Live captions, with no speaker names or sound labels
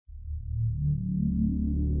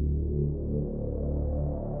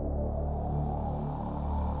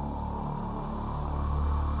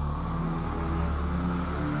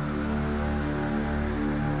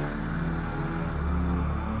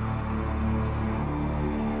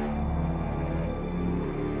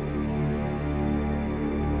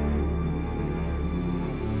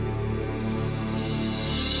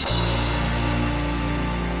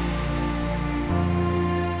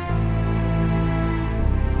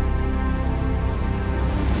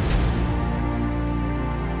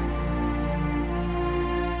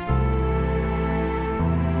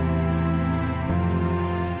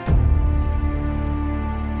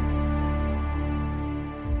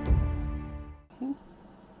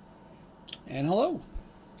And hello.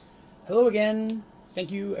 Hello again.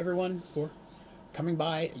 Thank you everyone for coming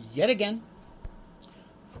by yet again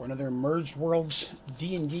for another Merged Worlds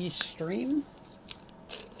D&D stream.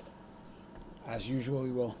 As usual,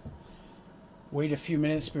 we will wait a few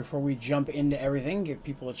minutes before we jump into everything, give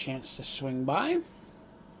people a chance to swing by.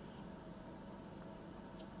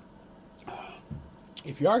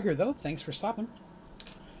 If you are here though, thanks for stopping.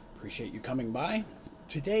 Appreciate you coming by.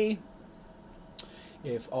 Today,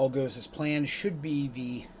 if all goes as planned, should be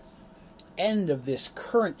the end of this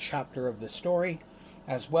current chapter of the story,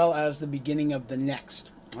 as well as the beginning of the next.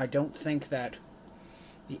 I don't think that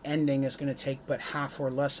the ending is going to take but half or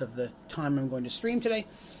less of the time I'm going to stream today,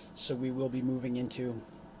 so we will be moving into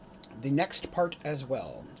the next part as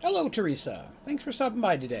well. Hello, Teresa. Thanks for stopping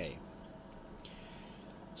by today.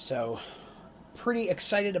 So, pretty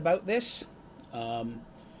excited about this.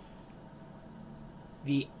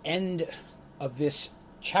 The end of this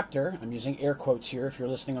chapter, I'm using air quotes here if you're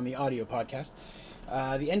listening on the audio podcast,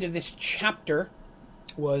 the end of this chapter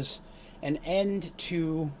was an end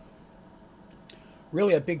to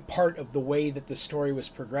really a big part of the way that the story was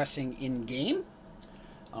progressing in game.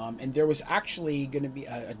 And there was actually going to be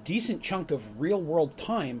a decent chunk of real world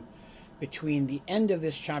time between the end of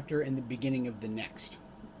this chapter and the beginning of the next.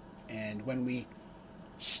 And when we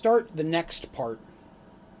start the next part,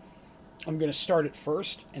 I'm going to start it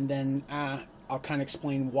first, and then I'll kind of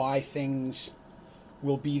explain why things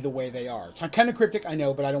will be the way they are. It's kind of cryptic, I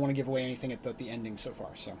know, but I don't want to give away anything about the ending so far.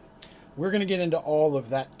 So we're going to get into all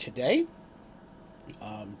of that today.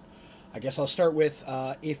 I guess I'll start with,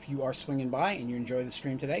 if you are swinging by and you enjoy the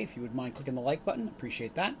stream today, if you would mind clicking the like button,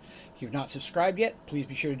 appreciate that. If you've not subscribed yet, please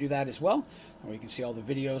be sure to do that as well, where you can see all the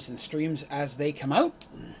videos and streams as they come out.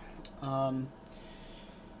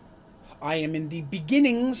 I am in the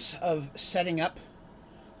beginnings of setting up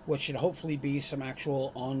what should hopefully be some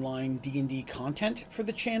actual online D&D content for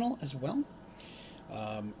the channel as well.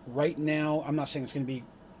 Right now, I'm not saying it's going to be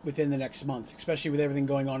within the next month, especially with everything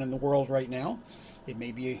going on in the world right now. It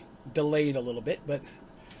may be delayed a little bit, but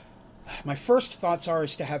my first thoughts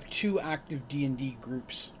is to have 2 active D&D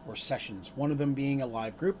groups or sessions. One of them being a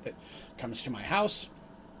live group that comes to my house.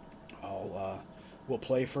 We'll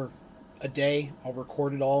play for a day. I'll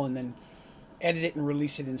record it all and then edit it and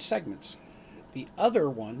release it in segments. The other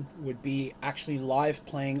one would be actually live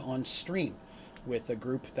playing on stream with a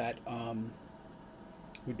group that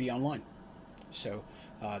would be online. So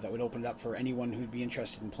that would open it up for anyone who'd be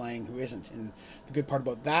interested in playing who isn't. And the good part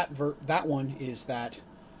about that one is that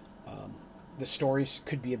the stories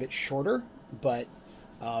could be a bit shorter, but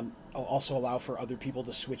I'll also allow for other people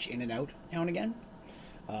to switch in and out now and again.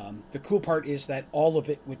 The cool part is that all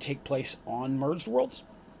of it would take place on Merged Worlds.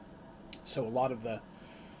 So a lot of the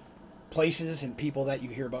places and people that you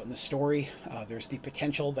hear about in the story, there's the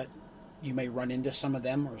potential that you may run into some of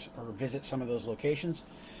them or visit some of those locations.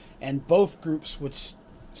 And both groups would,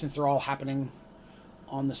 since they're all happening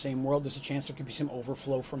on the same world, there's a chance there could be some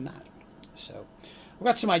overflow from that. So I've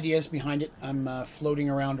got some ideas behind it. I'm floating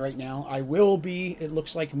around right now. I will be, it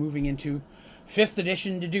looks like, moving into 5th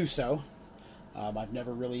edition to do so. I've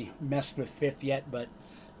never really messed with 5th yet, but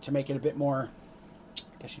to make it a bit more,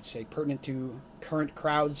 I guess you'd say, pertinent to current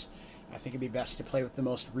crowds, I think it'd be best to play with the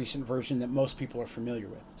most recent version that most people are familiar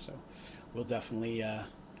with. So we'll definitely, I'm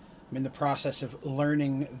in the process of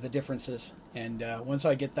learning the differences. And once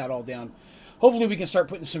I get that all down, hopefully we can start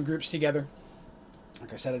putting some groups together.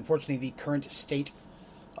 Like I said, unfortunately, the current state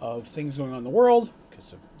of things going on in the world,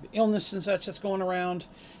 because of the illness and such that's going around,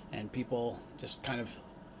 and people just kind of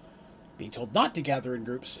being told not to gather in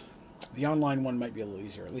groups, the online one might be a little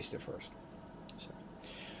easier, at least at first. So,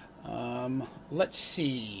 let's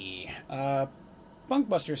see.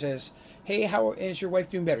 Bunkbuster says, "Hey, how is your wife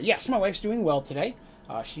doing better?" Yes, my wife's doing well today.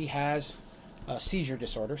 She has a seizure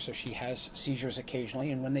disorder, so she has seizures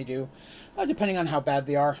occasionally, and when they do, depending on how bad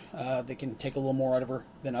they are, they can take a little more out of her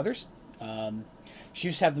than others. She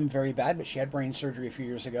used to have them very bad, but she had brain surgery a few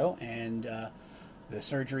years ago, and the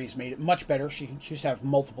surgeries made it much better. She used to have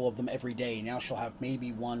multiple of them every day. Now she'll have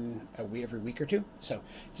maybe one every week or two. So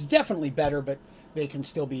it's definitely better, but they can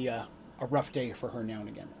still be a rough day for her now and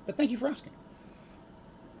again. But thank you for asking.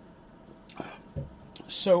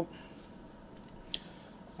 So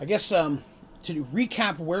I guess to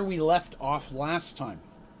recap where we left off last time,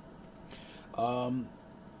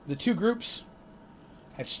 the 2 groups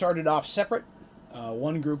had started off separate.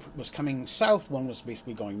 One group was coming south, one was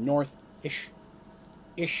basically going north-ish,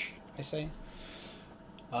 I say.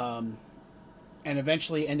 And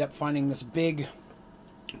eventually end up finding this big,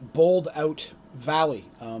 bowled out valley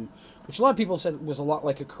which a lot of people said was a lot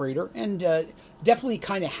like a crater, and definitely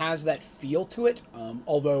kind of has that feel to it.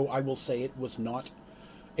 Although I will say it was not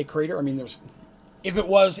a crater. I mean, if it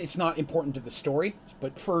was, it's not important to the story.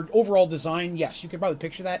 But for overall design, yes, you could probably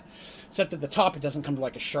picture that. Except at the top, it doesn't come to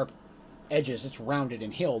like a sharp edges. It's rounded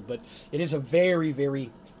and hilled, but it is a very,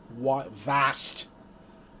 very vast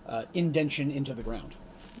indention into the ground.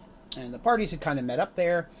 And the parties had kind of met up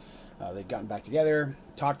there. They'd gotten back together,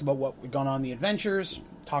 talked about what had gone on in the adventures,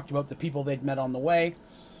 talked about the people they'd met on the way.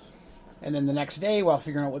 And then the next day, while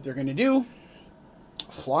figuring out what they're going to do,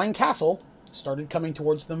 a flying castle started coming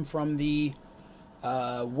towards them from the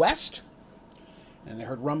west. And they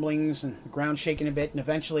heard rumblings and the ground shaking a bit. And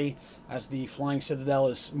eventually, as the flying citadel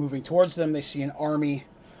is moving towards them, they see an army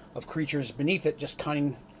of creatures beneath it just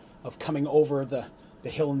coming over the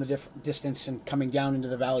hill in the distance and coming down into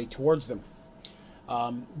the valley towards them.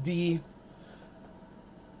 The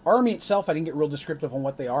army itself, I didn't get real descriptive on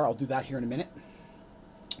what they are. I'll do that here in a minute.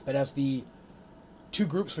 But as the two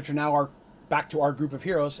groups, which are now back to our group of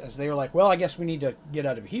heroes, as they were like, well, I guess we need to get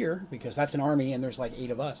out of here because that's an army and there's like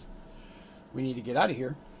 8 of us. We need to get out of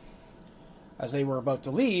here. As they were about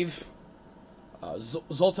to leave,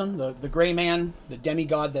 Zoltan, the gray man, the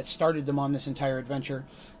demigod that started them on this entire adventure,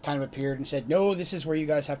 kind of appeared and said, no, this is where you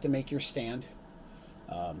guys have to make your stand.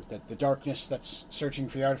 That the darkness that's searching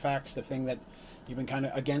for the artifacts, the thing that you've been kind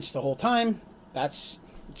of against the whole time, it's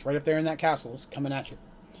right up there in that castle. It's coming at you.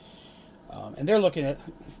 And they're looking at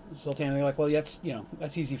Zoltan and they're like, well,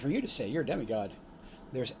 that's easy for you to say. You're a demigod.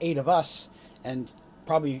 There's 8 of us and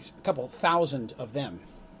probably a couple thousand of them.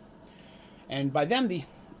 And by them,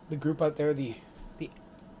 the group out there, the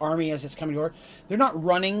army as it's coming toward, they're not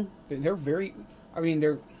running. They're very,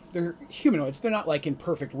 they're humanoids. They're not like in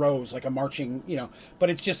perfect rows, like a marching, but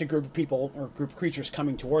it's just a group of people or a group of creatures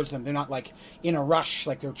coming towards them. They're not like in a rush,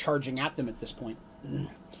 like they're charging at them at this point.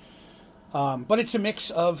 But it's a mix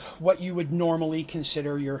of what you would normally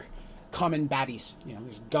consider your common baddies.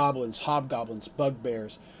 There's goblins, hobgoblins,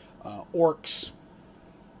 bugbears, orcs,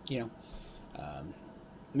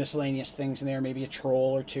 miscellaneous things in there, maybe a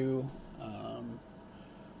troll or two,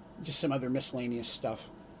 just some other miscellaneous stuff.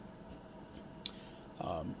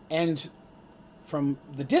 And from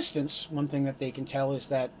the distance, one thing that they can tell is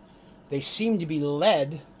that they seem to be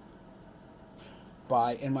led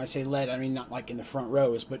by, and when I say led, I mean not like in the front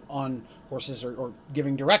rows, but on horses or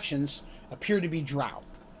giving directions, appear to be drow.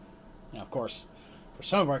 Now, of course, for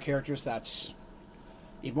some of our characters, that's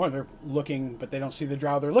even more. They're looking, but they don't see the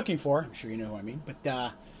drow they're looking for. I'm sure you know who I mean. But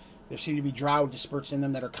there seem to be drow dispersed in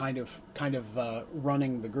them that are kind of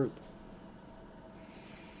running the group.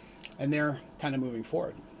 And they're kind of moving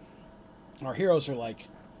forward. Our heroes are like,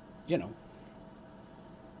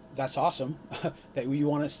 that's awesome that you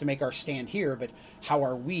want us to make our stand here, but how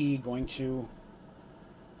are we going to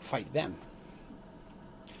fight them?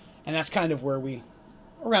 And that's kind of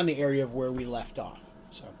around the area of where we left off.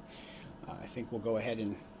 So I think we'll go ahead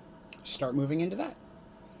and start moving into that.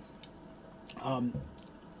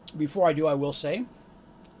 Before I do, I will say,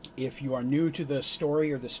 if you are new to the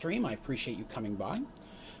story or the stream, I appreciate you coming by.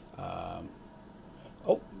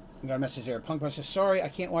 I got a message there. Punk says, sorry, I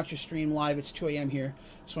can't watch your stream live. It's 2 a.m. here.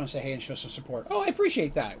 Just want to say hey and show some support. Oh, I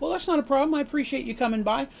appreciate that. Well, that's not a problem. I appreciate you coming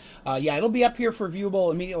by. It'll be up here for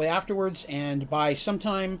viewable immediately afterwards, and by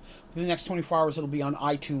sometime within the next 24 hours, it'll be on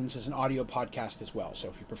iTunes as an audio podcast as well, so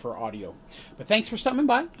if you prefer audio. But thanks for stopping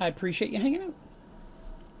by. I appreciate you hanging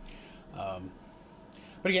out.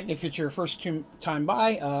 But again, if it's your first time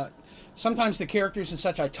by, sometimes the characters and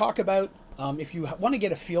such I talk about, if you want to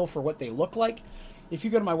get a feel for what they look like, if you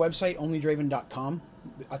go to my website, onlydraven.com,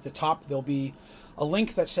 at the top there'll be a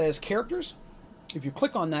link that says characters. If you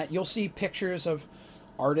click on that, you'll see pictures of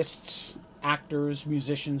artists, actors,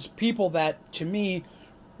 musicians, people that, to me,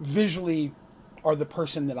 visually are the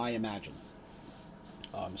person that I imagine.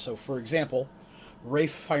 So, for example,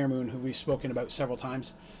 Rafe Firemoon, who we've spoken about several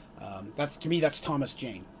times, to me, that's Thomas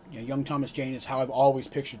Jane. Young Thomas Jane is how I've always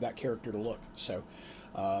pictured that character to look. So,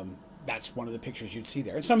 that's one of the pictures you'd see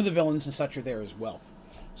there. And some of the villains and such are there as well.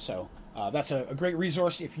 So that's a great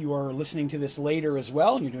resource. If you are listening to this later as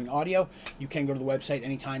well and you're doing audio, you can go to the website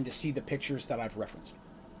anytime to see the pictures that I've referenced.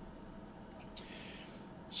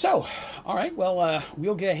 So, all right, well,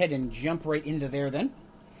 we'll go ahead and jump right into there then.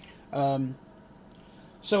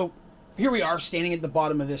 So here we are standing at the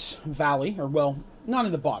bottom of this valley, or well, not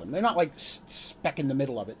in the bottom. They're not like speck in the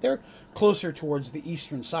middle of it. They're closer towards the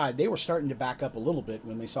eastern side. They were starting to back up a little bit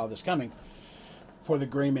when they saw this coming. Before the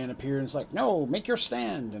gray man appeared and was like, no, make your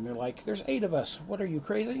stand. And they're like, there's 8 of us. What, are you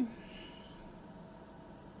crazy?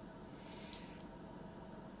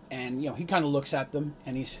 And, he kind of looks at them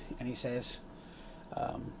and he says,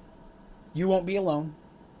 You won't be alone.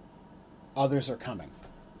 Others are coming.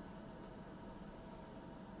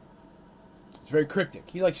 It's very cryptic.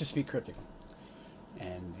 He likes to speak cryptically.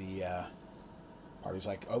 And the party's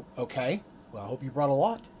like, oh, okay. Well, I hope you brought a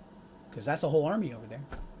lot. Because that's a whole army over there.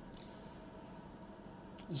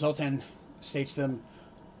 Zoltan states to them,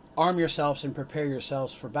 arm yourselves and prepare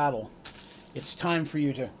yourselves for battle. It's time for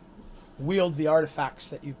you to wield the artifacts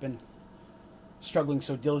that you've been struggling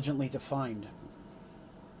so diligently to find.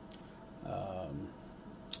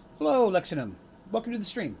 Hello, Lexinum. Welcome to the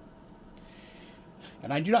stream.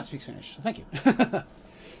 And I do not speak Spanish, so thank you.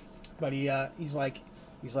 But he's like,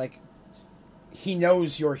 he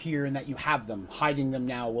knows you're here and that you have them. Hiding them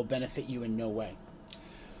now will benefit you in no way.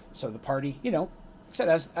 So the party, said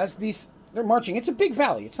as they're marching, it's a big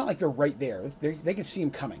valley. It's not like they're right there. They can see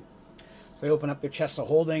him coming. So they open up their chests of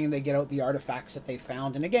holding and they get out the artifacts that they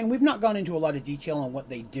found. And again, we've not gone into a lot of detail on what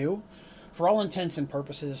they do. For all intents and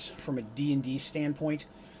purposes, from a D&D standpoint,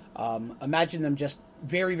 imagine them just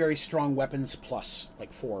very, very strong weapons plus,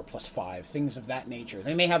 like 4, plus 5, things of that nature.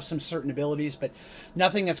 They may have some certain abilities, but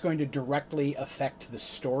nothing that's going to directly affect the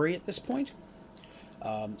story at this point.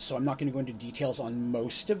 So I'm not going to go into details on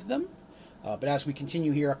most of them. But as we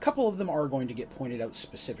continue here, a couple of them are going to get pointed out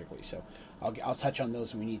specifically. So I'll touch on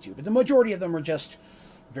those when we need to. But the majority of them are just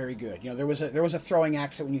very good. There was a throwing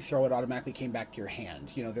axe that when you throw it automatically came back to your hand.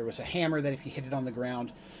 There was a hammer that if you hit it on the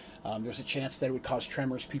ground, there's a chance that it would cause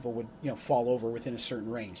tremors. People would fall over within a certain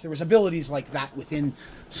range. There was abilities like that within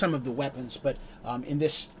some of the weapons, but in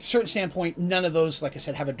this certain standpoint, none of those, like I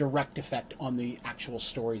said, have a direct effect on the actual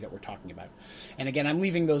story that we're talking about. And again, I'm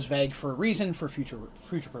leaving those vague for a reason, for future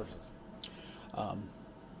purposes.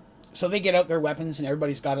 So they get out their weapons, and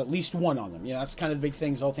everybody's got at least one on them. That's kind of the big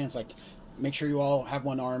thing. Zoltan's like, make sure you all have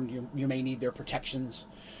one armed. You may need their protections.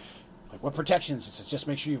 Like, what protections? It's just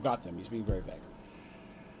make sure you've got them. He's being very vague.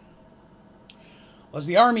 Well, as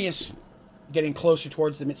the army is getting closer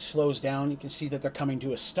towards them, it slows down. You can see that they're coming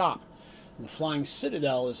to a stop. And the flying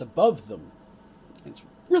citadel is above them. It's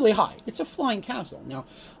really high. It's a flying castle. Now,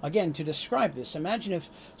 again, to describe this, imagine if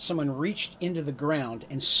someone reached into the ground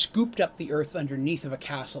and scooped up the earth underneath of a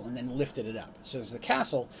castle and then lifted it up. So there's the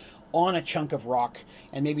castle on a chunk of rock,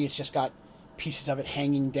 and maybe it's just got pieces of it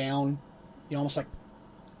hanging down, almost like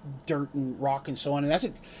dirt and rock and so on. And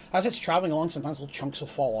as it's traveling along, sometimes little chunks will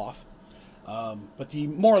fall off. But the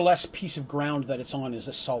more or less piece of ground that it's on is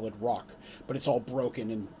a solid rock, but it's all broken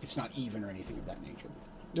and it's not even or anything of that nature.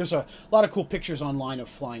 There's a lot of cool pictures online of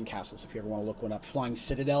flying castles, if you ever want to look one up. Flying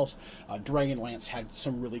citadels. Dragonlance had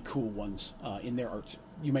some really cool ones in their art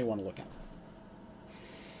you may want to look at.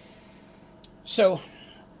 So,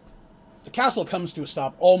 the castle comes to a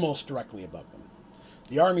stop almost directly above them.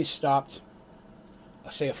 The army stopped,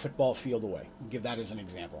 say, a football field away. We'll give that as an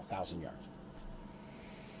example, 1,000 yards.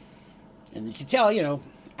 And you can tell,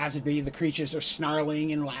 as it be, the creatures are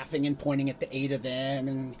snarling and laughing and pointing at the 8 of them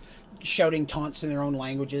and shouting taunts in their own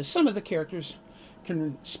languages. Some of the characters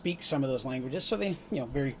can speak some of those languages, so they,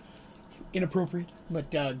 very inappropriate,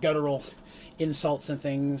 but guttural insults and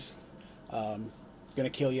things, gonna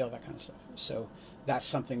kill you, all that kind of stuff. So that's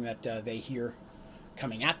something that they hear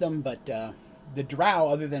coming at them, but the drow,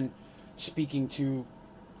 other than speaking to,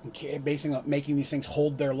 basically making these things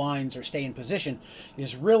hold their lines or stay in position,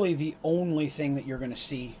 is really the only thing that you're going to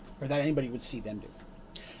see, or that anybody would see them do.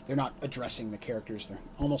 They're not addressing the characters. They're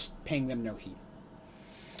almost paying them no heed.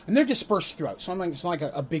 And they're dispersed throughout. So it's not like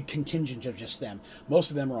a big contingent of just them. Most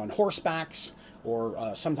of them are on horsebacks,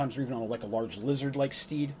 or sometimes they're even on a large lizard-like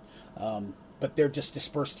steed. But they're just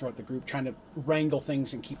dispersed throughout the group, trying to wrangle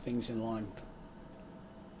things and keep things in line.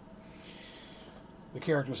 The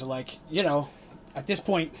characters are like, at this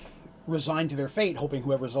point, resigned to their fate, hoping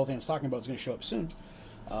whoever Zoltan's talking about is going to show up soon.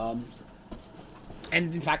 And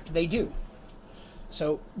in fact, they do.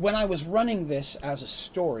 So when I was running this as a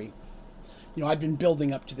story, I'd been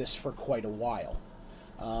building up to this for quite a while.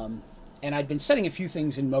 And I'd been setting a few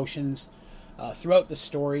things in motions throughout the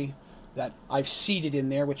story that I've seeded in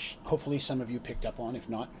there, which hopefully some of you picked up on. If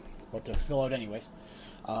not, but to fill out anyways.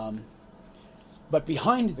 But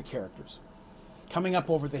behind the characters, coming up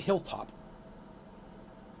over the hilltop,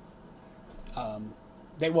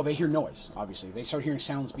 they hear noise, obviously. They start hearing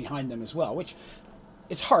sounds behind them as well, which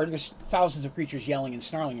it's hard. There's thousands of creatures yelling and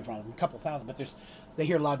snarling in front of them, a couple thousand, but they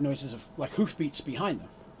hear loud noises of like hoofbeats behind them.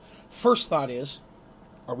 First thought is,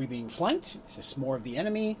 are we being flanked? Is this more of the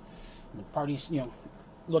enemy? And the party's,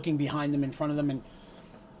 looking behind them, in front of them, and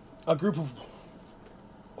a group of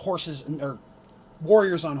horses, or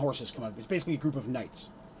warriors on horses come up. It's basically a group of knights.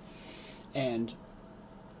 And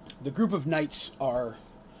the group of knights are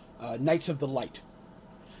Knights of the Light,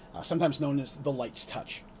 sometimes known as the Light's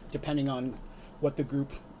Touch. depending on what the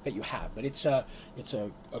group that you have. But it's a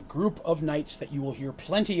group of knights that you will hear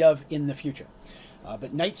plenty of in the future.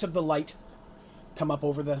 But Knights of the Light come up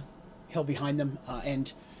over the hill behind them,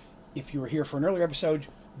 and if you were here for an earlier episode,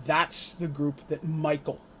 that's the group that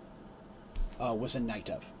Michael was a knight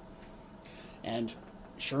of. And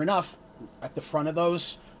sure enough, at the front of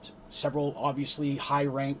those, several obviously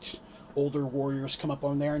high-ranked older warriors come up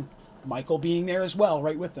on there, and Michael being there as well,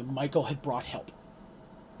 right with them. Michael had brought help.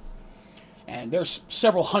 And there's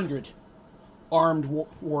several hundred armed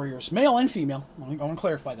warriors, male and female. I want to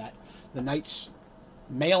clarify that. The knights,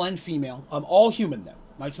 male and female, all human though.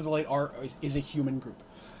 Knights of the Light is a human group,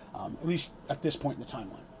 at least at this point in the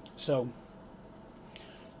timeline. So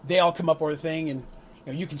they all come up over the thing, and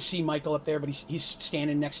you can see Michael up there, but he's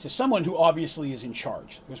standing next to someone who obviously is in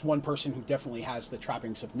charge. There's one person who definitely has the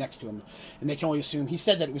trappings of next to him, and they can only assume, he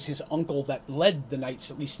said that it was his uncle that led the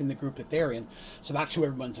knights, at least in the group that they're in, so that's who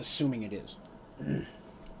everyone's assuming it is.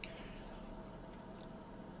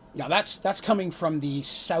 Now that's coming from the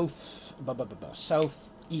southeast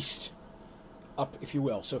up, if you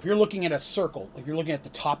will. So if you're looking at a circle, if you're looking at the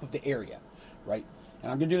top of the area, right?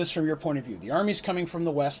 And I'm going to do this from your point of view. The army's coming from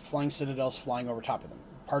the west, flying citadels, flying over top of them.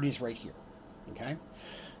 Party's right here, okay?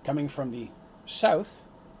 Coming from the south,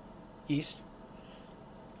 east,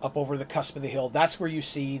 up over the cusp of the hill, that's where you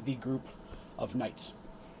see the group of knights.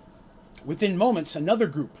 Within moments, another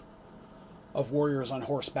group of warriors on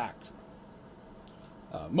horseback.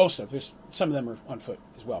 There's some of them are on foot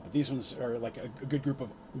as well, but these ones are like a good group of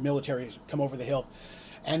militaries come over the hill.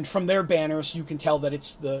 And from their banners, you can tell that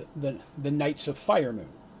it's the Knights of Firemoon.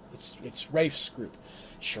 It's Rafe's group.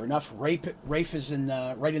 Sure enough, Rafe is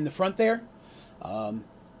right in the front there. On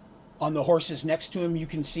the horses next to him, you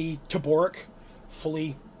can see Taborek,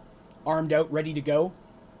 fully armed out, ready to go.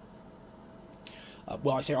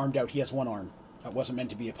 Well, I say armed out. He has one arm. That wasn't meant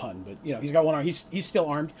to be a pun, but he's got one arm. He's still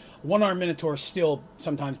armed. One-armed Minotaur is still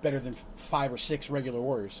sometimes better than 5 or 6 regular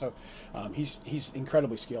warriors. So he's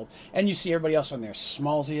incredibly skilled. And you see everybody else on there.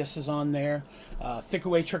 Smalzius is on there.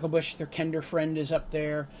 Thickaway Tricklebush, their Kender friend, is up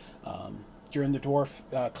there. During the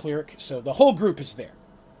dwarf cleric. So the whole group is there.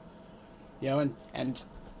 And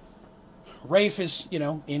Rafe is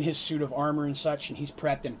in his suit of armor and such, and he's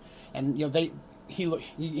prepped, and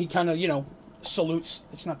he kind of salutes.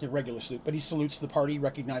 It's not the regular salute, but he salutes the party,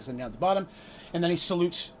 recognizes them down at the bottom, and then he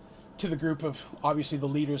salutes to the group of obviously the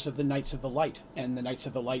leaders of the Knights of the Light. And the Knights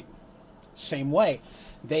of the Light, same way.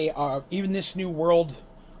 They are, even this new world,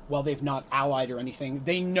 while they've not allied or anything,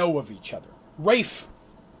 they know of each other. Rafe,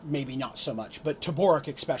 maybe not so much, but Taborek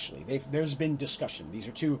especially. There's been discussion. These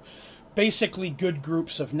are two basically good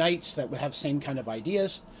groups of knights that would have same kind of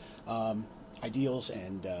ideals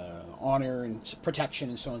and honor and protection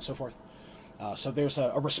and so on and so forth. So there's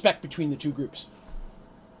a respect between the two groups.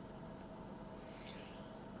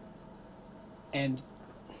 And,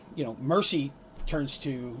 Mercy turns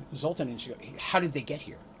to Zoltan and she goes, how did they get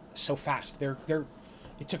here so fast?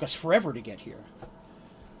 It took us forever to get here.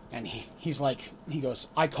 And he goes,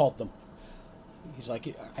 I called them. He's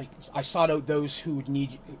like, I sought out those who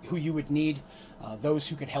you would need, those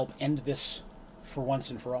who could help end this for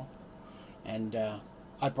once and for all. And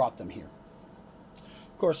I brought them here.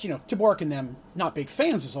 Of course, Taborek and them, not big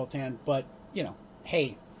fans of Zoltan, but,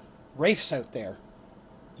 hey, Rafe's out there.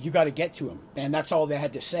 You got to get to him. And that's all they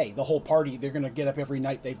had to say. The whole party, they're going to get up every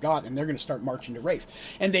night they've got, and they're going to start marching to Rafe.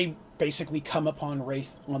 And they basically come upon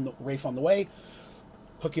Rafe on the way,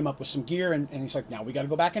 hook him up with some gear, and he's like, now we got to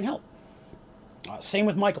go back and help. Same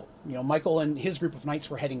with Michael. Michael and his group of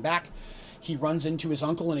knights were heading back. He runs into his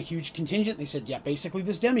uncle in a huge contingent. They said, yeah, basically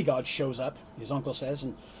this demigod shows up, his uncle says,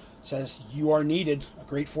 and says, you are needed. A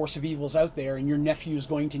great force of evil is out there, and your nephew is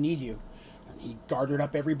going to need you. And he gathered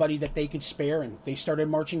up everybody that they could spare, and they started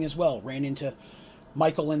marching as well. Ran into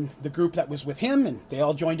Michael and the group that was with him, and they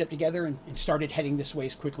all joined up together and started heading this way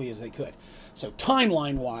as quickly as they could. So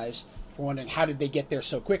timeline-wise, for wondering how did they get there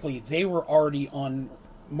so quickly, they were already on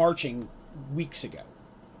marching weeks ago.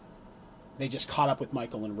 They just caught up with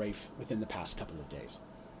Michael and Rafe within the past couple of days.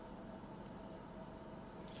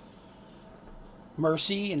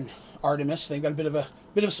 Mercy and Artemis, they've got a bit of a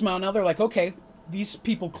smile now. They're like, okay, these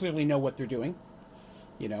people clearly know what they're doing.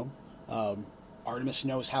 Artemis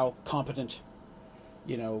knows how competent,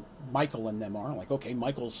 Michael and them are. Like, okay,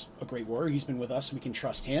 Michael's a great warrior. He's been with us. We can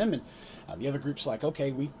trust him. And the other group's like,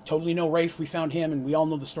 okay, we totally know Rafe. We found him, and we all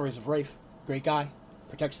know the stories of Rafe. Great guy.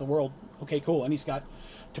 Protects the world. Okay, cool. And he's got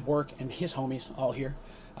Taborek and his homies all here.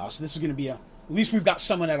 So this is going to be at least we've got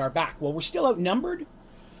someone at our back. Well, we're still outnumbered.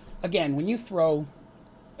 Again, when you throw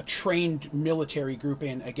a trained military group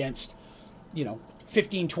in against,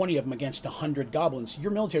 15, 20 of them against 100 goblins,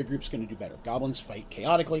 your military group's going to do better. Goblins fight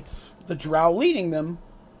chaotically. The drow leading them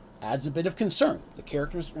adds a bit of concern. The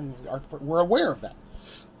characters were aware of that.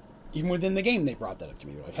 Even within the game, they brought that up to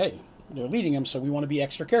me. They're like, hey, they're leading them, so we want to be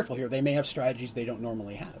extra careful here. They may have strategies they don't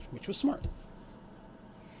normally have, which was smart.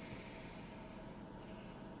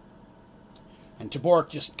 And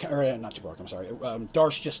Tabork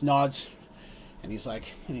Darsh just nods, and he's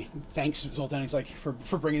like, and he thanks Zoltan. He's like,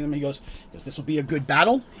 for bringing them. He goes, this will be a good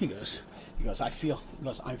battle. He goes,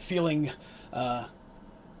 I'm feeling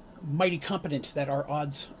mighty confident that our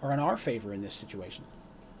odds are in our favor in this situation.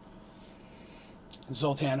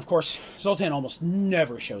 Zoltan, of course, almost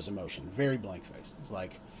never shows emotion. Very blank face.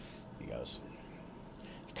 He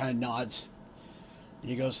kind of nods, and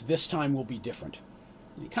he goes, this time will be different.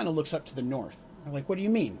 And he kind of looks up to the north. They're like, what do you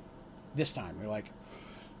mean, this time? They're like,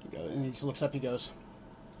 and he just looks up, he goes,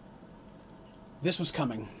 this was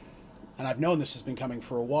coming, and I've known this has been coming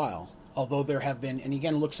for a while, although there have been, and he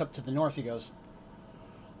again looks up to the north, he goes,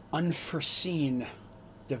 unforeseen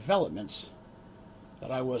developments that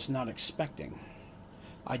I was not expecting.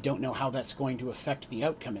 I don't know how that's going to affect the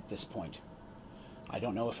outcome at this point. I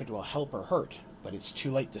don't know if it will help or hurt, but it's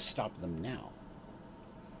too late to stop them now.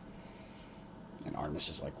 And Artemis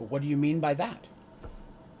is like, well, what do you mean by that?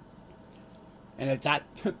 And at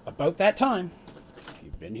about that time, if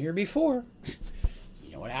you've been here before,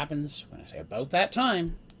 you know what happens when I say about that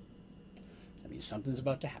time. That means something's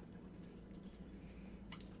about to happen.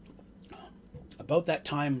 About that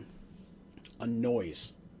time, a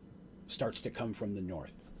noise starts to come from the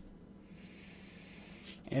north.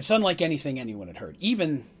 And it's unlike anything anyone had heard.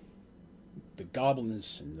 Even the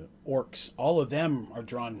goblins and the orcs, all of them are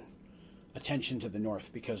drawn attention to the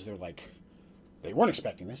north because they're like, they weren't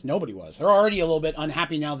expecting this. Nobody was. They're already a little bit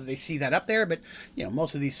unhappy now that they see that up there, but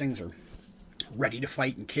most of these things are ready to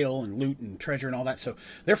fight and kill and loot and treasure and all that, so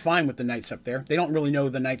they're fine with the knights up there. They don't really know who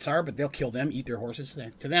the knights are, but they'll kill them, eat their horses.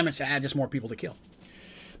 To them, it's just more people to kill.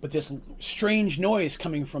 But this strange noise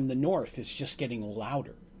coming from the north is just getting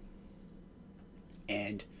louder.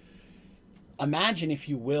 And imagine, if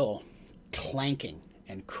you will, clanking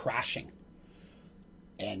and crashing.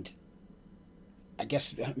 And I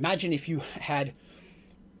guess, imagine if you had,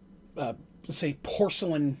 let's say,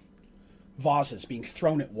 porcelain vases being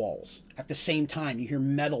thrown at walls. At the same time, you hear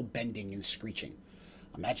metal bending and screeching.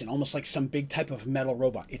 Imagine almost like some big type of metal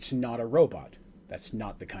robot. It's not a robot. That's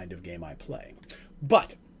not the kind of game I play.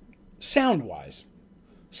 But sound-wise,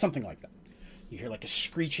 something like that. You hear like a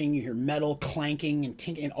screeching, you hear metal clanking and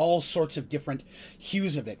tinkling, and all sorts of different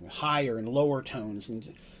hues of it, higher and lower tones,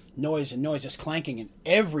 and noise just clanking, and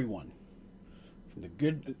everyone, from the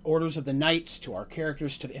good orders of the knights to our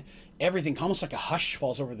characters to everything, almost like a hush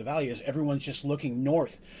falls over the valley as everyone's just looking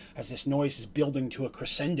north as this noise is building to a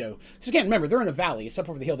crescendo. Because again, remember, they're in a valley. It's up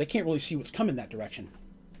over the hill. They can't really see what's coming that direction.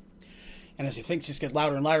 And as things just get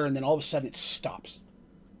louder and louder, and then all of a sudden it stops.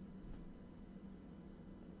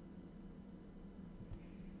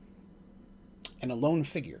 And a lone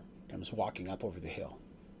figure comes walking up over the hill.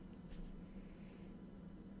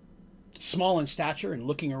 Small in stature and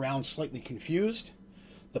looking around slightly confused,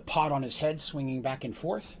 the pot on his head swinging back and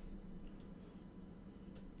forth.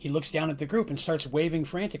 He looks down at the group and starts waving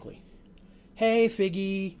frantically. Hey,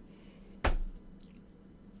 Figgy.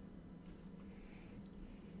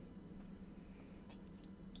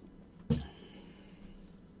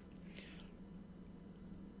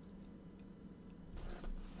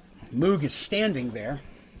 Moog is standing there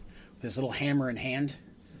with his little hammer in hand,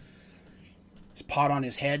 his pot on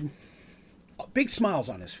his head, big smiles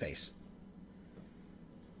on his face.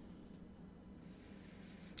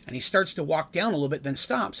 And he starts to walk down a little bit, then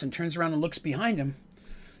stops and turns around and looks behind him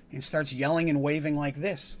and starts yelling and waving like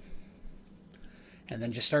this. And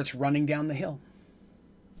then just starts running down the hill.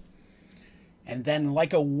 And then,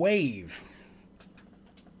 like a wave,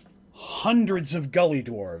 hundreds of gully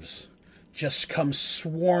dwarves just come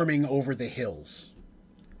swarming over the hills,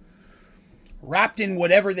 wrapped in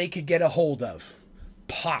whatever they could get a hold of.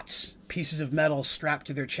 Pots, pieces of metal strapped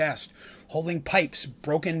to their chest, holding pipes,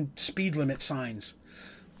 broken speed limit signs,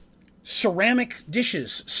 ceramic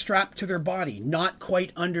dishes strapped to their body, not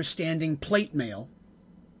quite understanding plate mail,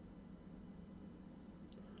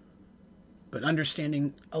 but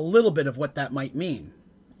understanding a little bit of what that might mean.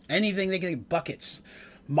 Anything they can, buckets,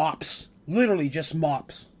 mops, literally just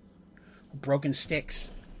mops, broken sticks,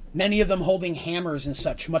 many of them holding hammers and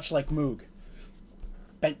such, much like Moog,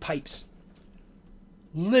 bent pipes.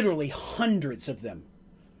 Literally hundreds of them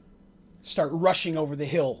start rushing over the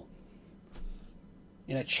hill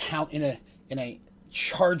in a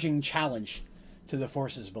charging challenge to the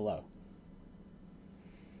forces below.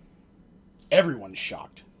 Everyone's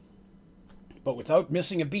shocked. But without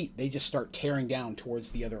missing a beat, they just start tearing down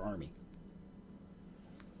towards the other army.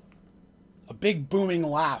 A big booming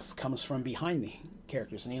laugh comes from behind the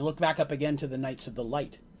characters, and you look back up again to the Knights of the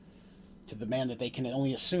Light, to the man that they can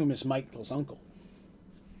only assume is Michael's uncle.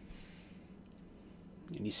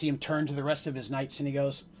 And you see him turn to the rest of his knights, and he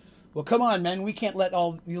goes, "Well, come on, men, we can't let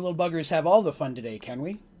all you little buggers have all the fun today, can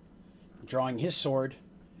we?" Drawing his sword,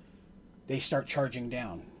 they start charging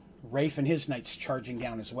down. Rafe and his knights charging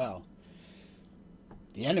down as well.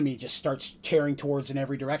 The enemy just starts tearing towards in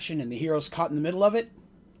every direction, and the heroes caught in the middle of it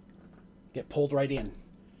get pulled right in.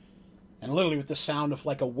 And literally with the sound of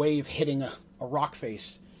like a wave hitting a rock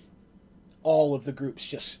face, all of the groups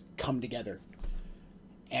just come together,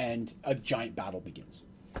 and a giant battle begins.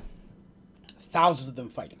 Thousands of them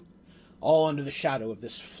fighting, all under the shadow of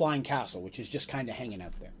this flying castle, which is just kind of hanging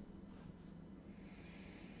out there.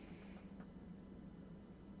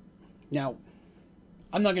 Now,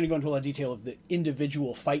 I'm not going to go into a lot of detail of the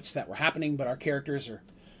individual fights that were happening, but our characters are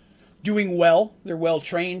doing well. They're well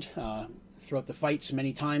trained. Throughout the fights,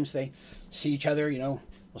 many times they see each other. You know,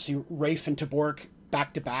 we'll see Rafe and Tabork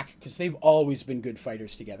back to back, because they've always been good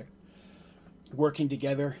fighters together. Working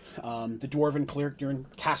together. The Dwarven cleric during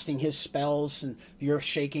casting his spells and the earth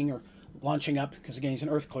shaking or launching up, because again, he's an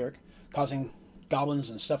earth cleric, causing goblins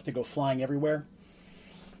and stuff to go flying everywhere.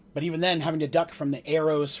 But even then, having to duck from the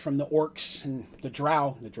arrows from the orcs and the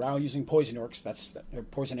drow using poison orcs, or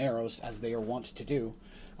poison arrows, as they are wont to do,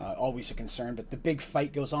 always a concern. But the big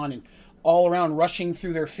fight goes on, and all around rushing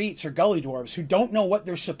through their feet are gully dwarves who don't know what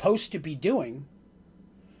they're supposed to be doing.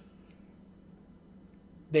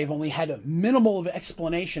 They've only had a minimal of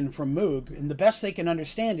explanation from Moog, and the best they can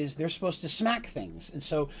understand is they're supposed to smack things. And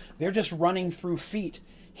so they're just running through feet,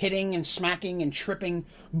 hitting and smacking and tripping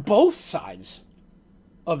both sides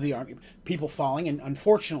of the army. People falling, and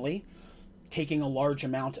unfortunately taking a large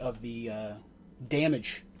amount of the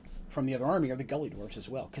damage from the other army are the gully dwarves as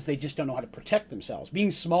well, because they just don't know how to protect themselves. Being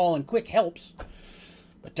small and quick helps,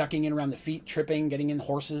 but ducking in around the feet, tripping, getting in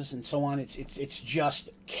horses, and so on, it's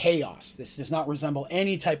just chaos. This does not resemble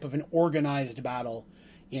any type of an organized battle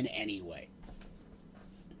in any way.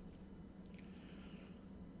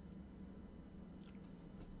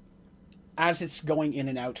 As it's going in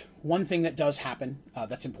and out, one thing that does happen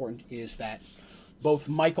that's important is that both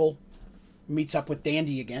Michael meets up with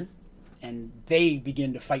Dandy again, and they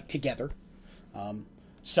begin to fight together.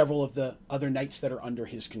 Several of the other knights that are under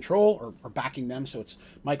his control are backing them, so it's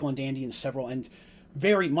Michael and Dandy and several, and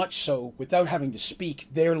very much so, without having to speak,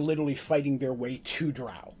 they're literally fighting their way to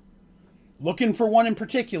Drow. Looking for one in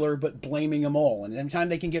particular, but blaming them all. And every time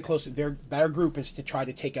they can get close, their group is to try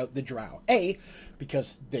to take out the Drow. A,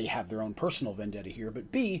 because they have their own personal vendetta here,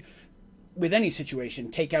 but B, with any situation,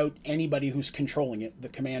 take out anybody who's controlling it, the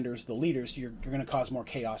commanders, the leaders. You're going to cause more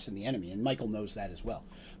chaos in the enemy, and Michael knows that as well.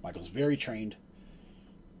 Michael's very trained.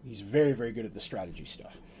 He's very, very good at the strategy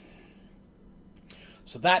stuff.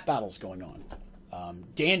 So that battle's going on.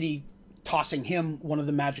 Dandy tossing him one of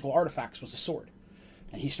the magical artifacts was a sword,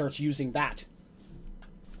 and he starts using that.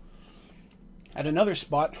 At another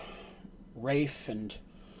spot, Rafe and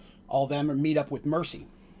all them meet up with Mercy,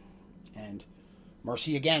 and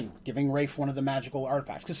Mercy again giving Rafe one of the magical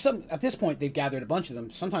artifacts, because at this point they've gathered a bunch of them.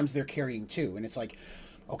 Sometimes they're carrying two, and it's like,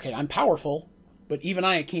 okay, I'm powerful, but even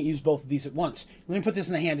I can't use both of these at once. Let me put this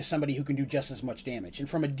in the hand of somebody who can do just as much damage. And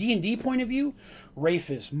from a D&D point of view, Rafe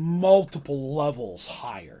is multiple levels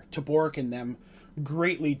higher. Tabork and them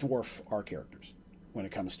greatly dwarf our characters when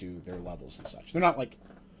it comes to their levels and such. They're not like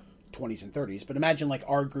 20s and 30s, but imagine like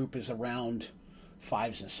our group is around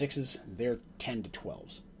 5s and 6s. They're 10 to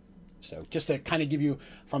 12s. So just to kind of give you,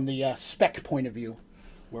 from the spec point of view,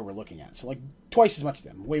 where we're looking at. So like twice as much of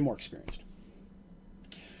them, way more experienced.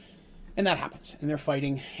 And that happens. And they're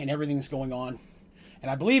fighting, and everything's going on.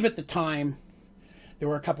 And I believe at the time, there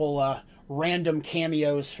were a couple random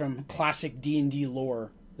cameos from classic D&D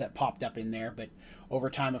lore that popped up in there. But over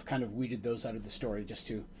time, I've kind of weeded those out of the story just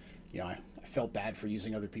to, I felt bad for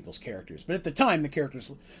using other people's characters. But at the time, the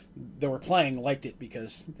characters that were playing liked it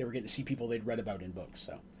because they were getting to see people they'd read about in books.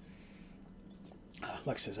 So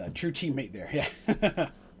Lex is a true teammate there. Yeah.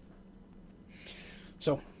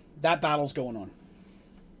 So that battle's going on.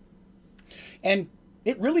 And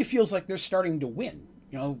it really feels like they're starting to win.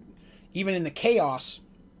 Even in the chaos,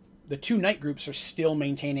 the two knight groups are still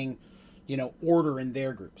maintaining, order in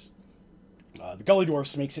their groups. The Gully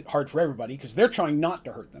Dwarfs makes it hard for everybody because they're trying not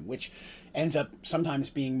to hurt them, which ends up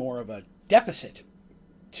sometimes being more of a deficit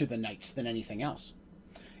to the knights than anything else.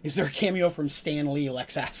 Is there a cameo from Stan Lee,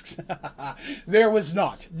 Lex asks. There was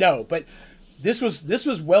not. No, but this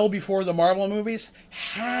was well before the Marvel movies.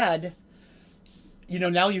 Had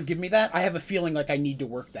Now you've given me that, I have a feeling like I need to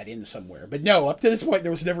work that in somewhere. But no, up to this point,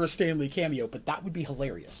 there was never a Stan Lee cameo, but that would be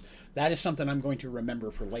hilarious. That is something I'm going to remember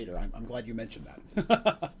for later. I'm glad you mentioned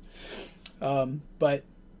that. But,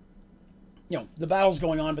 the battle's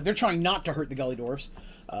going on, but they're trying not to hurt the Gully Dwarves.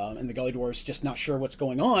 And the Gully Dwarves just not sure what's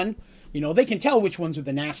going on. They can tell which ones are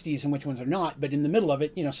the nasties and which ones are not, but in the middle of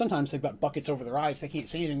it, sometimes they've got buckets over their eyes. They can't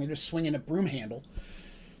see anything. They're just swinging a broom handle.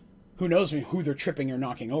 Who knows who they're tripping or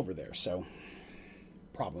knocking over there, so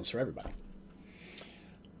problems for everybody.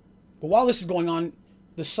 But while this is going on,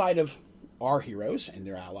 the side of our heroes and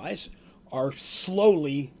their allies are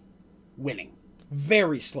slowly winning.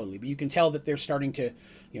 Very slowly, but you can tell that they're starting to,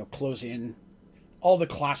 close in. All the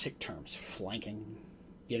classic terms, flanking,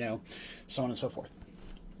 so on and so forth.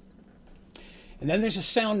 And then there's a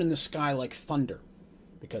sound in the sky like thunder,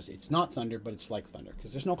 because it's not thunder, but it's like thunder,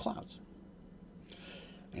 because there's no clouds.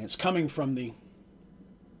 And it's coming from the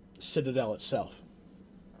citadel itself.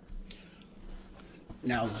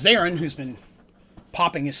 Now, Zarin, who's been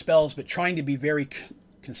popping his spells, but trying to be very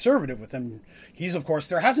conservative with them, he's, of course,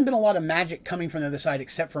 there hasn't been a lot of magic coming from the other side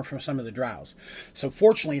except for from some of the drows. So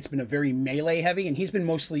fortunately, it's been a very melee heavy, and he's been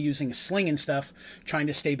mostly using a sling and stuff, trying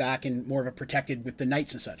to stay back and more of a protected with the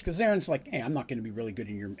knights and such. Because Zarin's like, hey, I'm not going to be really good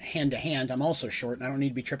in your hand-to-hand. I'm also short, and I don't need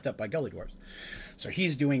to be tripped up by Gully Dwarves. So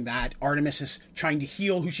he's doing that. Artemis is trying to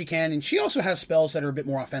heal who she can, and she also has spells that are a bit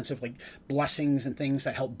more offensive, like blessings and things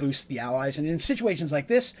that help boost the allies. And in situations like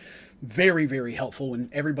this, very, very helpful when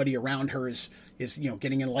everybody around her is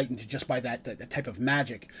getting enlightened just by that type of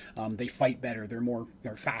magic. They fight better.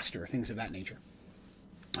 They're faster, things of that nature.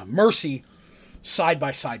 Mercy, side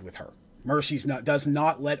by side with her. Mercy does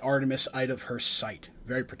not let Artemis out of her sight.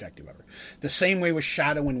 Very protective of her. The same way with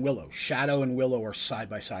Shadow and Willow. Shadow and Willow are side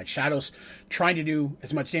by side. Shadow's trying to do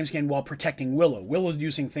as much damage as can while protecting Willow. Willow's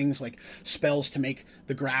using things like spells to make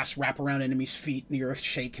the grass wrap around enemies' feet and the earth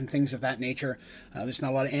shake and things of that nature. There's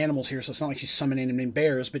not a lot of animals here, so it's not like she's summoning them in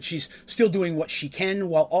bears, but she's still doing what she can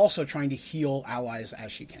while also trying to heal allies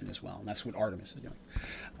as she can as well. And that's what Artemis is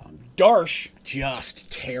doing. Darsh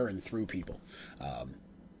just tearing through people.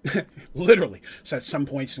 Literally. So at some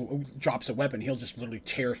points drops a weapon, he'll just literally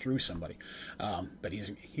tear through somebody. But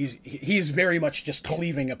he's very much just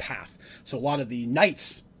cleaving a path. So a lot of the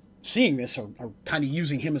knights seeing this are kind of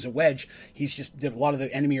using him as a wedge. A lot of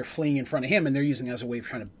the enemy are fleeing in front of him, and they're using it as a way of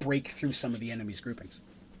trying to break through some of the enemy's groupings.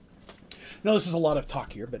 Now this is a lot of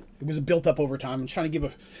talk here, but it was built up over time. I'm trying to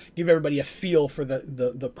give everybody a feel for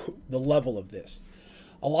the level of this.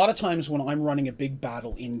 A lot of times when I'm running a big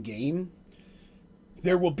battle in game,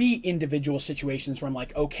 there will be individual situations where I'm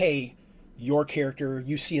like, okay, your character,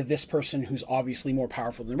 you see this person who's obviously more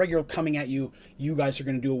powerful than regular coming at you. You guys are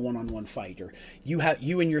going to do a one-on-one fight, or you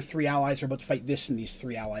and your 3 allies are about to fight this and these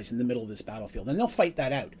 3 allies in the middle of this battlefield, and they'll fight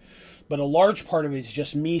that out. But a large part of it is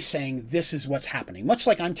just me saying this is what's happening. Much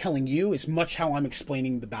like I'm telling you, is much how I'm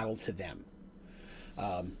explaining the battle to them.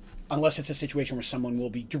 Unless it's a situation where someone will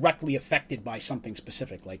be directly affected by something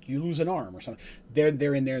specific, like you lose an arm or something.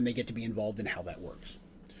 They're in there and they get to be involved in how that works.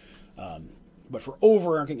 But for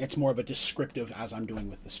overarching, it's more of a descriptive as I'm doing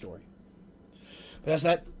with the story. But as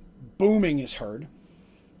that booming is heard,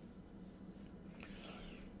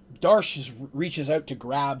 Darsh reaches out to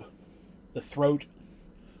grab the throat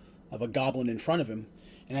of a goblin in front of him,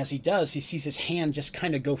 and as he does, he sees his hand just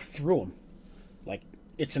kind of go through him, like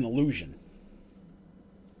it's an illusion.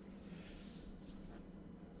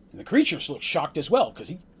 And the creature looks shocked as well, because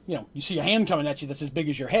you see a hand coming at you that's as big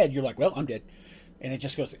as your head, you're like, well, I'm dead. And it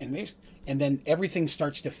just goes, and then everything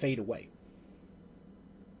starts to fade away.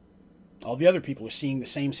 All the other people are seeing the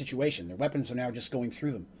same situation. Their weapons are now just going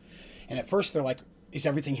through them. And at first they're like, is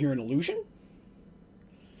everything here an illusion?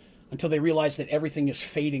 Until they realize that everything is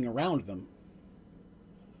fading around them.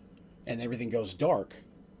 And everything goes dark.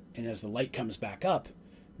 And as the light comes back up,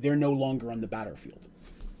 they're no longer on the battlefield.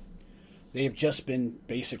 They have just been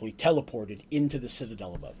basically teleported into the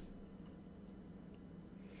citadel above.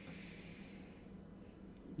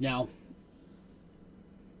 Now,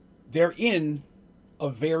 they're in a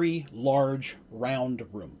very large, round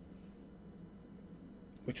room,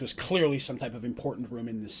 which was clearly some type of important room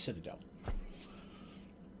in this citadel.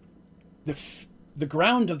 The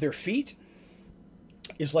ground of their feet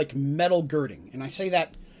is like metal girding. And I say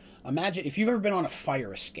that, imagine if you've ever been on a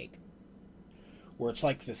fire escape, where it's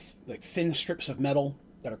like the thin strips of metal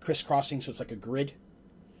that are crisscrossing, so it's like a grid.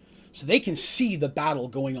 So they can see the battle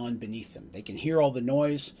going on beneath them. They can hear all the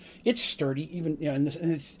noise. It's sturdy, even and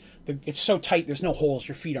it's so tight. There's no holes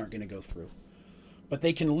your feet aren't going to go through. But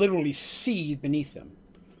they can literally see beneath them.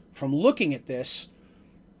 From looking at this,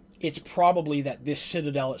 it's probably that this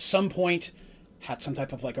citadel at some point had some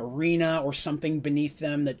type of like arena or something beneath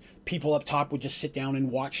them that people up top would just sit down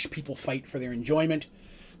and watch people fight for their enjoyment.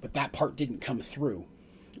 But that part didn't come through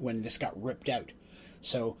when this got ripped out.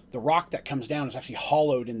 So the rock that comes down is actually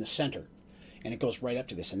hollowed in the center, and it goes right up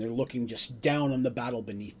to this, and they're looking just down on the battle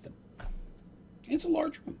beneath them. And it's a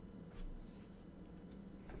large room.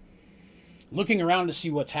 Looking around to see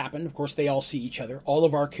what's happened. Of course, they all see each other. All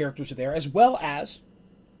of our characters are there, as well as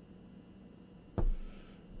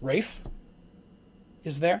Rafe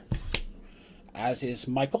is there, as is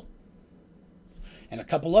Michael, and a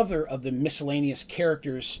couple other of the miscellaneous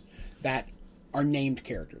characters that are named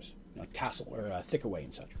characters, like Tassel or Thickaway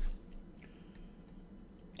and such.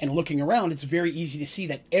 And looking around, it's very easy to see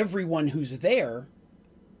that everyone who's there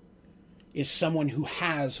is someone who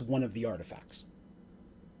has one of the artifacts.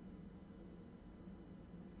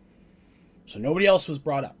 So nobody else was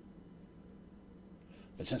brought up.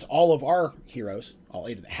 But since all of our heroes, all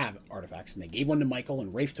 8 of them, have artifacts, and they gave one to Michael,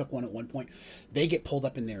 and Rafe took one at one point, they get pulled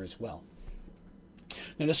up in there as well.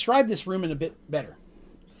 Now, describe this room in a bit better.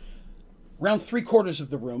 Around 3/4 of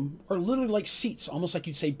the room are literally like seats, almost like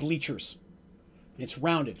you'd say bleachers. It's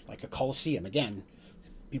rounded, like a coliseum. Again,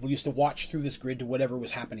 people used to watch through this grid to whatever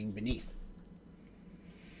was happening beneath.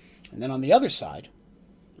 And then on the other side,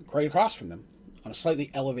 right across from them, on a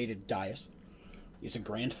slightly elevated dais, is a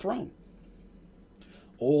grand throne.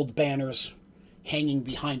 Old banners hanging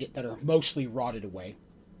behind it that are mostly rotted away.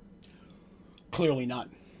 Clearly not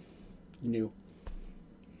new.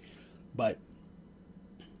 But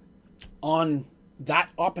on that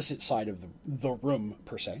opposite side of the room,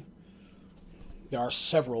 per se, there are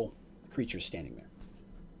several creatures standing there.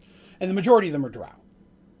 And the majority of them are drow.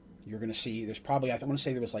 You're going to see, there's probably, I want to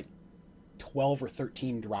say there was like 12 or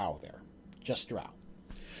 13 drow there. Just drow.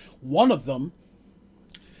 One of them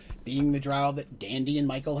being the drow that Dandy and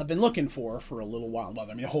Michael have been looking for a little while. Well,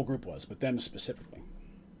 I mean, the whole group was, but them specifically.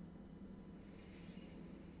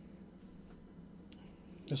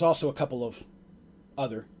 There's also a couple of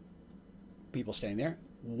other people standing there.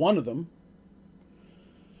 One of them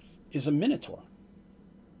is a minotaur.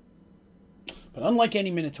 But unlike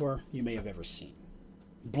any minotaur you may have ever seen.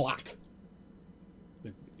 Black.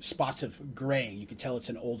 With spots of gray. You can tell it's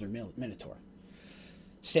an older minotaur.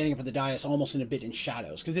 Standing up at the dais almost in a bit in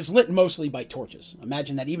shadows, because it's lit mostly by torches.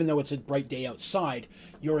 Imagine that even though it's a bright day outside,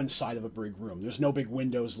 you're inside of a big room. There's no big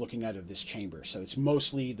windows looking out of this chamber, so it's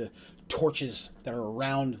mostly the torches that are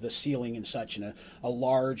around the ceiling and such, and a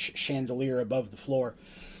large chandelier above the floor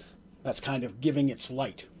that's kind of giving its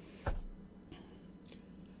light.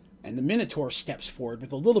 And the Minotaur steps forward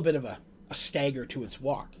with a little bit of a stagger to its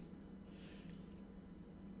walk.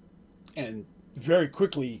 And very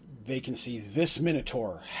quickly, they can see this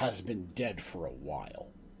Minotaur has been dead for a while.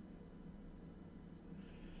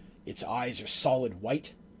 Its eyes are solid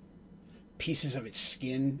white. Pieces of its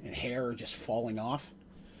skin and hair are just falling off.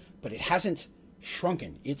 But it hasn't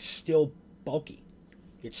shrunken. It's still bulky.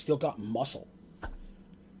 It's still got muscle.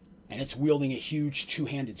 And it's wielding a huge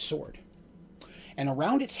two-handed sword. And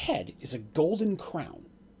around its head is a golden crown.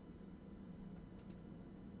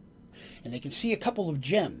 And they can see a couple of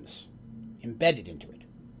gems embedded into it.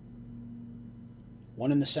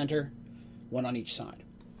 One in the center, one on each side.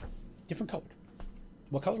 Different colored.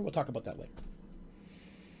 What color? We'll talk about that later.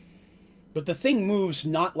 But the thing moves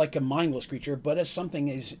not like a mindless creature, but as something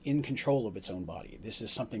is in control of its own body. This is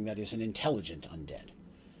something that is an intelligent undead.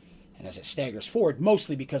 And as it staggers forward,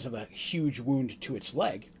 mostly because of a huge wound to its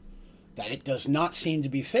leg, that it does not seem to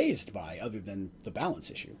be fazed by, other than the balance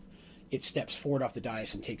issue, it steps forward off the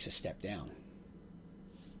dais and takes a step down.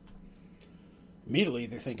 Immediately,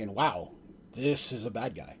 they're thinking, wow, this is a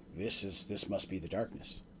bad guy. This must be the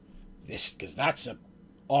darkness. Because that's a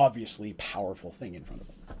obviously powerful thing in front of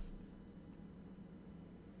them.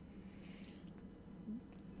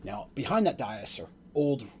 Now, behind that dais are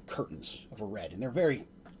old curtains of a red, and they're very,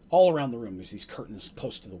 all around the room, there's these curtains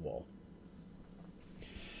close to the wall.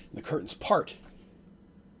 And the curtains part,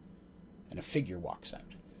 and a figure walks out.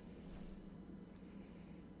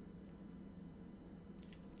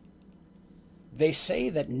 They say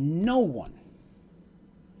that no one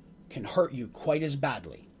can hurt you quite as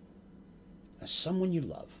badly as someone you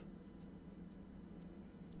love.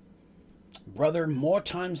 Brother, more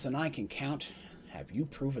times than I can count, have you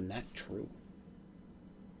proven that true?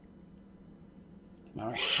 No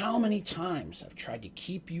matter how many times I've tried to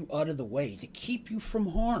keep you out of the way, to keep you from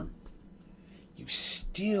harm, you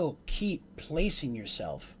still keep placing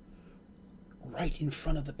yourself right in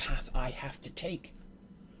front of the path I have to take.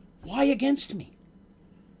 Why against me?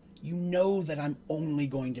 You know that I'm only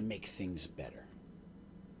going to make things better.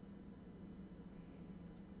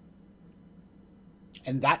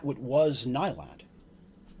 And that what was Nylad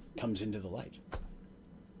comes into the light.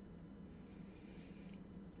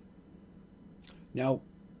 Now,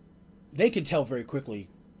 they could tell very quickly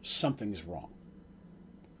something's wrong.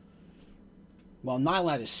 While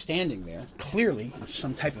Nylad is standing there, clearly in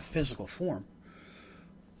some type of physical form,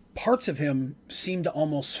 parts of him seem to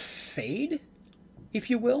almost fade, if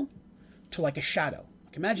you will, to like a shadow.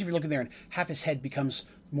 Like imagine if you're looking there and half his head becomes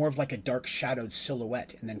more of like a dark shadowed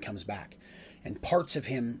silhouette and then comes back. And parts of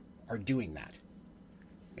him are doing that.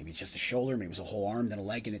 Maybe it's just a shoulder, maybe it's a whole arm, then a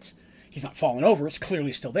leg, and he's not falling over, it's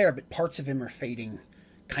clearly still there, but parts of him are fading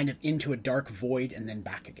kind of into a dark void and then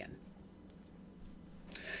back again.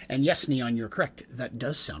 And yes, Neon, you're correct. That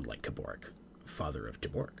does sound like Tabork, father of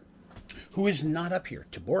Tabork, who is not up here.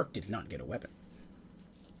 Tabork did not get a weapon.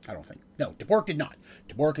 I don't think. No, Tabork did not.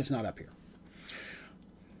 Tabork is not up here.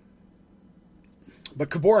 But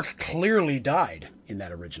Tabork clearly died in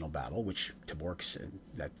that original battle, which Tabork said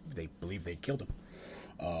that they believe they killed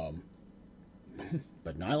him.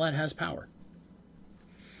 But Nylad has power.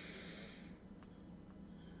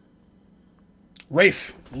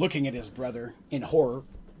 Rafe, looking at his brother in horror,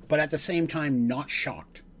 but at the same time not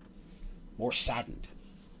shocked, more saddened.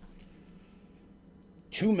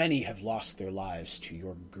 Too many have lost their lives to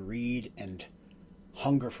your greed and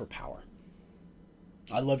hunger for power.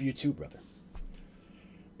 I love you too, brother.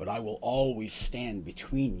 But I will always stand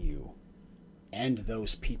between you and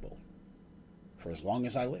those people for as long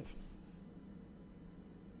as I live.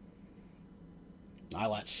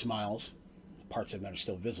 Nylad smiles. Parts of them are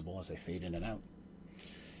still visible as they fade in and out.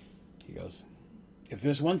 He goes, if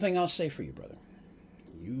there's one thing I'll say for you, brother,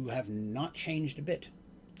 you have not changed a bit,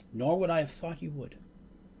 nor would I have thought you would.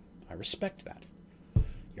 I respect that.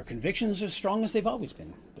 Your convictions are as strong as they've always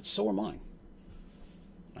been, but so are mine.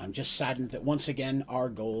 I'm just saddened that once again our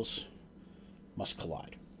goals must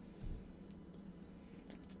collide.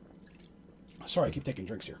 Sorry, I keep taking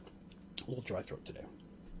drinks here. A little dry throat today.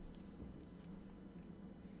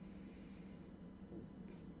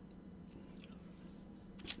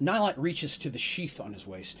 Nylad reaches to the sheath on his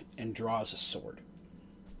waist and draws a sword.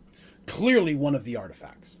 Clearly one of the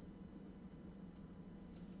artifacts.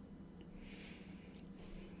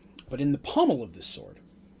 But in the pommel of this sword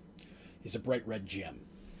is a bright red gem.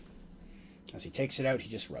 As he takes it out, he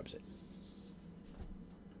just rubs it.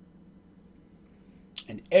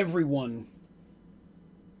 And every one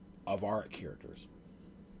of our characters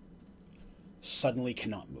suddenly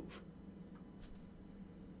cannot move.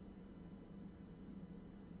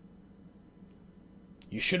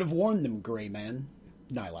 You should have warned them, Gray Man,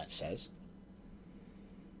 Nylad says.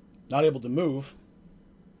 Not able to move,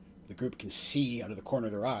 the group can see out of the corner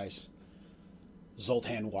of their eyes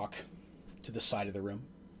Zoltan walk to the side of the room.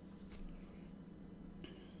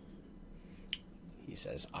 He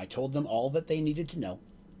says, I told them all that they needed to know.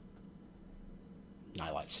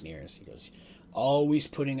 Nylad sneers. He goes, always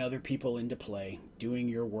putting other people into play, doing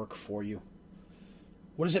your work for you.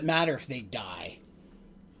 What does it matter if they die?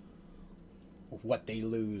 Or what they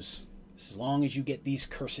lose, as long as you get these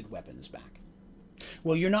cursed weapons back.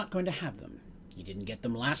 Well, you're not going to have them. You didn't get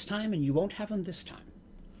them last time, and you won't have them this time.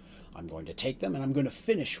 I'm going to take them, and I'm going to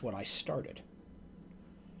finish what I started.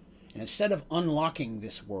 And instead of unlocking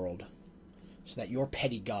this world so that your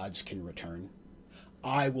petty gods can return,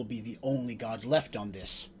 I will be the only god left on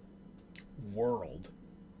this world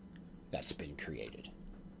that's been created.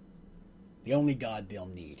 The only god they'll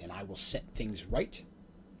need, and I will set things right,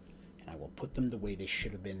 and I will put them the way they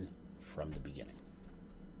should have been from the beginning.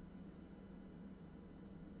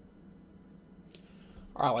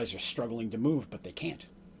 Our allies are struggling to move, but they can't.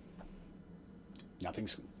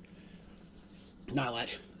 Nothing's...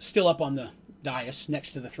 Nylad, still up on the dais,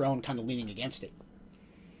 next to the throne, kind of leaning against it.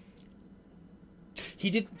 He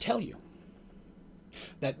didn't tell you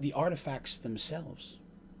that the artifacts themselves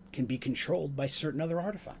can be controlled by certain other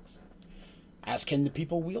artifacts, as can the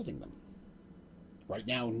people wielding them. Right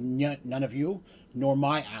now, none of you, nor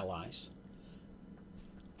my allies,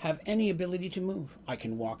 have any ability to move. I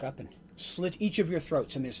can walk up and slit each of your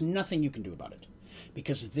throats, and there's nothing you can do about it.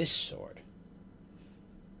 Because this sword,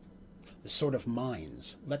 the Sword of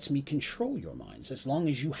Minds, lets me control your minds as long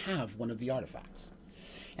as you have one of the artifacts.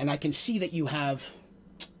 And I can see that you have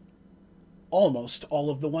almost all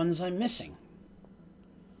of the ones I'm missing.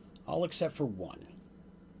 All except for one.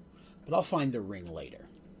 But I'll find the ring later.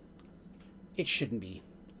 It shouldn't be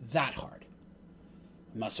that hard.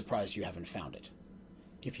 I'm not surprised you haven't found it.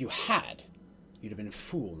 If you had, you'd have been a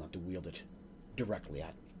fool not to wield it directly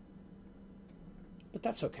at me. But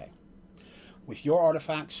that's okay. With your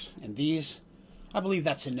artifacts and these, I believe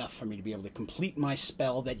that's enough for me to be able to complete my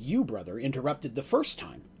spell that you, brother, interrupted the first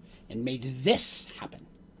time and made this happen.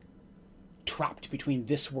 Trapped between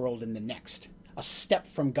this world and the next, a step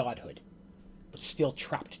from godhood, but still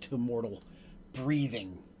trapped to the mortal,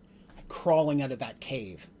 breathing, crawling out of that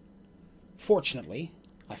cave. Fortunately,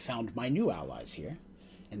 I found my new allies here,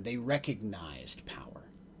 and they recognized power.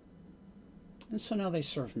 And so now they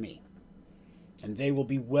serve me, and they will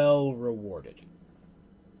be well rewarded.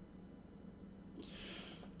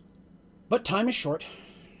 But time is short.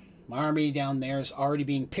 My army down there is already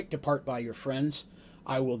being picked apart by your friends.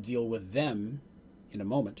 I will deal with them in a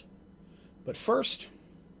moment. But first,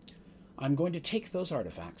 I'm going to take those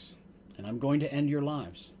artifacts, and I'm going to end your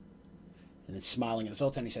lives. And then smiling at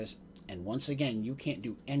Zoltan, he says, and once again, you can't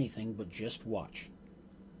do anything but just watch.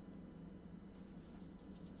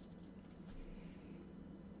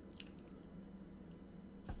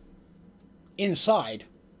 Inside,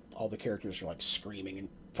 all the characters are like screaming and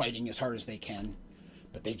fighting as hard as they can,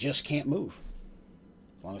 but they just can't move.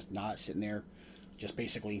 As long as not sitting there, just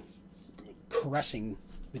basically caressing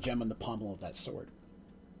the gem on the pommel of that sword.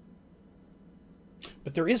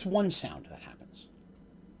 But there is one sound that happens.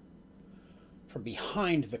 From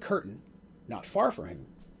behind the curtain, not far from him,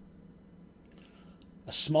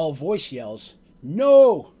 a small voice yells,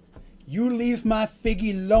 "No! You leave my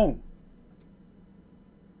Figgy alone!"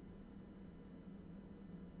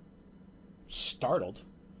 Startled,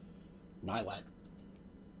 Nylat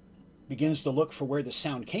begins to look for where the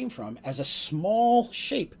sound came from as a small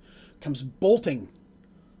shape comes bolting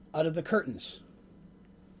out of the curtains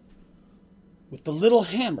with the little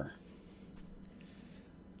hammer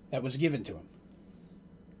that was given to him.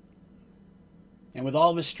 And with all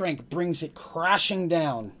of his strength brings it crashing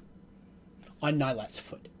down on Nylat's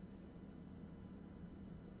foot.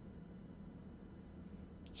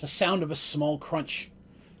 It's the sound of a small crunch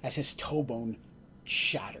as his toe bone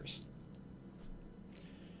shatters.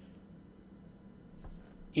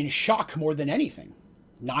 In shock more than anything,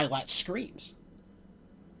 Nylat screams.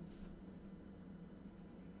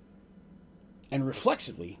 And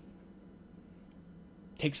reflexively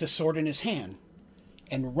takes the sword in his hand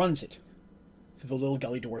and runs it through the little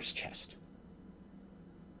gully dwarf's chest.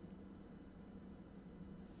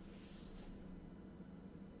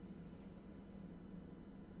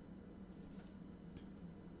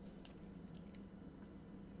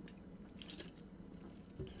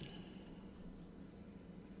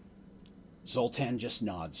 Zoltan just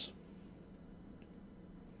nods.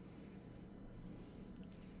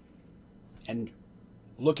 And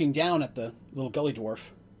looking down at the little gully dwarf,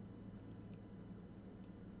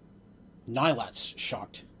 Nylat's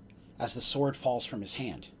shocked as the sword falls from his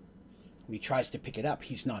hand. When he tries to pick it up,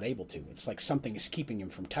 he's not able to. It's like something is keeping him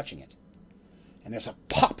from touching it. And there's a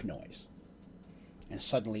pop noise. And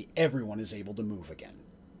suddenly everyone is able to move again.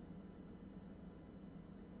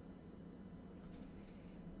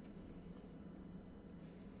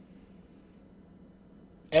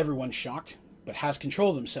 Everyone's shocked, but has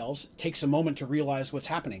control of themselves, takes a moment to realize what's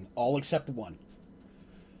happening, all except one.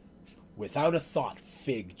 Without a thought,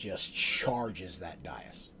 Fig just charges that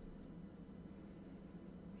dais.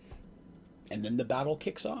 And then the battle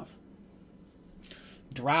kicks off.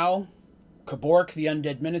 Drow, Kabork, the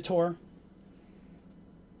undead minotaur,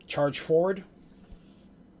 charge forward.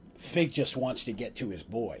 Fig just wants to get to his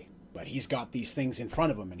boy, but he's got these things in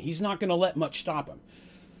front of him, and he's not going to let much stop him.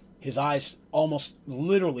 His eyes almost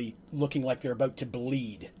literally looking like they're about to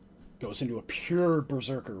bleed, goes into a pure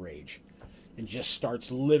berserker rage and just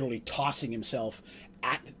starts literally tossing himself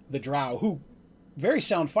at the drow, who, very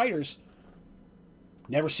sound fighters,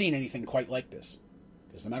 never seen anything quite like this.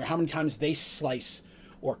 Because no matter how many times they slice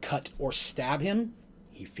or cut or stab him,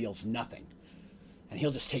 he feels nothing. And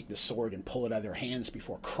he'll just take the sword and pull it out of their hands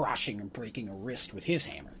before crashing and breaking a wrist with his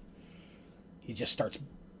hammer. He just starts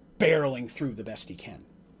barreling through the best he can.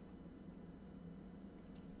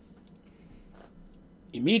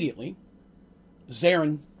 Immediately,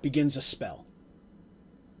 Zarin begins a spell.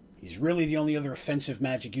 He's really the only other offensive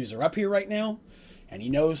magic user up here right now, and he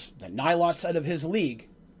knows that Nylat's out of his league,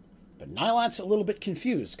 but Nylat's a little bit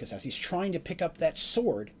confused, because as he's trying to pick up that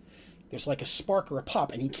sword, there's like a spark or a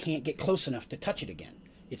pop, and he can't get close enough to touch it again.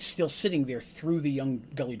 It's still sitting there through the young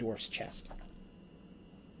gully dwarf's chest.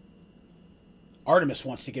 Artemis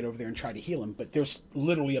wants to get over there and try to heal him, but there's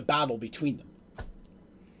literally a battle between them.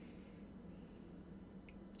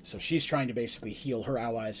 So she's trying to basically heal her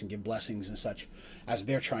allies and give blessings and such as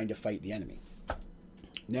they're trying to fight the enemy.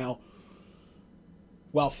 Now,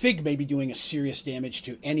 while Fig may be doing a serious damage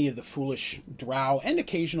to any of the foolish drow and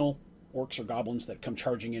occasional orcs or goblins that come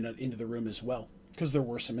charging into the room as well, because there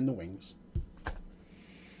were some in the wings,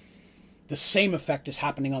 the same effect is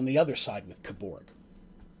happening on the other side with Kaborg.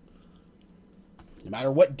 No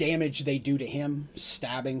matter what damage they do to him,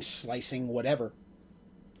 stabbing, slicing, whatever,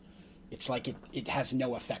 it's like it has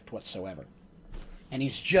no effect whatsoever. And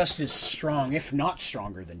he's just as strong, if not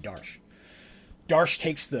stronger, than Darsh. Darsh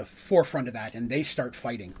takes the forefront of that, and they start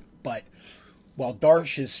fighting. But while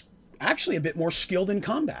Darsh is actually a bit more skilled in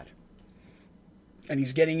combat, and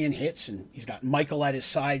he's getting in hits, and he's got Michael at his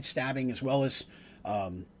side stabbing, as well as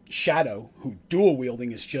Shadow, who dual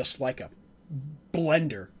wielding is just like a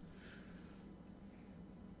blender.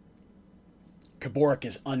 K'boruk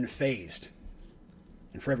is unfazed.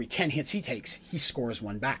 And for every 10 hits he takes, he scores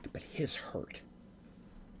one back, but his hurt.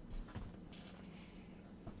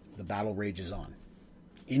 The battle rages on.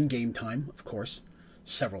 In game time, of course,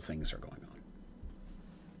 several things are going on.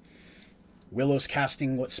 Willow's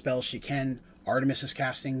casting what spells she can. Artemis is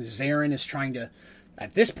casting. Zarin is trying to,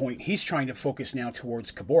 at this point, he's trying to focus now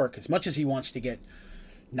towards K'boruk. As much as he wants to get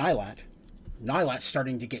Nylat, Nylat's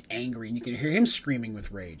starting to get angry, and you can hear him screaming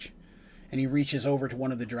with rage. And he reaches over to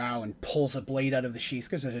one of the drow and pulls a blade out of the sheath,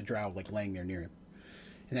 because there's a drow like laying there near him.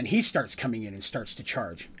 And then he starts coming in and starts to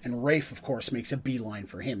charge. And Rafe, of course, makes a beeline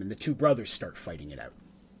for him, and the two brothers start fighting it out.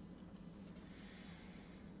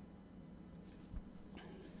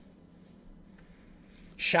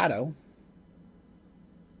 Shadow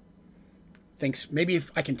thinks, maybe if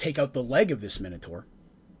I can take out the leg of this Minotaur,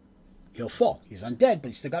 he'll fall. He's undead, but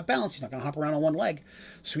he's still got balance. He's not going to hop around on one leg.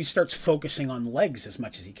 So he starts focusing on legs as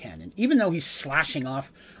much as he can. And even though he's slashing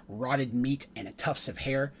off rotted meat and tufts of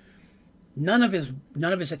hair, none of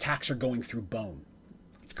his attacks are going through bone.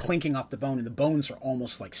 It's clinking off the bone, and the bones are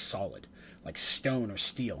almost like solid, like stone or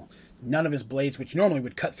steel. None of his blades, which normally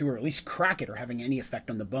would cut through or at least crack it, are having any effect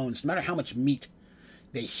on the bones, no matter how much meat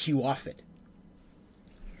they hew off it.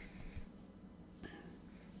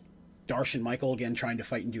 Darsh and Michael, again, trying to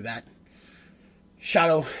fight and do that.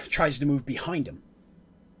 Shadow tries to move behind him,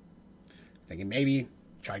 thinking maybe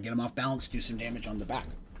try to get him off balance, do some damage on the back.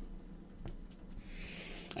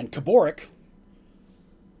 And K'boruk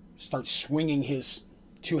starts swinging his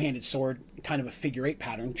two-handed sword, kind of a figure-8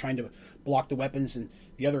 pattern, trying to block the weapons, and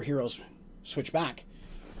the other heroes switch back.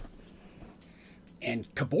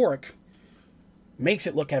 And K'boruk makes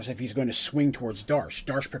it look as if he's going to swing towards Darsh.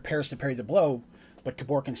 Darsh prepares to parry the blow, but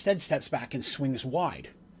K'boruk instead steps back and swings wide.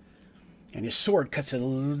 And his sword cuts a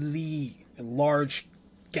large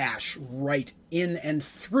gash right in and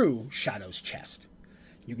through Shadow's chest.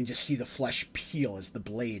 You can just see the flesh peel as the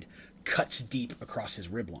blade cuts deep across his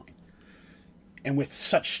rib line. And with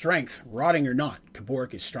such strength, rotting or not,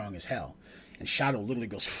 K'boruk is strong as hell. And Shadow literally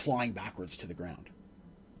goes flying backwards to the ground.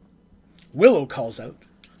 Willow calls out,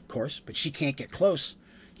 of course, but she can't get close.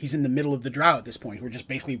 He's in the middle of the drow at this point. We're just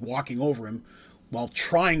basically walking over him while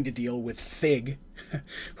trying to deal with Fig,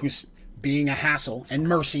 who's being a hassle, and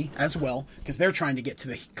Mercy as well, because they're trying to get to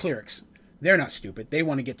the clerics. They're not stupid. They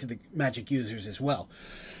want to get to the magic users as well.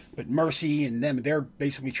 But Mercy and them, they're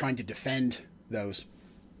basically trying to defend those,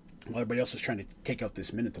 while everybody else is trying to take out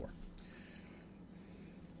this Minotaur.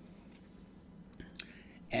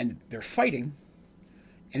 And they're fighting,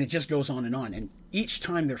 and it just goes on. And each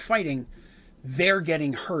time they're fighting, they're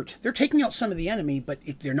getting hurt. They're taking out some of the enemy, but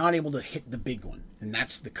they're not able to hit the big one, and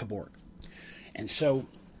that's the K'boruk. And so,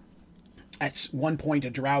 at one point, a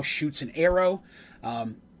drow shoots an arrow.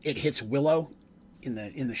 It hits Willow in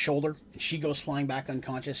the shoulder, and she goes flying back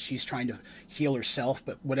unconscious. She's trying to heal herself,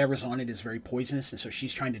 but whatever's on it is very poisonous, and so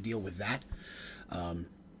she's trying to deal with that.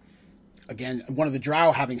 Again, one of the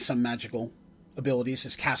drow having some magical abilities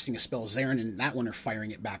is casting a spell. Zarin and that one are firing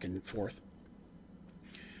it back and forth.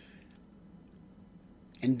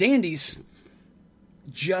 And Dandy's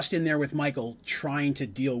just in there with Michael, trying to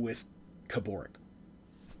deal with K'boruk.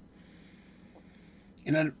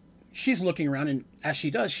 And then she's looking around, and as she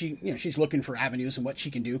does, she's looking for avenues and what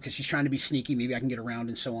she can do, because she's trying to be sneaky. Maybe I can get around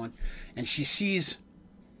and so on. And she sees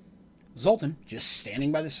Zoltan just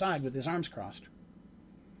standing by the side with his arms crossed.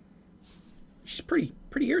 She's pretty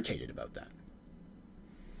irritated about that.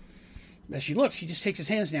 As she looks, he just takes his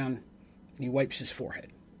hands down and he wipes his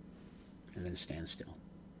forehead and then stands still.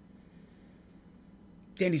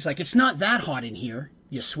 Dandy's like, "It's not that hot in here,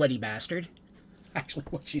 you sweaty bastard." Actually,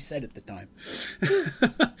 what she said at the time.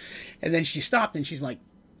 And then she stopped and she's like,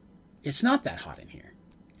 "It's not that hot in here.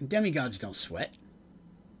 And demigods don't sweat."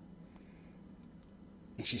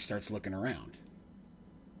 And she starts looking around.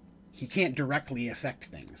 He can't directly affect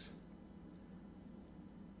things.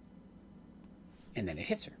 And then it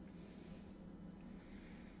hits her.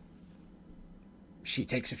 She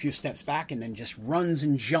takes a few steps back and then just runs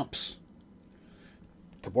and jumps.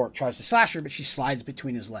 K'boruk tries to slash her, but she slides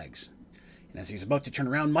between his legs. And as he's about to turn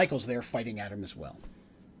around, Michael's there fighting at him as well.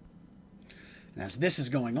 And as this is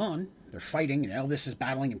going on, they're fighting, and Elvis is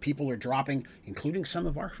battling, and people are dropping, including some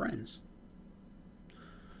of our friends.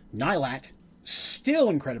 Nylat, still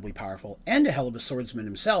incredibly powerful, and a hell of a swordsman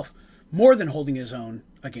himself, more than holding his own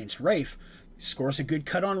against Rafe, scores a good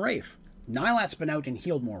cut on Rafe. Nylat's been out and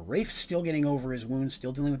healed more. Rafe's still getting over his wounds,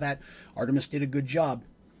 still dealing with that. Artemis did a good job,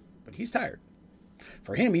 but he's tired.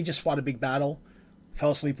 For him, he just fought a big battle,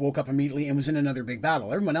 fell asleep, woke up immediately, and was in another big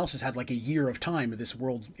battle. Everyone else has had like a year of time of this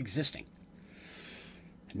world existing.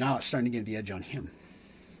 And now it's starting to get the edge on him.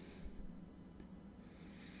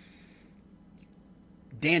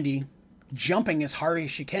 Dandy, jumping as hard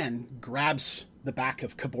as she can, grabs the back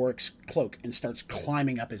of Kaborik's cloak and starts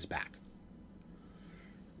climbing up his back.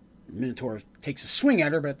 Minotaur takes a swing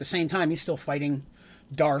at her, but at the same time, he's still fighting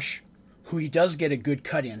Darsh, who he does get a good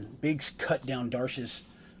cut in. Biggs cut down Darsh's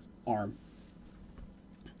arm.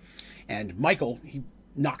 And Michael, he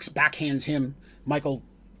backhands him. Michael,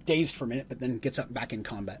 dazed for a minute, but then gets up back in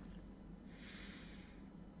combat.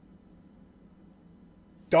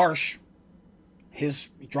 Darsh, he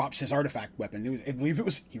drops his artifact weapon. I believe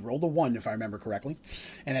he rolled a 1, if I remember correctly.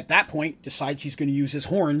 And at that point, decides he's going to use his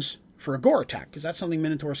horns for a gore attack, because that's something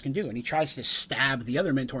Minotaurs can do. And he tries to stab the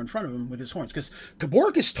other Minotaur in front of him with his horns, because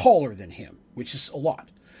Kaborik is taller than him, which is a lot.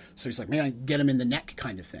 So he's like, maybe I can get him in the neck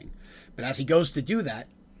kind of thing. But as he goes to do that,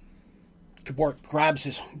 Kaborik grabs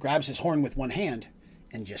his horn with one hand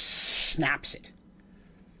and just snaps it.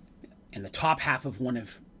 And the top half of one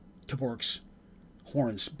of Kaborik's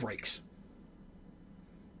horns breaks.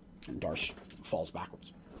 And Darsh falls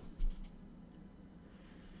backwards.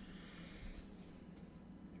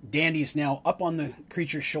 Dandy is now up on the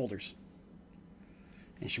creature's shoulders.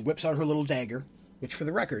 And she whips out her little dagger, which for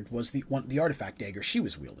the record was the artifact dagger she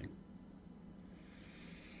was wielding.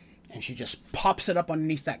 And she just pops it up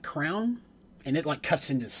underneath that crown, and it like cuts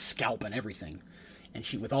into the scalp and everything. And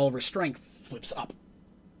she, with all of her strength, flips up.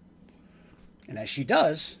 And as she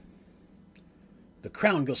does, the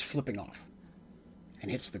crown goes flipping off and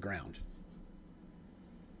hits the ground.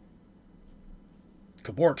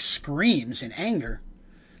 Kaborik screams in anger,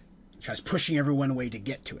 tries pushing everyone away to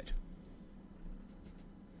get to it.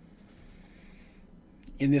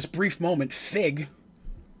 In this brief moment, Fig,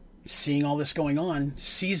 seeing all this going on,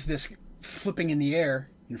 sees this flipping in the air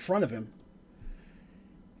in front of him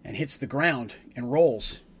and hits the ground and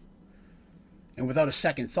rolls. And without a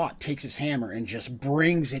second thought, takes his hammer and just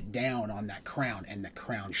brings it down on that crown, and the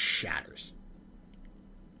crown shatters.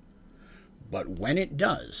 But when it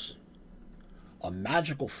does, a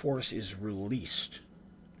magical force is released.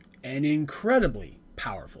 An incredibly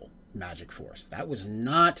powerful magic force. That was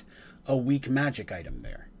not a weak magic item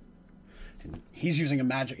there. And he's using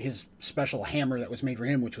his special hammer that was made for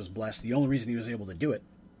him, which was blessed. The only reason he was able to do it.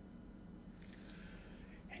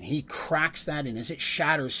 And he cracks that, and as it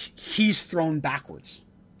shatters, he's thrown backwards.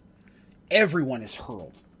 Everyone is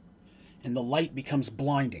hurled. And the light becomes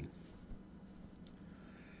blinding.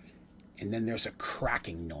 And then there's a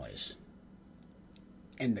cracking noise.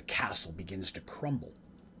 And the castle begins to crumble.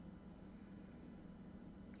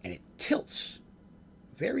 And it tilts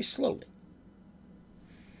very slowly.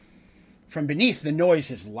 From beneath, the noise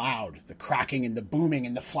is loud, the cracking and the booming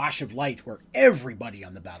and the flash of light, where everybody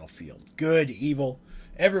on the battlefield, good, evil,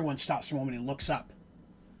 everyone stops for a moment and looks up.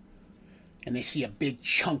 And they see a big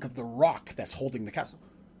chunk of the rock that's holding the castle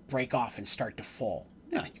break off and start to fall.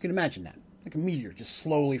 Yeah, you can imagine that. Like a meteor just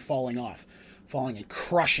slowly falling and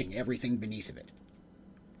crushing everything beneath of it.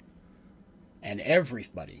 And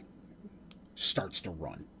everybody starts to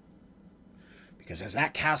run. Because as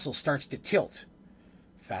that castle starts to tilt,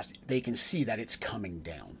 fast, they can see that it's coming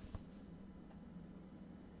down.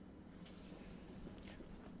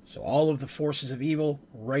 So all of the forces of evil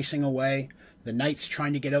racing away, the knights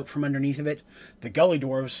trying to get out from underneath of it, the gully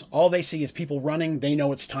dwarves, all they see is people running. They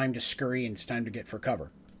know it's time to scurry and it's time to get for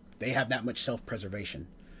cover. They have that much self-preservation,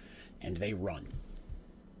 and they run.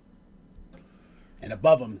 And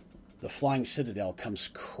above them, the flying citadel comes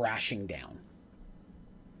crashing down.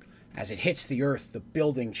 As it hits the earth, the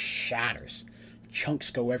building shatters.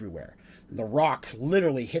 Chunks go everywhere. The rock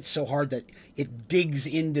literally hits so hard that it digs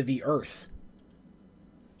into the earth.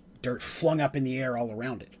 Dirt flung up in the air all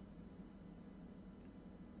around it.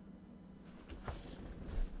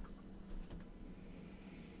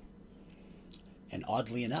 And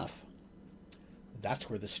oddly enough, that's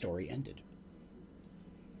where the story ended.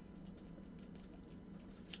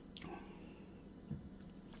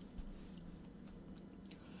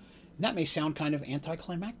 And that may sound kind of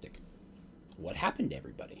anticlimactic. What happened to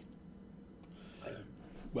everybody?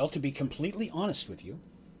 Well, to be completely honest with you,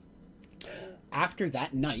 after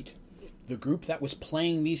that night, the group that was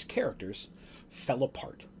playing these characters fell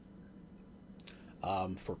apart.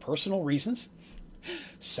 For personal reasons,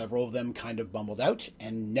 several of them kind of bumbled out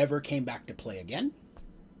and never came back to play again.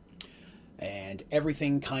 And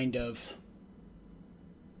everything kind of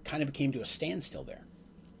came to a standstill there.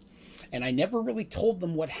 And I never really told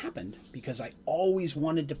them what happened because I always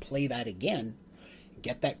wanted to play that again and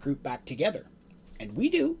get that group back together. And we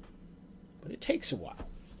do, but it takes a while.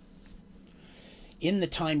 In the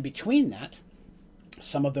time between that,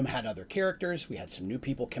 some of them had other characters. We had some new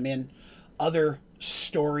people come in. Other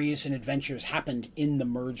stories and adventures happened in the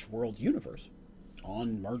Merged World universe,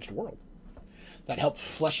 on Merged World, that helped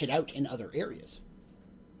flesh it out in other areas.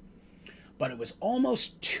 But it was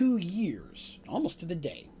almost 2 years, almost to the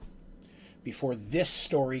day, before this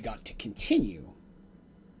story got to continue,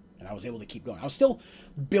 and I was able to keep going. I was still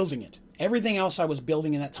building it. Everything else I was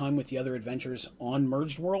building in that time with the other adventures on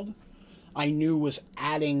Merged World, I knew was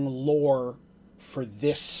adding lore for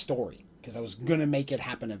this story, because I was going to make it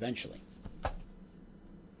happen eventually.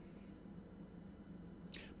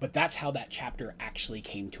 But that's how that chapter actually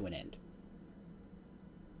came to an end.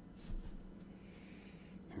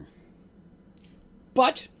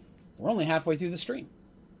 But we're only halfway through the stream.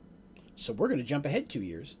 So we're going to jump ahead 2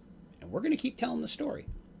 years, and we're going to keep telling the story.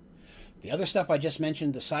 The other stuff I just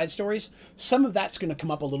mentioned, the side stories, some of that's going to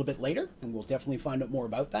come up a little bit later, and we'll definitely find out more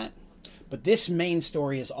about that. But this main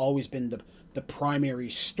story has always been the primary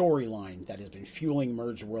storyline that has been fueling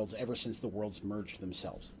Merged Worlds ever since the worlds merged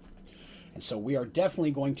themselves. And so we are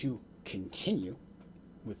definitely going to continue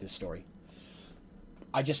with this story.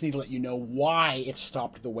 I just need to let you know why it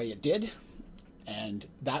stopped the way it did. And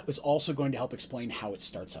that was also going to help explain how it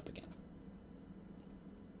starts up again.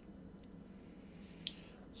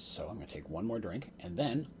 So I'm going to take one more drink, and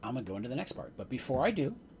then I'm going to go into the next part. But before I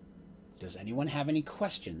do, does anyone have any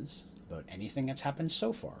questions about anything that's happened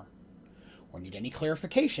so far? Or need any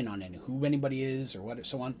clarification on who anybody is or what,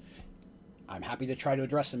 so on? I'm happy to try to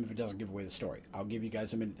address them if it doesn't give away the story. I'll give you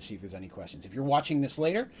guys a minute to see if there's any questions. If you're watching this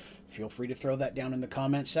later, feel free to throw that down in the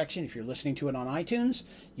comments section. If you're listening to it on iTunes,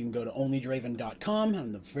 you can go to onlydraven.com.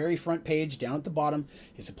 On the very front page, down at the bottom,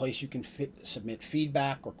 is a place you can submit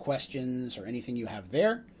feedback or questions or anything you have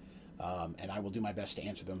there. And I will do my best to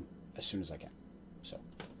answer them as soon as I can. So,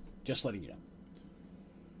 just letting you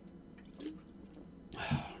know.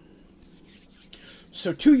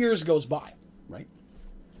 So 2 years goes by, right?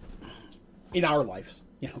 In our lives,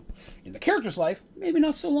 in the character's life, maybe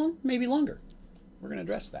not so long, maybe longer. We're going to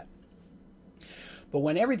address that. But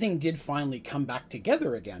when everything did finally come back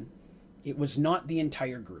together again, it was not the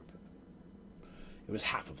entire group. It was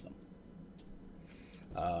half of them.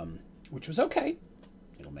 Which was okay.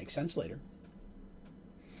 It'll make sense later.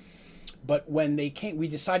 But when we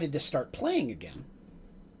decided to start playing again,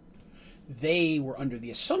 they were under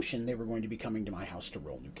the assumption they were going to be coming to my house to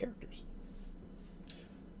roll new characters.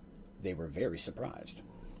 They were very surprised.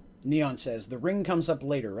 Neon says, the ring comes up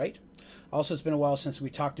later, right? Also, it's been a while since we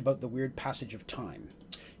talked about the weird passage of time.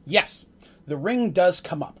 Yes, the ring does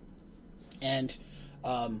come up. And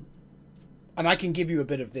I can give you a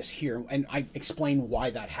bit of this here, and I explain why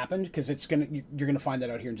that happened, because you're going to find that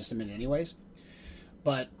out here in just a minute anyways.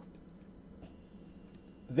 But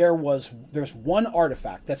there's one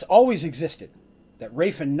artifact that's always existed, that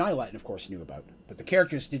Rafe and Nylatin, of course, knew about, but the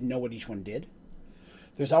characters didn't know what each one did.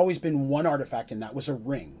 There's always been one artifact, and that was a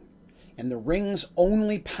ring. And the ring's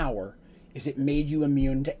only power is it made you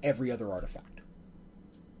immune to every other artifact.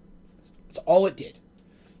 That's all it did.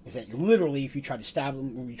 Is that literally, if you try to stab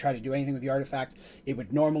them, or you try to do anything with the artifact, it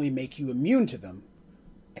would normally make you immune to them,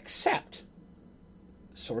 except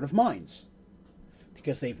Sword of Mines.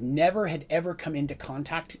 Because they've never had ever come into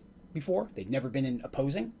contact before. They'd never been in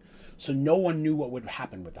opposing. So no one knew what would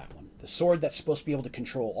happen with that one. The sword that's supposed to be able to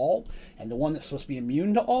control all, and the one that's supposed to be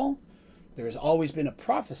immune to all, there has always been a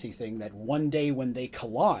prophecy thing that one day when they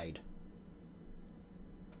collide,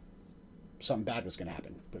 something bad was going to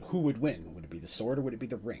happen. But who would win? Would it be the sword or would it be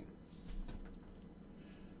the ring?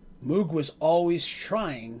 Moog was always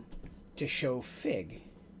trying to show Fig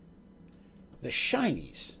the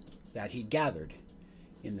shinies that he gathered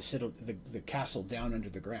in the castle down under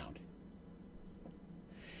the ground.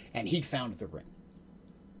 And he'd found the ring.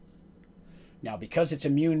 Now, because it's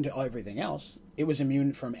immune to everything else, it was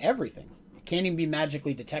immune from everything. It can't even be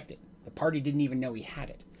magically detected. The party didn't even know he had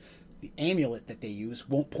it. The amulet that they use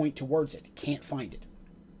won't point towards it. Can't find it.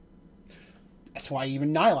 That's why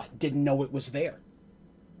even Nylat didn't know it was there.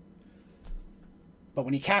 But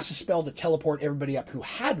when he casts a spell to teleport everybody up who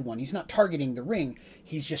had one, he's not targeting the ring,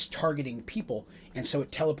 he's just targeting people. And so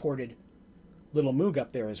it teleported little Moog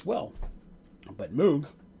up there as well. But Moog,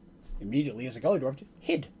 immediately as a Gully Dwarf,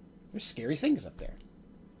 hid. There's scary things up there.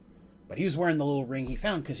 But he was wearing the little ring he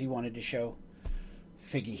found because he wanted to show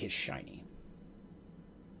Figgy his shiny.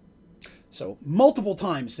 So multiple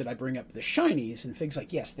times did I bring up the shinies, and Fig's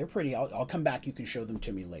like, yes, they're pretty. I'll come back. You can show them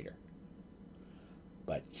to me later.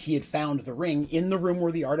 But he had found the ring in the room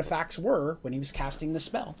where the artifacts were when he was casting the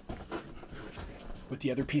spell, with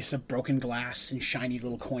the other piece of broken glass and shiny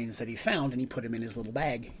little coins that he found, and he put them in his little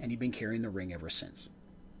bag, and he'd been carrying the ring ever since.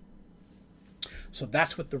 So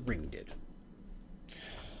that's what the ring did.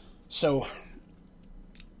 So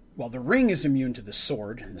while the ring is immune to the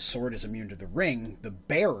sword, and the sword is immune to the ring, the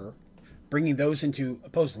bearer, bringing those into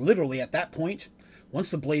oppose literally at that point, once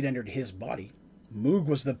the blade entered his body, Moog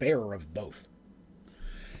was the bearer of both.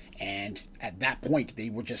 And at that point, they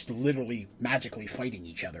were just literally magically fighting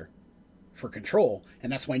each other for control,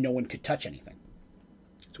 and that's why no one could touch anything.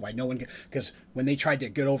 That's why no one could, because when they tried to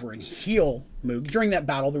get over and heal Moog, during that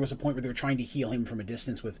battle, there was a point where they were trying to heal him from a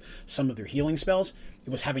distance with some of their healing spells.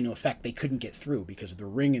 It was having no effect. They couldn't get through because the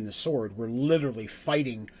ring and the sword were literally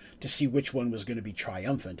fighting to see which one was going to be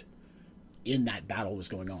triumphant in that battle was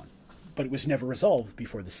going on. But it was never resolved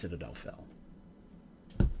before the Citadel fell.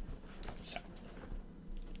 So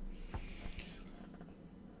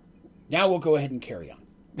now we'll go ahead and carry on.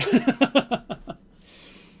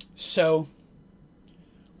 So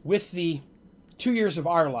with the 2 years of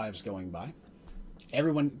our lives going by,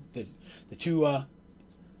 everyone, the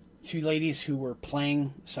two ladies who were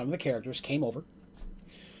playing some of the characters came over,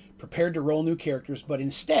 prepared to roll new characters, but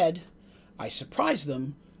instead I surprised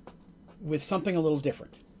them with something a little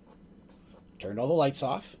different. Turned all the lights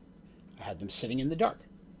off. I had them sitting in the dark.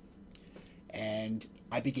 And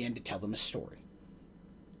I began to tell them a story.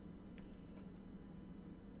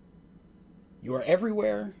 You are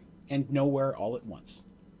everywhere and nowhere all at once.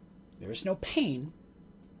 There is no pain.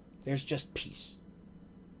 There's just peace.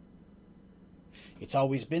 It's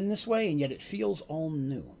always been this way, and yet it feels all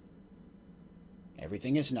new.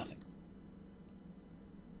 Everything is nothing.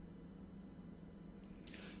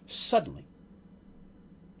 Suddenly,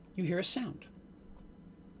 you hear a sound.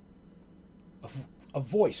 A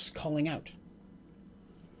voice calling out.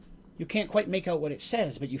 You can't quite make out what it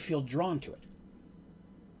says, but you feel drawn to it.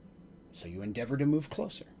 So you endeavor to move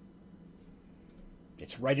closer.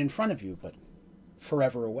 It's right in front of you, but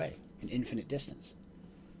forever away, an infinite distance.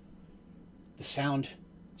 The sound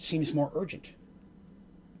seems more urgent.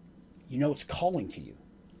 You know it's calling to you.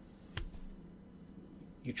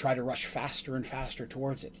 You try to rush faster and faster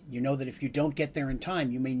towards it. You know that if you don't get there in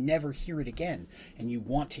time, you may never hear it again, and you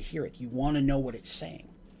want to hear it. You want to know what it's saying.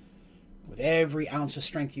 With every ounce of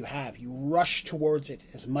strength you have, you rush towards it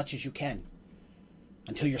as much as you can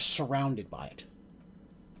until you're surrounded by it.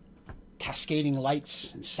 Cascading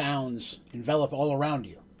lights and sounds envelop all around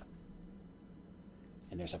you.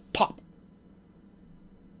 And there's a pop.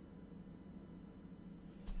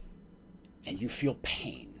 And you feel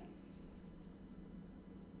pain.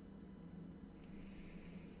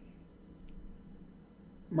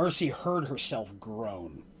 Mercy heard herself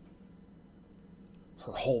groan.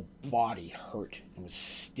 Her whole body hurt and was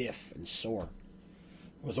stiff and sore.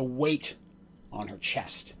 There was a weight on her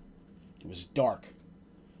chest. It was dark.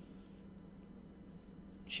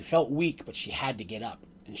 She felt weak, but she had to get up,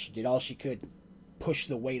 and she did all she could, push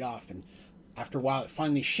the weight off, and after a while it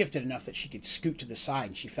finally shifted enough that she could scoot to the side,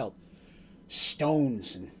 and she felt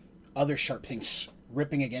stones and other sharp things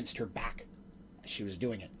ripping against her back as she was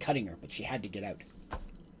doing it, cutting her, but she had to get out.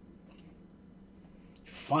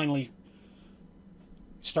 Finally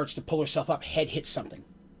starts to pull herself up, head hits something.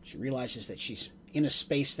 She realizes that she's in a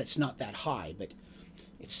space that's not that high, but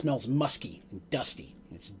it smells musky and dusty.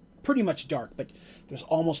 It's pretty much dark, but there's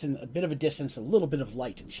almost in a bit of a distance a little bit of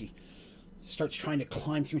light, and she starts trying to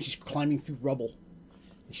climb through, and she's climbing through rubble,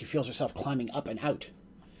 and she feels herself climbing up and out,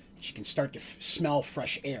 and she can start to smell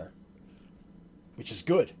fresh air, which is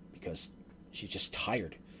good because she's just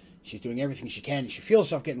tired. She's doing everything she can, and she feels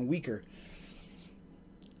herself getting weaker,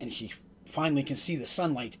 and she finally can see the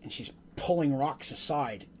sunlight, and she's pulling rocks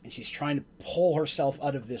aside, and she's trying to pull herself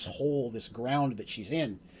out of this hole, this ground that she's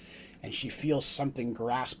in, and she feels something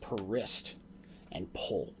grasp her wrist and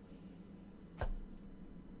pull.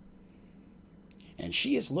 And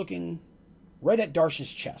she is looking right at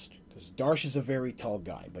Darsh's chest, because Darsh is a very tall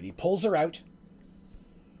guy, but he pulls her out.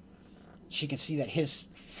 She can see that his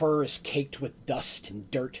fur is caked with dust and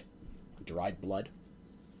dirt, dried blood.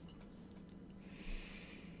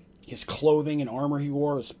 His clothing and armor he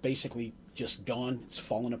wore is basically just gone. It's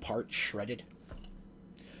fallen apart, shredded.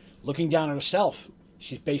 Looking down at herself,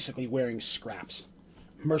 she's basically wearing scraps.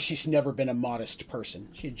 Mercy's never been a modest person.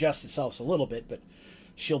 She adjusts herself a little bit, but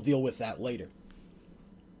she'll deal with that later.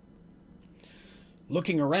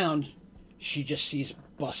 Looking around, she just sees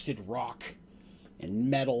busted rock and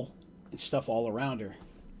metal and stuff all around her.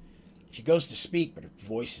 She goes to speak, but her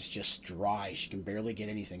voice is just dry. She can barely get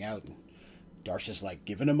anything out. And Darsh's like,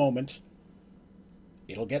 give it a moment.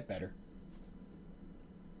 It'll get better.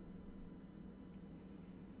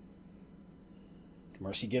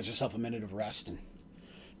 Mercy gives herself a minute of rest and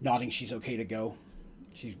nodding she's okay to go.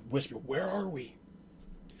 She whispers, where are we?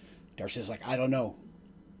 Darcy's like, I don't know.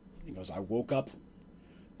 He goes, I woke up,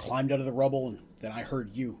 climbed out of the rubble, and then I heard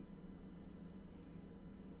you.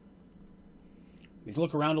 They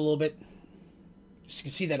look around a little bit. You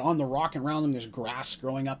can see that on the rock and around them, there's grass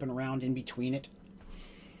growing up and around in between it.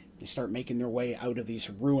 They start making their way out of these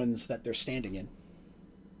ruins that they're standing in.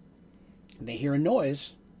 And they hear a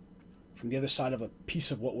noise from the other side of a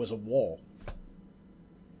piece of what was a wall.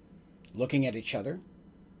 Looking at each other,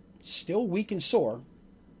 still weak and sore,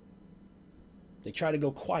 they try to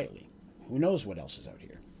go quietly. Who knows what else is out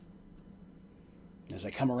here? As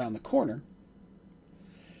they come around the corner,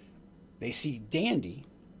 they see Dandy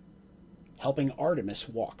helping Artemis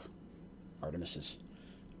walk. Artemis is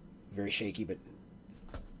very shaky, but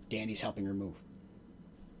Dandy's helping her move.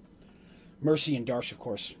 Mercy and Darsh, of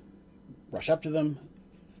course, rush up to them,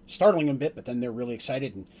 startling them a bit, but then they're really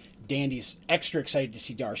excited, and Dandy's extra excited to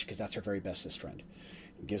see Darsh because that's her very bestest friend.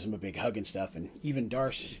 And gives him a big hug and stuff, and even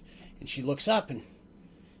Darsh, and she looks up, and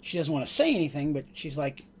she doesn't want to say anything, but she's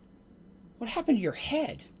like, what happened to your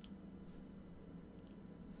head?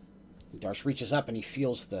 And Darsh reaches up, and he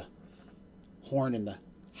feels the horn and the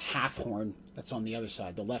half horn that's on the other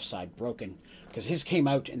side, the left side, broken, because his came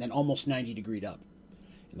out and then almost 90 degreed up,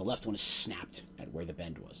 and the left one is snapped at where the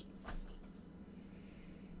bend was.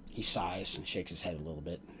 He sighs and shakes his head a little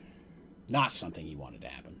bit. Not something he wanted to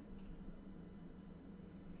happen.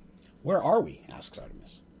 Where are we? Asks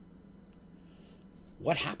Artemis.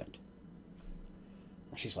 What happened?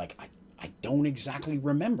 She's like, I don't exactly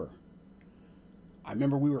remember. I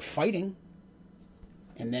remember we were fighting,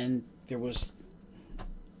 and then there was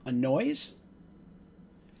a noise.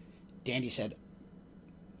 Dandy said,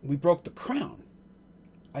 we broke the crown.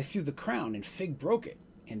 I threw the crown, and Fig broke it.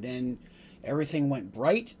 And then everything went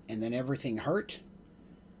bright, and then everything hurt.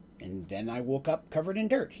 And then I woke up covered in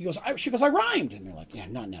dirt. She goes, I rhymed. And they're like, yeah,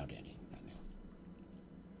 not now, Dandy. Not now.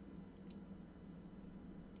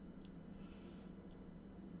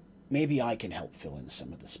 Maybe I can help fill in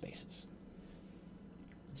some of the spaces,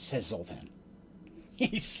 says Zoltan.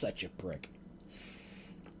 He's such a prick.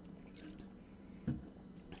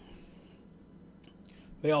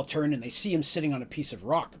 They all turn and they see him sitting on a piece of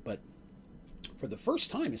rock, but for the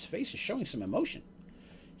first time, his face is showing some emotion.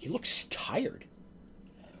 He looks tired.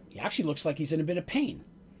 He actually looks like he's in a bit of pain.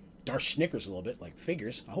 Darsh snickers a little bit, like,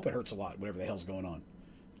 figures. I hope it hurts a lot, whatever the hell's going on.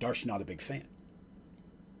 Darsh not a big fan.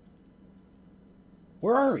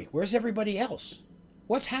 Where are we? Where's everybody else?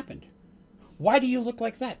 What's happened? Why do you look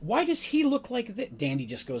like that? Why does he look like this? Dandy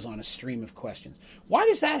just goes on a stream of questions. Why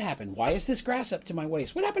does that happen? Why is this grass up to my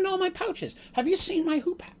waist? What happened to all my pouches? Have you seen my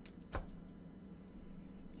hoopak?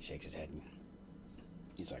 He shakes his head and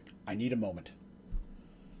he's like, I need a moment.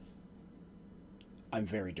 I'm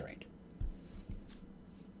very drained.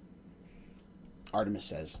 Artemis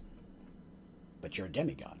says, but you're a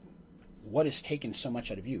demigod. What has taken so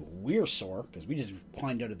much out of you? We're sore because we just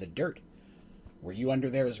climbed out of the dirt. Were you under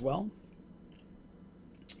there as well?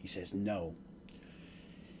 He says, no.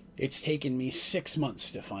 It's taken me 6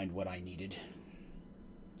 months to find what I needed.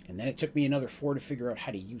 And then it took me another 4 to figure out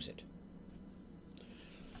how to use it.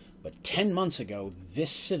 But 10 months ago, this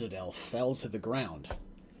citadel fell to the ground.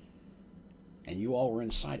 And you all were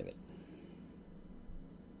inside of it.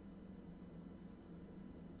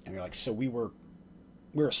 And you're like, so we were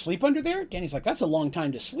asleep under there? Danny's like, that's a long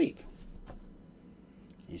time to sleep.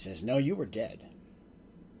 He says, no, you were dead.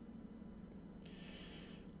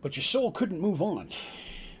 But your soul couldn't move on.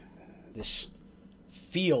 This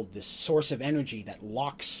field, this source of energy that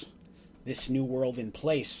locks this new world in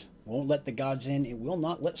place, won't let the gods in. It will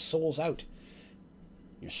not let souls out.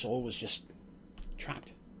 Your soul was just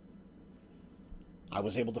trapped. I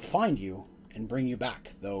was able to find you and bring you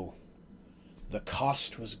back, though the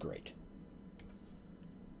cost was great.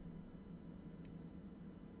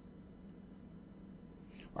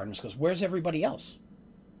 Artemis goes, where's everybody else?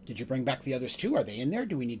 Did you bring back the others too? Are they in there?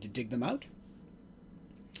 Do we need to dig them out?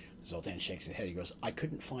 Zoltan shakes his head. He goes, I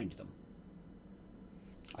couldn't find them.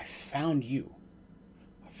 I found you.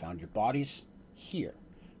 I found your bodies here.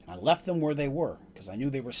 And I left them where they were because I knew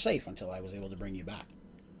they were safe until I was able to bring you back.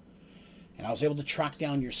 And I was able to track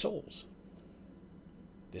down your souls.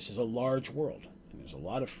 This is a large world, and there's a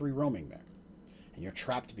lot of free roaming there. And you're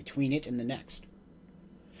trapped between it and the next.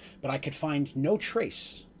 But I could find no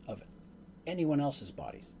trace of anyone else's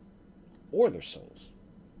bodies or their souls.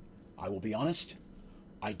 I will be honest,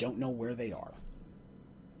 I don't know where they are.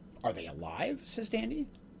 Are they alive? Says Dandy.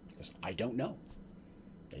 He goes, I don't know.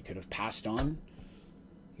 They could have passed on.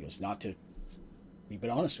 He goes, not to be but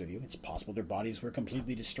honest with you, it's possible their bodies were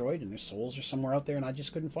completely destroyed and their souls are somewhere out there and I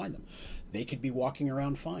just couldn't find them. They could be walking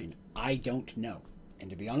around fine. I don't know. And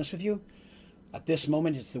to be honest with you, at this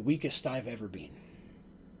moment, it's the weakest I've ever been.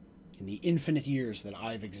 In the infinite years that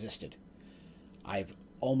I've existed, I've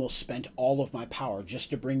almost spent all of my power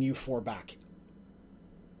just to bring you four back.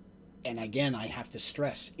 And again, I have to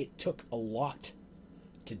stress, it took a lot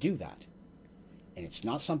to do that. And it's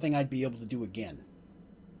not something I'd be able to do again.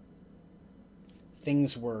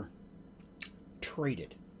 Things were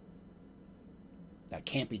traded. That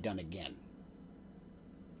can't be done again.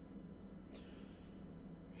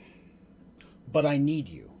 But I need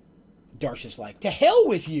you. Darsh is like, to hell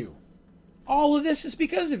with you. All of this is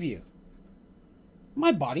because of you.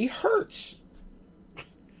 My body hurts.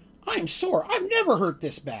 I'm sore. I've never hurt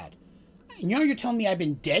this bad. And now you're telling me I've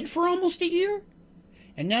been dead for almost a year?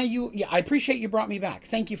 And now I appreciate you brought me back.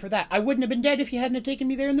 Thank you for that. I wouldn't have been dead if you hadn't have taken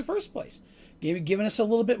me there in the first place. Given us a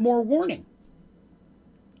little bit more warning.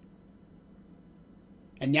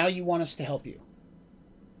 And now you want us to help you.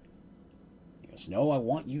 He goes, no, I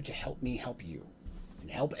want you to help me help you.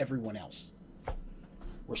 And help everyone else.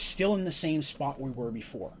 We're still in the same spot we were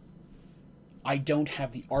before. I don't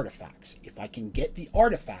have the artifacts. If I can get the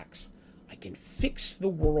artifacts, I can fix the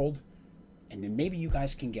world, and then maybe you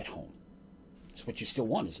guys can get home. That's what you still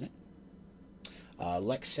want, isn't it?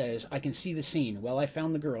 Lex says, I can see the scene. Well, I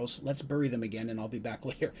found the girls. Let's bury them again, and I'll be back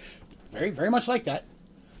later. Very, very much like that.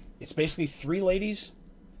 It's basically 3 ladies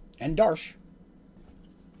and Darsh.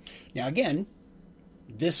 Now, again,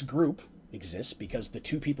 this group exists because the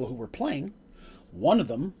 2 people who were playing, one of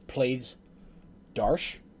them plays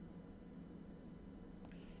Darsh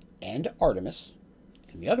and Artemis,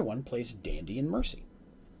 and the other one plays Dandy and Mercy.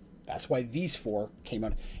 That's why these 4 came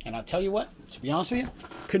out. And I'll tell you what, to be honest with you,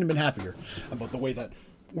 couldn't have been happier about the way that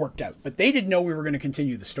worked out. But they didn't know we were going to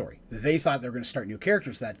continue the story. They thought they were going to start new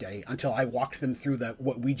characters that day until I walked them through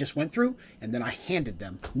what we just went through, and then I handed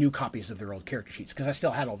them new copies of their old character sheets, because I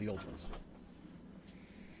still had all the old ones.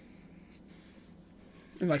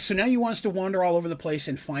 And like, so now you want us to wander all over the place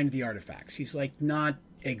and find the artifacts. He's like, not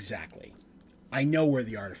exactly. I know where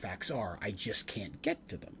the artifacts are. I just can't get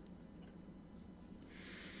to them.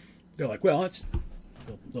 They're like, well, it's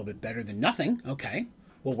a little bit better than nothing. Okay.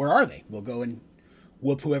 Well, where are they? We'll go and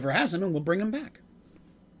whoop whoever has them and we'll bring them back.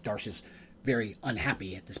 Darsh is very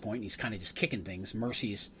unhappy at this point. He's kind of just kicking things.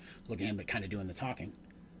 Mercy's looking at him but kind of doing the talking.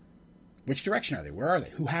 Which direction are they? Where are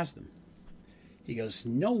they? Who has them? He goes,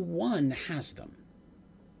 no one has them.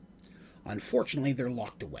 Unfortunately, they're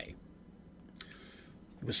locked away.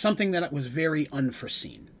 It was something that was very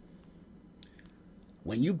unforeseen.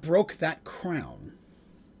 When you broke that crown,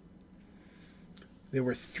 there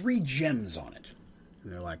were 3 gems on it.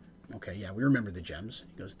 And they're like, okay, yeah, we remember the gems.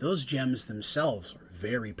 He goes, those gems themselves are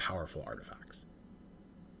very powerful artifacts.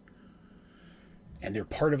 And they're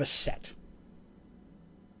part of a set.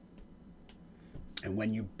 And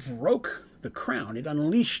when you broke the crown, it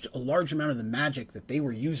unleashed a large amount of the magic that they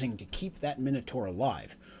were using to keep that Minotaur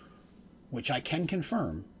alive. Which I can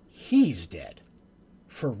confirm, he's dead.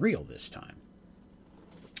 For real this time.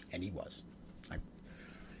 And he was.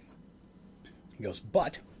 He goes,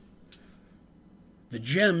 but the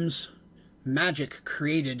gems magic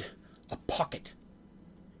created a pocket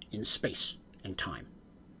in space and time.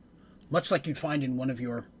 Much like you'd find in one of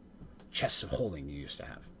your chests of holding you used to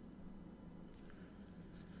have.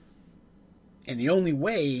 And the only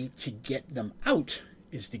way to get them out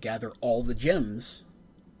is to gather all the gems.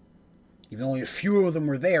 Even only a few of them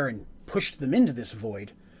were there and pushed them into this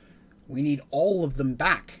void. We need all of them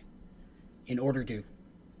back in order to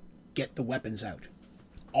get the weapons out.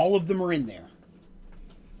 All of them are in there.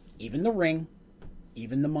 Even the ring,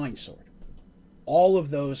 even the Mind Sword. All of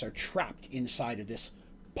those are trapped inside of this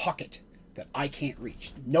pocket that I can't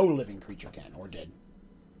reach. No living creature can, or dead.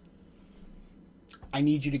 I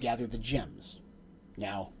need you to gather the gems.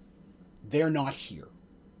 Now, they're not here.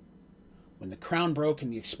 When the crown broke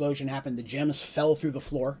and the explosion happened, the gems fell through the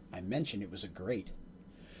floor. I mentioned it was a grate.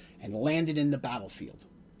 And landed in the battlefield,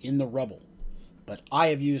 in the rubble. But I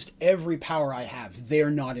have used every power I have. They're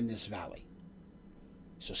not in this valley.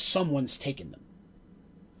 So someone's taken them.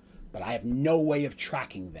 But I have no way of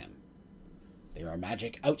tracking them. They are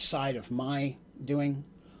magic outside of my doing,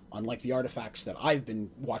 unlike the artifacts that I've been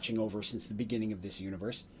watching over since the beginning of this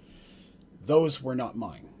universe. Those were not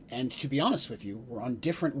mine. And to be honest with you, we're on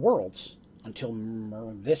different worlds until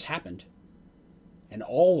this happened. And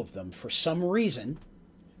all of them, for some reason,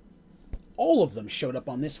 all of them showed up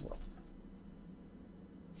on this world.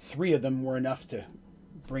 3 of them were enough to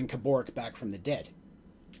bring Kaborik back from the dead.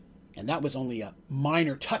 And that was only a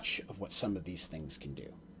minor touch of what some of these things can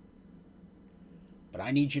do. But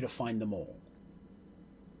I need you to find them all.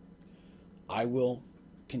 I will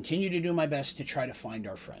continue to do my best to try to find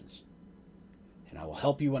our friends. And I will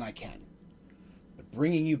help you when I can. But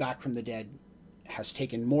bringing you back from the dead has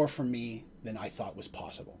taken more from me than I thought was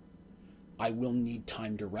possible. I will need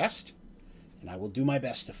time to rest, and I will do my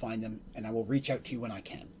best to find them, and I will reach out to you when I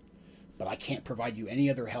can. But I can't provide you any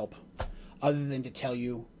other help other than to tell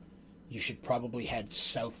you you should probably head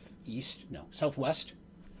southwest.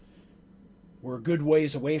 We're a good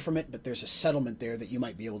ways away from it, but there's a settlement there that you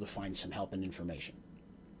might be able to find some help and information.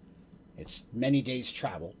 It's many days'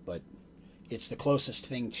 travel, but it's the closest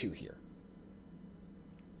thing to here.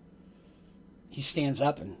 He stands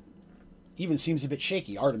up and even seems a bit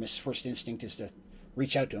shaky. Artemis' first instinct is to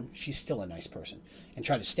reach out to him. She's still a nice person. And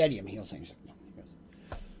try to steady him. He's like, no. He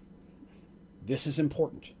goes, this is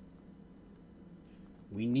important.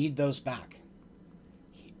 We need those back.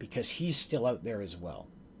 Because he's still out there as well.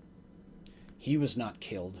 He was not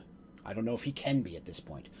killed. I don't know if he can be at this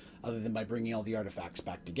point, other than by bringing all the artifacts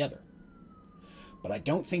back together. But I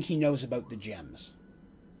don't think he knows about the gems.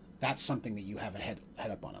 That's something that you haven't head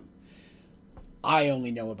up on him. I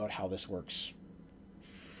only know about how this works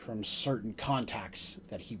from certain contacts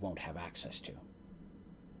that he won't have access to.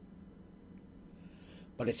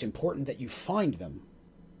 But it's important that you find them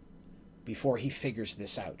before he figures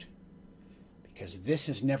this out. Because this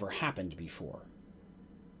has never happened before.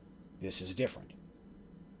 This is different.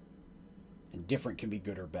 And different can be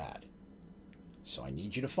good or bad. So I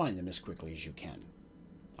need you to find them as quickly as you can.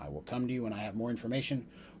 I will come to you when I have more information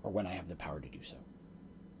or when I have the power to do so.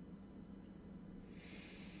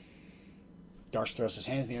 Darsh throws his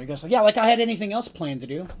hand in the air. He goes, yeah, like I had anything else planned to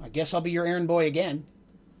do. I guess I'll be your errand boy again.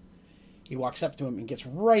 He walks up to him and gets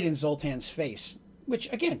right in Zoltan's face,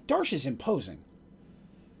 which, again, Darsh is imposing.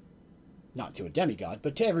 Not to a demigod,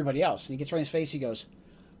 but to everybody else. And he gets right in his face. He goes,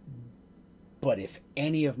 but if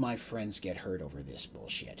any of my friends get hurt over this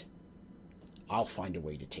bullshit, I'll find a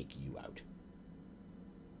way to take you out.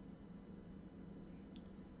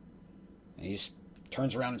 And he just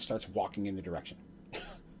turns around and starts walking in the direction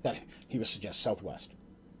that he would suggest, southwest.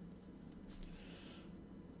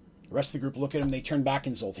 The rest of the group look at him. They turn back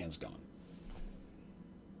and Zoltan's gone.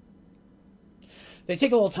 They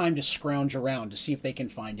take a little time to scrounge around to see if they can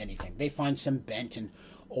find anything. They find some bent and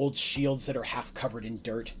old shields that are half covered in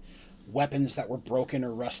dirt. Weapons that were broken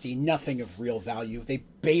or rusty. Nothing of real value. They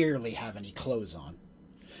barely have any clothes on.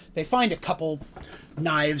 They find a couple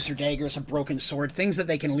knives or daggers, a broken sword, things that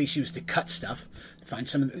they can at least use to cut stuff. They find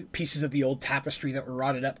some pieces of the old tapestry that were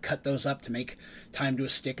rotted up, cut those up to make time to a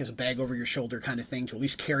stick as a bag over your shoulder kind of thing, to at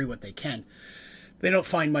least carry what they can. They don't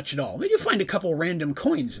find much at all. They do find a couple random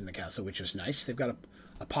coins in the castle, which is nice. They've got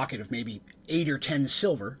a pocket of maybe 8 or 10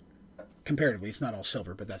 silver. Comparatively, it's not all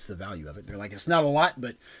silver, but that's the value of it. They're like, it's not a lot,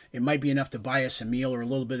 but it might be enough to buy us a meal or a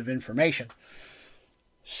little bit of information.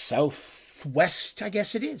 Southwest, I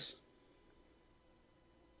guess it is.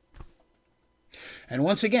 And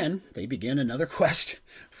once again, they begin another quest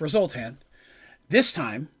for Zoltan. This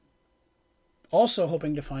time, also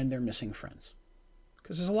hoping to find their missing friends.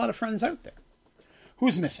 Because there's a lot of friends out there.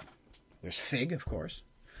 Who's missing? There's Fig, of course.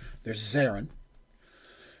 There's Zarin.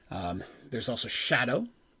 There's also Shadow.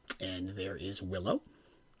 And there is Willow.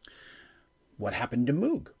 What happened to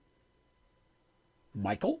Moog?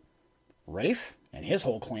 Michael, Rafe, and his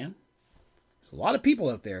whole clan. There's a lot of people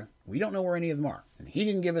out there. We don't know where any of them are. And he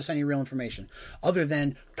didn't give us any real information. Other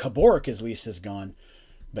than Kaborik, at least, is gone.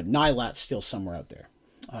 But Nylat's still somewhere out there.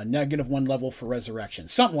 -1 level for resurrection.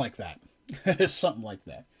 Something like that. Something like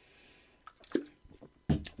that.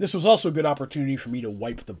 This was also a good opportunity for me to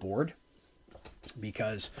wipe the board.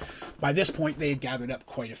 Because by this point they had gathered up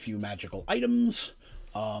quite a few magical items.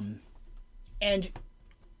 And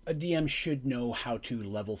a DM should know how to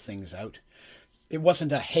level things out. It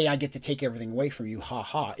wasn't a, hey, I get to take everything away from you,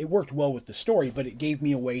 ha. It worked well with the story, but it gave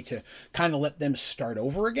me a way to kind of let them start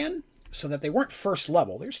over again. So that they weren't first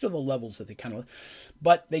level. They're still the levels that they kind of...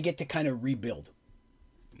 But they get to kind of rebuild.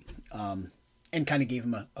 And kind of gave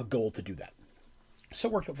them a goal to do that. So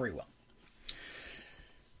it worked out very well.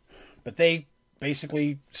 But they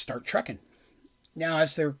basically start trekking. Now,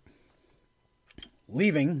 as they're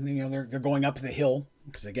leaving, they're going up the hill,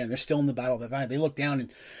 because again, they're still in the Battle of the Valley. They look down,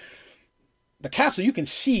 and the castle, you can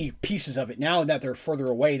see pieces of it. Now that they're further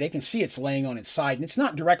away, they can see it's laying on its side, and it's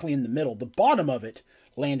not directly in the middle. The bottom of it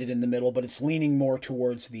landed in the middle, but it's leaning more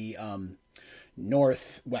towards the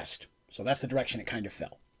northwest. So that's the direction it kind of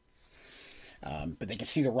fell. But they can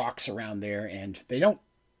see the rocks around there, and they don't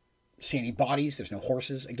see any bodies. There's no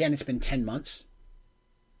horses. Again, it's been 10 months.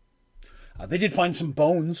 They did find some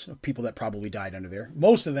bones of people that probably died under there.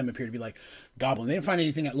 Most of them appear to be like goblin. They didn't find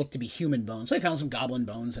anything that looked to be human bones. They found some goblin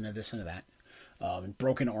bones and a this and a that.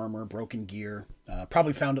 Broken armor, broken gear.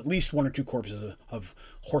 Probably found at least 1 or 2 corpses of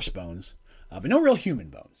horse bones. But no real human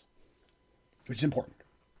bones, which is important.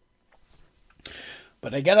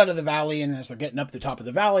 But they get out of the valley, and as they're getting up the top of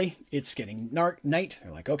the valley, it's getting night.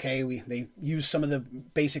 They're like, okay, they use some of the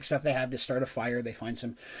basic stuff they have to start a fire.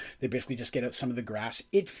 They basically just get out some of the grass.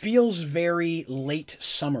 It feels very late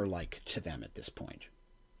summer-like to them at this point.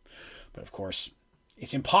 But of course,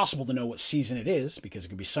 it's impossible to know what season it is, because it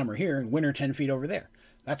could be summer here and winter 10 feet over there.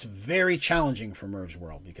 That's very challenging for Merge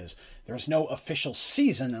World, because there's no official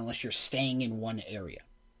season unless you're staying in one area.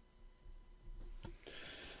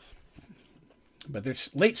 But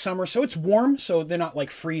it's late summer, so it's warm, so they're not like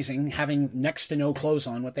freezing, having next to no clothes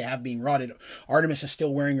on, what they have being rotted. Artemis is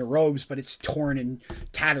still wearing her robes, but it's torn and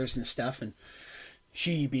tatters and stuff, and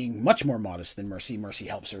she, being much more modest than Mercy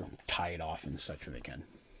helps her tie it off and such where they can.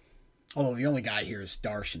 Although the only guy here is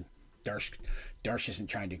Darsh, and Darsh isn't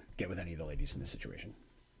trying to get with any of the ladies in this situation.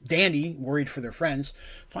 Dandy, worried for their friends,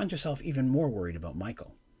 finds herself even more worried about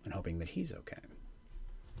Michael and hoping that he's okay.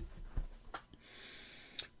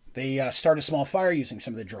 They start a small fire using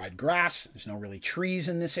some of the dried grass. There's no really trees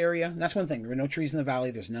in this area. And that's one thing. There are no trees in the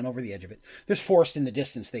valley. There's none over the edge of it. There's forest in the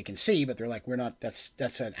distance they can see, but they're like,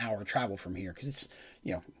 that's an hour travel from here. Because it's,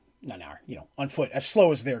 not an hour, on foot, as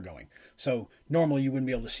slow as they're going. So normally you wouldn't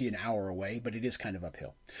be able to see an hour away, but it is kind of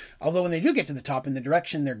uphill. Although when they do get to the top in the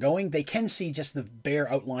direction they're going, they can see just the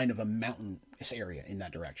bare outline of a mountainous area in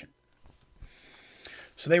that direction.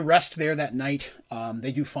 So they rest there that night.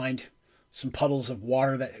 They do find some puddles of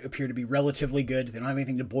water that appear to be relatively good. They don't have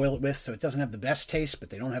anything to boil it with, so it doesn't have the best taste, but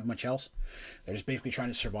they don't have much else. They're just basically trying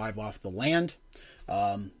to survive off the land.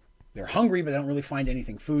 They're hungry, but they don't really find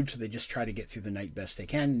anything food, so they just try to get through the night best they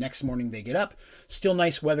can. Next morning they get up. Still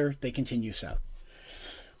nice weather. They continue south.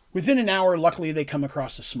 Within an hour, luckily, they come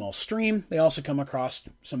across a small stream. They also come across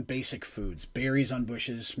some basic foods, berries on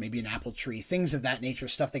bushes, maybe an apple tree, things of that nature,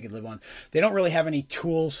 stuff they could live on. They don't really have any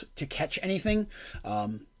tools to catch anything.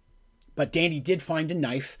 But Dandy did find a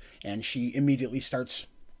knife, and she immediately starts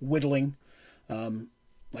whittling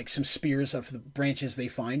like some spears of the branches they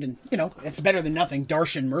find. And, it's better than nothing.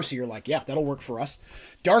 Darsh and Mercy are like, yeah, that'll work for us.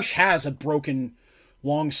 Darsh has a broken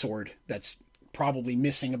longsword that's probably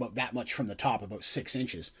missing about that much from the top, about 6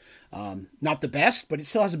 inches. Not the best, but it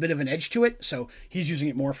still has a bit of an edge to it, so he's using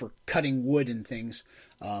it more for cutting wood and things.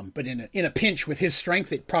 But in a pinch with his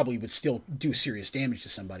strength, it probably would still do serious damage to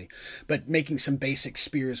somebody. But making some basic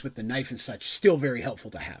spears with the knife and such, still very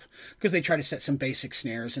helpful to have, because they try to set some basic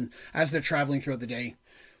snares, and as they're traveling throughout the day,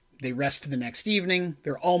 they rest the next evening.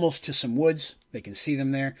 They're almost to some woods. They can see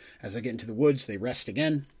them there. As they get into the woods, they rest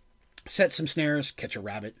again, set some snares, catch a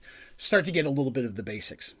rabbit, start to get a little bit of the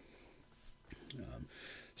basics.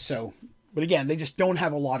 But again, they just don't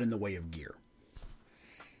have a lot in the way of gear.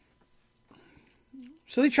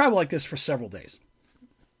 So they travel like this for several days.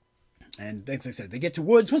 And like I said, they get to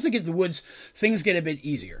woods. Once they get to the woods, things get a bit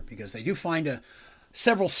easier, because they do find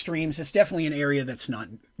several streams. It's definitely an area that's not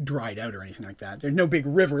dried out or anything like that. There's no big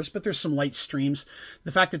rivers, but there's some light streams.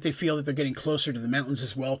 The fact that they feel that they're getting closer to the mountains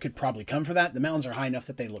as well could probably come from that. The mountains are high enough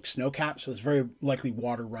that they look snow-capped, so it's very likely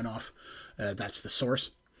water runoff. That's the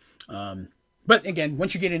source. But again,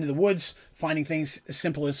 once you get into the woods, finding things as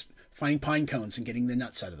simple as finding pine cones and getting the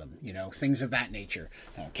nuts out of them, things of that nature.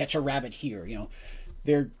 Catch a rabbit here,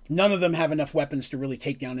 none of them have enough weapons to really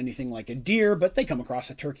take down anything like a deer, but they come across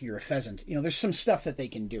a turkey or a pheasant. There's some stuff that they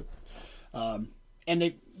can do.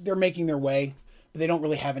 And they're making their way, but they don't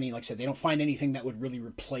really have any, like I said, they don't find anything that would really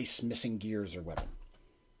replace missing gears or weapon.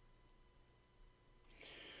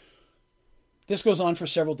 This goes on for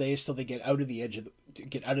several days till they get out of the edge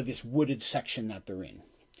get out of this wooded section that they're in.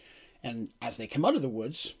 And as they come out of the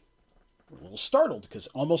woods, they're a little startled, because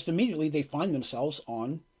almost immediately they find themselves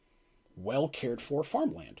on well cared for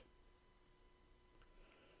farmland.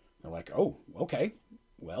 They're like, oh, okay.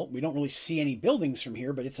 Well, we don't really see any buildings from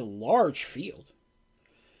here, but it's a large field.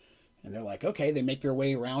 And they're like, okay, they make their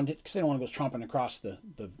way around it, because they don't want to go tromping across the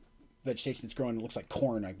vegetation that's growing. It looks like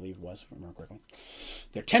corn, I believe it was, if I remember correctly.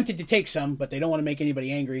 They're tempted to take some, but they don't want to make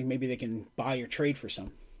anybody angry. Maybe they can buy or trade for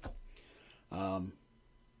some.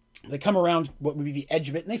 They come around what would be the edge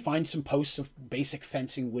of it, and they find some posts of basic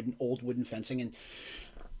fencing, old wooden fencing, and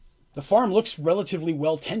the farm looks relatively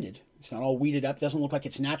well tended. It's not all weeded up, doesn't look like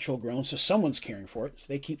it's natural grown, so someone's caring for it. So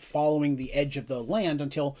they keep following the edge of the land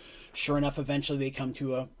until, sure enough, eventually they come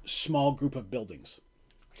to a small group of buildings.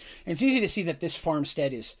 And it's easy to see that this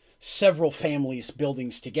farmstead is several families,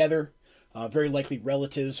 buildings together, very likely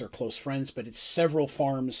relatives or close friends, but it's several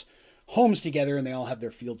farms, homes together, and they all have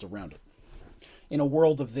their fields around it. In a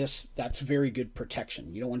world of this, that's very good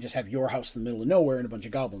protection. You don't want to just have your house in the middle of nowhere and a bunch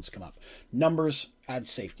of goblins come up. Numbers add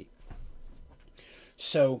safety.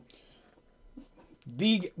 So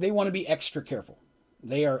they want to be extra careful.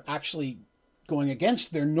 They are actually going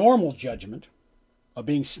against their normal judgment of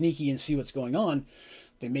being sneaky and see what's going on.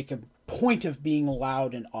 They make a point of being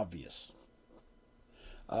loud and obvious.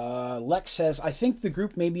 Lex says, I think the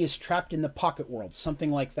group maybe is trapped in the pocket world,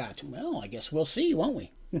 something like that. Well, I guess we'll see, won't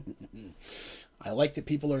we? I like that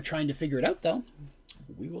people are trying to figure it out, though.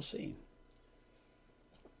 We will see.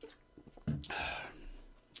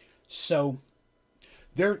 So,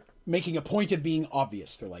 they're making a point of being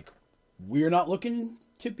obvious. They're like, we're not looking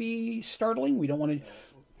to be startling. We don't want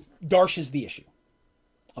to... Darsh is the issue.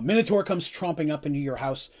 A Minotaur comes tromping up into your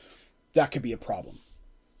house. That could be a problem.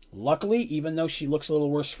 Luckily, even though she looks a little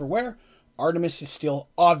worse for wear, Artemis is still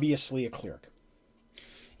obviously a cleric.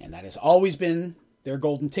 And that has always been their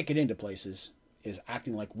golden ticket into places, is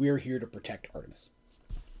acting like we're here to protect Artemis.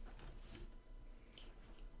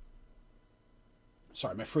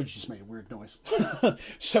 Sorry, my fridge just made a weird noise.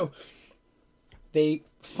 So they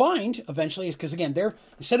find eventually, because again, they're,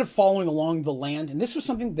 instead of following along the land, and this was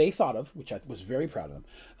something they thought of, which I was very proud of them,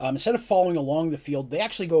 instead of following along the field, they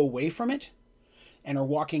actually go away from it and are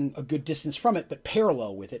walking a good distance from it, but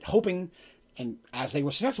parallel with it, hoping, and as they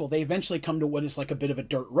were successful, they eventually come to what is like a bit of a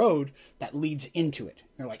dirt road that leads into it.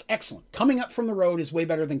 They're like, excellent. Coming up from the road is way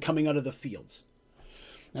better than coming out of the fields.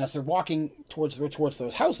 And as they're walking towards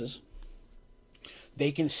those houses,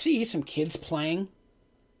 they can see some kids playing,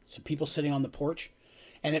 some people sitting on the porch.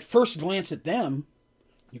 And at first glance at them,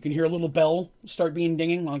 you can hear a little bell start being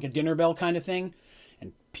dinging, like a dinner bell kind of thing.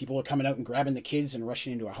 And people are coming out and grabbing the kids and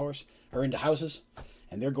rushing into into houses.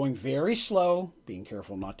 And they're going very slow, being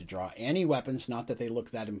careful not to draw any weapons. Not that they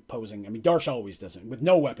look that imposing. I mean, Darsh always doesn't. With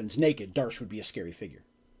no weapons, naked, Darsh would be a scary figure.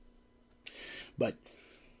 But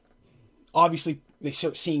obviously, they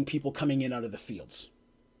start seeing people coming in out of the fields.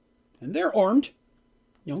 And they're armed.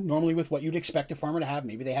 You know, normally with what you'd expect a farmer to have.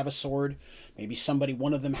 Maybe they have a sword. Maybe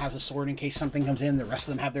one of them has a sword in case something comes in. The rest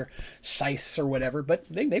of them have their scythes or whatever. But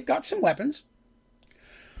they've got some weapons.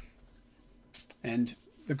 And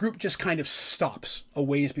the group just kind of stops a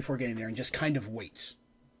ways before getting there and just kind of waits.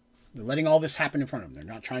 They're letting all this happen in front of them.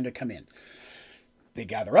 They're not trying to come in. They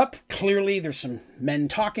gather up. Clearly, there's some men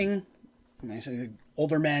talking. I say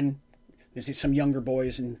older men. There's some younger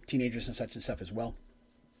boys and teenagers and such and stuff as well.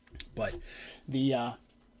 But the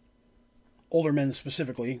older men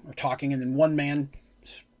specifically are talking, and then one man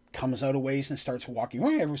comes out a ways and starts walking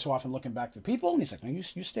every so often, looking back to the people, and he's like, no,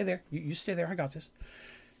 you stay there. You stay there. I got this.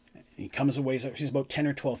 And he comes a ways. He's about 10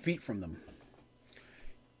 or 12 feet from them.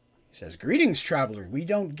 He says, greetings, traveler. We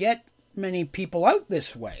don't get many people out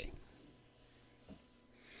this way.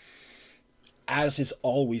 As is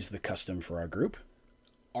always the custom for our group,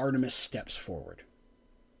 Artemis steps forward.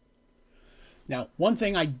 Now, one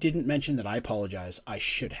thing I didn't mention that I apologize, I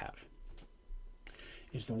should have,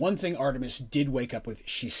 is the one thing Artemis did wake up with,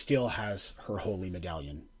 she still has her holy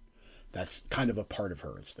medallion. That's kind of a part of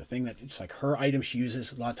her. It's the thing that, it's like her item she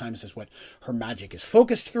uses a lot of times is what her magic is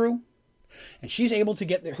focused through. And she's able to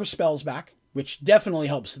get her spells back, which definitely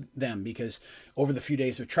helps them because over the few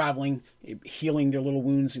days of traveling, healing their little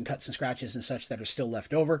wounds and cuts and scratches and such that are still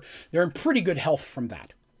left over, they're in pretty good health from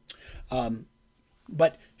that.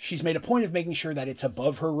 But she's made a point of making sure that it's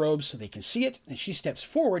above her robes so they can see it. And she steps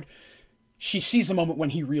forward. She sees the moment when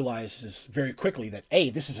he realizes very quickly that, A,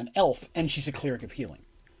 this is an elf and she's a cleric of healing.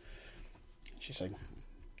 She's like,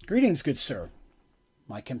 greetings, good sir.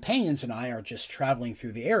 My companions and I are just traveling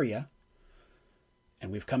through the area,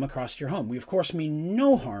 and we've come across your home. We, of course, mean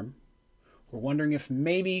no harm. We're wondering if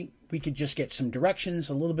maybe we could just get some directions,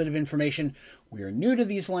 a little bit of information. We are new to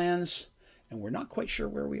these lands, and we're not quite sure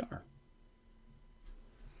where we are.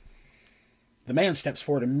 The man steps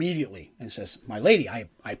forward immediately and says, my lady, I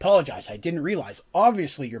apologize. I didn't realize.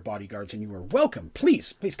 Obviously, you're bodyguards, and you are welcome.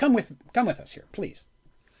 Please come with us here, please.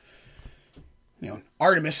 You know,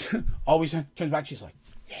 Artemis always turns back. She's like,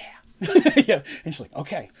 yeah. Yeah. And she's like,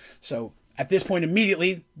 okay. So at this point,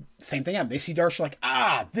 immediately, same thing happened. They see Darsh like,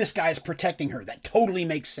 this guy's protecting her. That totally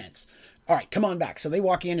makes sense. All right, come on back. So they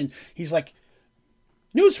walk in and he's like,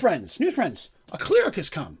 news friends. A cleric has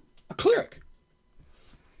come. A cleric.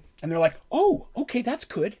 And they're like, oh, okay, that's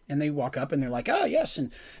good. And they walk up and they're like, oh, yes.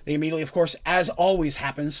 And they immediately, of course, as always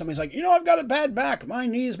happens, somebody's like, I've got a bad back. My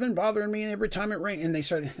knee's been bothering me every time it rains. And they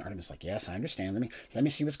start, Artemis is like, yes, I understand. Let me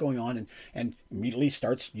see what's going on. And immediately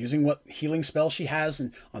starts using what healing spell she has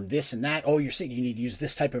and on this and that. Oh, you're sick. You need to use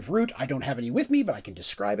this type of root. I don't have any with me, but I can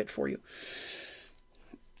describe it for you.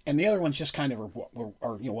 And the other one's just kind of,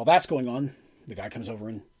 while that's going on, the guy comes over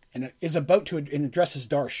and is about to addresses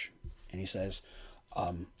Darsh. And he says,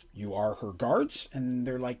 you are her guards? And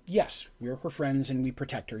they're like, yes, we're her friends and we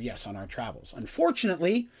protect her, yes, on our travels.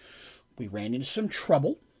 Unfortunately, we ran into some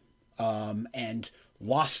trouble and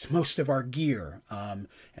lost most of our gear. And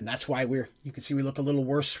that's why you can see we look a little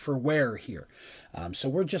worse for wear here. So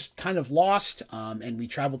we're just kind of lost and we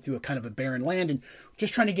traveled through a kind of a barren land and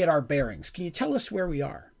just trying to get our bearings. Can you tell us where we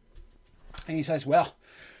are? And he says, well,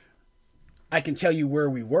 I can tell you where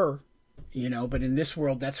we were, but in this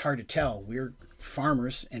world, that's hard to tell. We're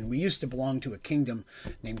farmers, and we used to belong to a kingdom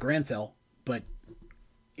named Granthel, but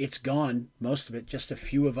it's gone, most of it. Just a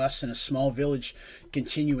few of us in a small village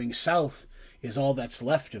continuing south is all that's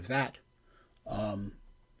left of that.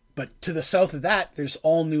 But to the south of that, there's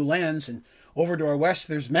all new lands, and over to our west,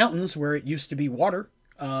 there's mountains where it used to be water.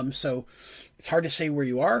 So it's hard to say where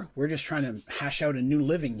you are. We're just trying to hash out a new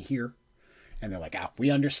living here. And they're like,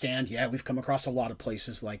 we understand. Yeah, we've come across a lot of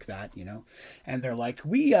places like that, And they're like,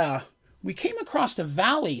 we came across a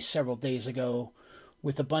valley several days ago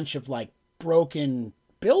with a bunch of broken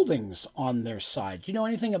buildings on their side. Do you know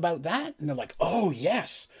anything about that? And they're like, oh,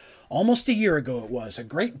 yes. Almost a year ago it was. A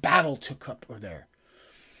great battle took up there.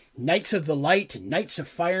 Knights of the Light and Knights of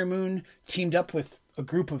Firemoon teamed up with a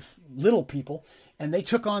group of little people, and they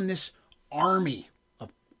took on this army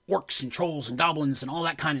of orcs and trolls and goblins and all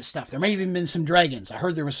that kind of stuff. There may have even been some dragons. I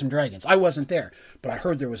heard there was some dragons. I wasn't there, but I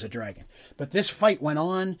heard there was a dragon. But this fight went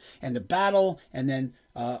on, and the battle, and then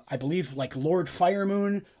I believe Lord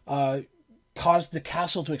Firemoon caused the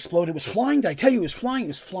castle to explode. It was flying. Did I tell you it was flying? It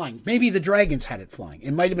was flying. Maybe the dragons had it flying.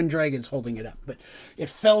 It might have been dragons holding it up, but it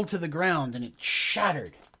fell to the ground and it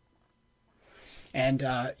shattered. And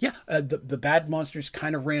the bad monsters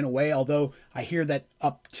kind of ran away, although I hear that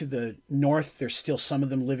up to the north, there's still some of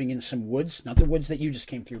them living in some woods. Not the woods that you just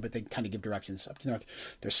came through, but they kind of give directions up to the north.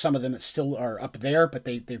 There's some of them that still are up there, but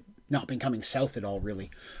they've not been coming south at all,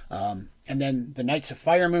 really. And then the Knights of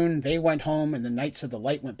Firemoon, they went home, and the Knights of the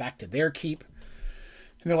Light went back to their keep.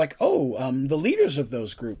 And they're like, the leaders of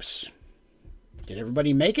those groups, did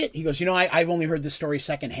everybody make it? He goes, I've only heard this story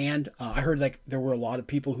secondhand. I heard there were a lot of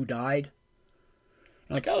people who died.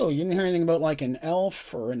 Like, oh, you didn't hear anything about an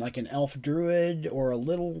elf or an elf druid or a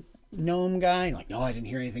little gnome guy? Like, no, I didn't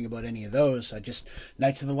hear anything about any of those.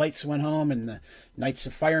 Knights of the Lights went home and the Knights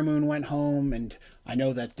of Firemoon went home. And I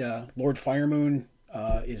know that Lord Firemoon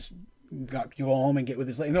got to go home and get with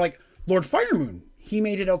his lady. And they're like, Lord Firemoon, he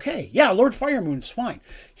made it okay. Yeah, Lord Firemoon's fine.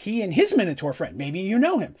 He and his Minotaur friend, maybe you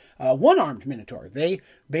know him, one-armed Minotaur. They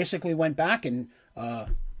basically went back and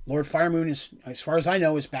Lord Firemoon is, as far as I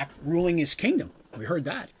know, is back ruling his kingdom. We heard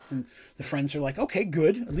that. And the friends are like, okay,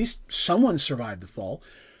 good. At least someone survived the fall.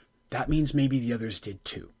 That means maybe the others did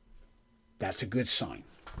too. That's a good sign.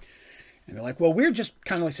 And they're like, well, we're just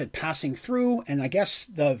kind of, like I said, passing through. And I guess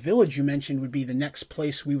the village you mentioned would be the next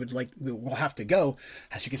place we'll have to go.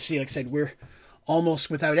 As you can see, like I said, we're almost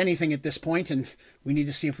without anything at this point, and we need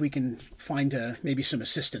to see if we can find maybe some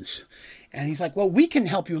assistance. And he's like, well, we can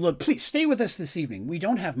help you. Look, please stay with us this evening. We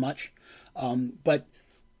don't have much, but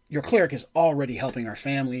your cleric is already helping our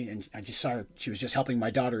family, and I just saw her. She was just helping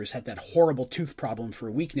my daughter who's had that horrible tooth problem for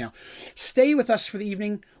a week now. Stay with us for the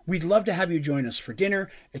evening. We'd love to have you join us for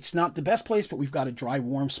dinner. It's not the best place, but we've got a dry,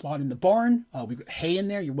 warm spot in the barn. We've got hay in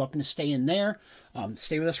there. You're welcome to stay in there.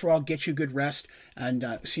 Stay with us for a while, get you good rest,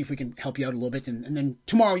 and see if we can help you out a little bit. And then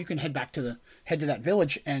tomorrow you can head to that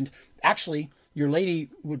village. And actually, your lady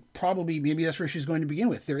would probably, maybe that's where she's going to begin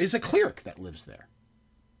with. There is a cleric that lives there.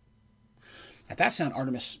 At that sound,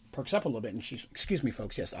 Artemis perks up a little bit, and she's, excuse me,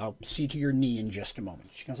 folks, yes, I'll see to your knee in just a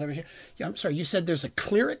moment. She comes over here. Yeah, I'm sorry, you said there's a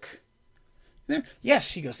cleric there?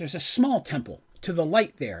 Yes, he goes, there's a small temple to the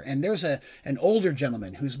light there, and there's an older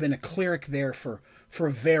gentleman who's been a cleric there for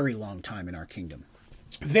a very long time in our kingdom.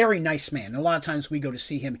 Very nice man. A lot of times we go to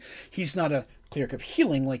see him. He's not a cleric of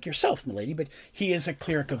healing like yourself, milady, but he is a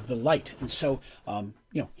cleric of the light. And so,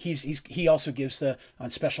 he also gives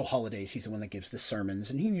on special holidays, he's the one that gives the sermons,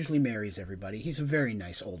 and he usually marries everybody. He's a very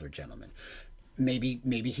nice older gentleman. Maybe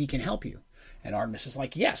he can help you. And Artemis is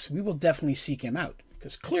like, yes, we will definitely seek him out,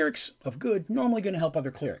 because clerics of good normally going to help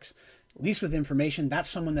other clerics. At least with information, that's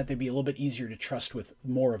someone that they'd be a little bit easier to trust with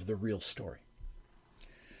more of the real story.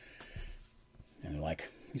 And they're like,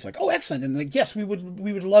 He's like, oh, excellent. And like, yes, we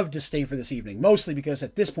would love to stay for this evening. Mostly because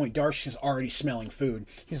at this point, Darsh is already smelling food.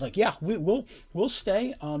 He's like, yeah, we'll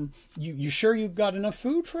stay. You sure you've got enough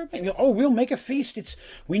food for it? Oh, we'll make a feast.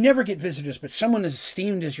 We never get visitors, but someone as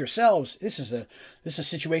esteemed as yourselves, this is a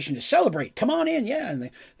situation to celebrate. Come on in, yeah. And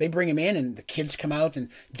they bring him in, and the kids come out, and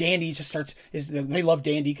Dandy just starts. They love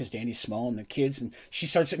Dandy because Dandy's small, and the kids, and she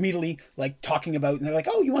starts immediately like talking about, and they're like,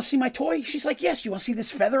 oh, you want to see my toy? She's like, yes. You want to see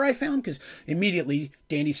this feather I found? Because immediately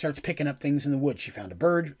Dandy starts picking up things in the woods. She found a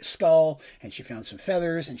bird skull, and she found some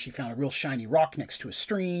feathers, and she found a real shiny rock next to a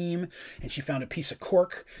stream, and she found a piece of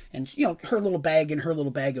cork, and her little bag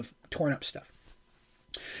of torn up stuff.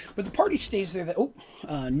 But the party stays there.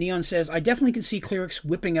 Neon says, I definitely can see clerics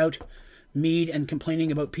whipping out mead and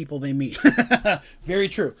complaining about people they meet. Very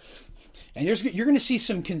true. And you're going to see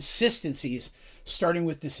some consistencies starting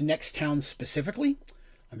with this next town specifically.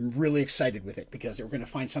 I'm really excited with it because we're going to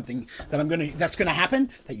find something that's going to happen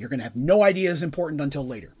that you're going to have no idea is important until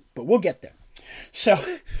later. But we'll get there. So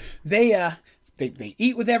they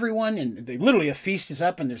eat with everyone, and literally a feast is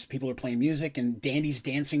up, and there's people are playing music, and Dandy's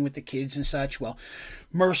dancing with the kids and such. Well,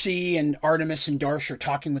 Mercy and Artemis and Darsh are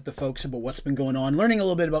talking with the folks about what's been going on, learning a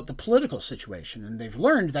little bit about the political situation. And they've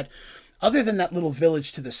learned that other than that little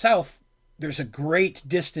village to the south, there's a great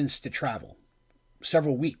distance to travel,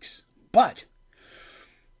 several weeks. But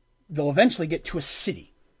they'll eventually get to a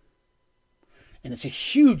city. And it's a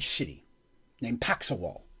huge city named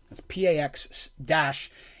Paxawal. That's Pax-AWALL.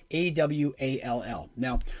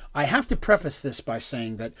 Now, I have to preface this by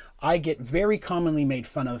saying that I get very commonly made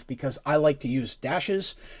fun of because I like to use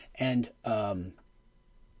dashes and,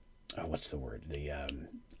 what's the word? The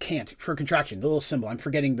can't for contraction, the little symbol. I'm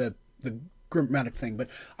forgetting the grammatic thing, but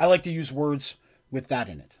I like to use words with that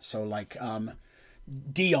in it. So like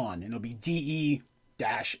Dion, and it'll be DE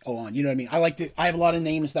dash on, you know what I mean? I have a lot of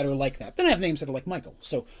names that are like that. Then I have names that are like Michael.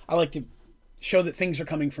 So I like to show that things are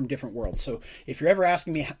coming from different worlds. So if you're ever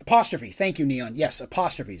asking me, apostrophe, thank you, Neon. Yes,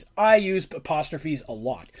 apostrophes. I use apostrophes a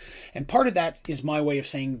lot. And part of that is my way of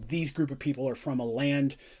saying these group of people are from a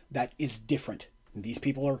land that is different. And these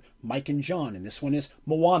people are Mike and John, and this one is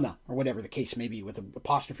Moana, or whatever the case may be, with an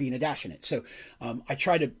apostrophe and a dash in it. So I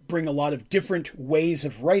try to bring a lot of different ways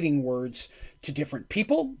of writing words to different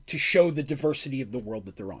people to show the diversity of the world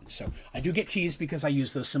that they're on. So I do get teased because I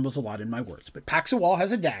use those symbols a lot in my words. But Paxawal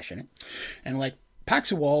has a dash in it. And like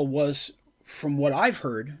Paxawal was, from what I've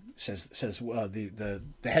heard, says the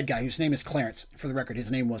head guy, whose name is Clarence. For the record,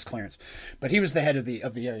 his name was Clarence. But he was the head of the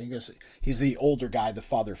area. He goes, he's the older guy, the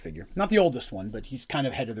father figure. Not the oldest one, but he's kind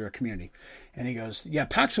of head of their community. And he goes, yeah,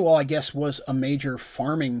 Paxawal, I guess, was a major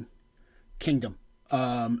farming kingdom.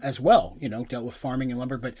 As well, dealt with farming and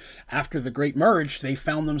lumber. But after the Great Merge, they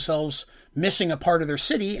found themselves missing a part of their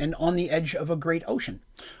city and on the edge of a great ocean.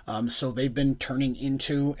 So they've been turning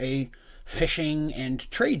into a fishing and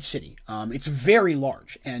trade city. It's very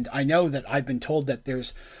large. And I know that I've been told that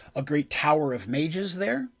there's a great tower of mages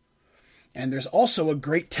there. And there's also a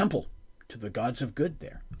great temple to the gods of good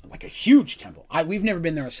there. Like a huge temple. We've never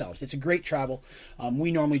been there ourselves. It's a great travel.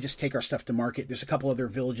 We normally just take our stuff to market. There's a couple other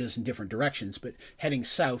villages in different directions, but heading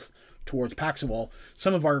south towards Paxawal,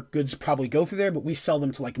 some of our goods probably go through there, but we sell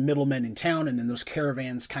them to like middlemen in town, and then those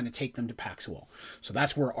caravans kind of take them to Paxawal. So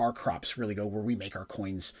that's where our crops really go, where we make our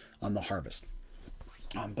coins on the harvest.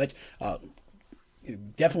 But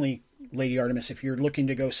definitely, Lady Artemis, if you're looking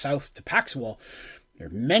to go south to Paxawal, there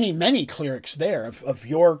are many, many clerics there of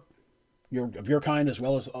your kind, as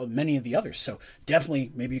well as many of the others. So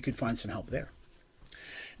definitely, maybe you could find some help there.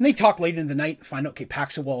 And they talk late in the night, find out, okay,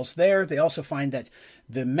 Paxawal's there. They also find that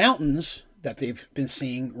the mountains that they've been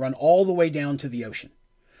seeing run all the way down to the ocean.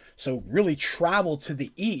 So really travel to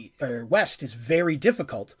the west is very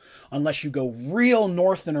difficult unless you go real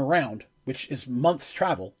north and around, which is months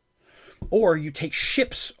travel, or you take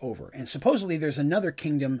ships over. And supposedly there's another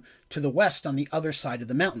kingdom to the west on the other side of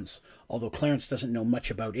the mountains, although Clarence doesn't know much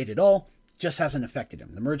about it at all. Just hasn't affected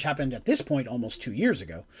him. The merge happened at this point almost 2 years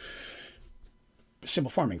ago.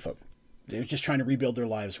 Simple farming folk. They're just trying to rebuild their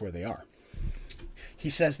lives where they are.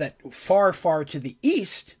 He says that far, far to the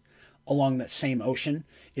east, along that same ocean,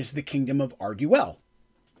 is the kingdom of Arduel.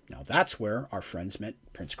 Now that's where our friends met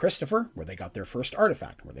Prince Christopher, where they got their first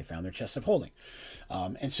artifact, where they found their chest of holding.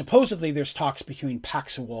 And supposedly there's talks between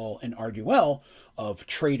Paxawal and Arduel of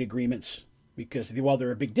trade agreements, because while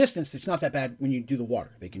they're a big distance, it's not that bad when you do the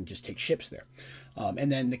water. They can just take ships there.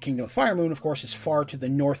 And then the Kingdom of Firemoon, of course, is far to the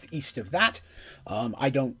northeast of that. I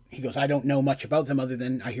don't know much about them other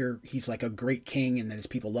than I hear he's like a great king and that his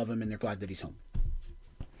people love him and they're glad that he's home.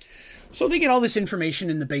 So they get all this information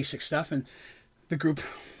and the basic stuff, and the group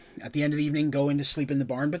at the end of the evening, go in to sleep in the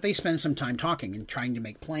barn, but they spend some time talking and trying to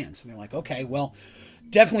make plans. And they're like, okay, well,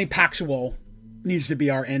 definitely Paxual needs to be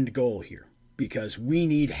our end goal here because we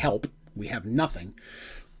need help. We have nothing.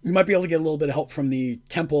 We might be able to get a little bit of help from the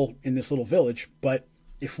temple in this little village, but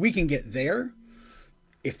if we can get there,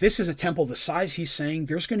 if this is a temple the size he's saying,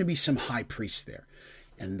 there's going to be some high priests there.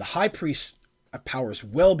 And the high priest powers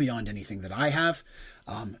well beyond anything that I have.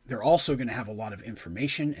 They're also going to have a lot of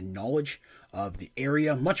information and knowledge of the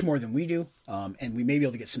area, much more than we do. And we may be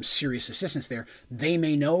able to get some serious assistance there. They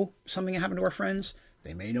may know something that happened to our friends.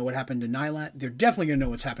 They may know what happened to Nylat. They're definitely going to know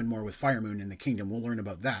what's happened more with Firemoon in the kingdom. We'll learn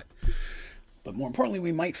about that. But more importantly,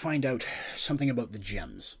 we might find out something about the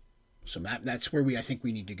gems. So that's where I think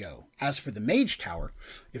we need to go. As for the Mage Tower,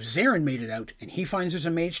 if Zarin made it out and he finds there's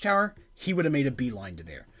a Mage Tower, he would have made a beeline to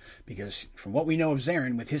there. Because from what we know of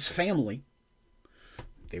Zarin, with his family,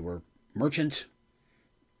 they were merchant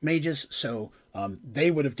mages, so they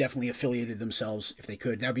would have definitely affiliated themselves if they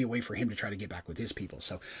could. That would be a way for him to try to get back with his people.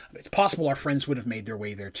 So it's possible our friends would have made their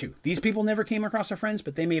way there too. These people never came across our friends,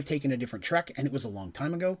 but they may have taken a different trek, and it was a long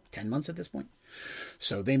time ago, 10 months at this point.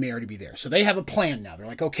 So they may already be there. So they have a plan now. They're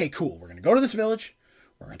like, okay, cool. We're going to go to this village.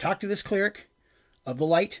 We're going to talk to this cleric of the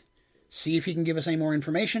light, see if he can give us any more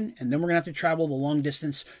information, and then we're going to have to travel the long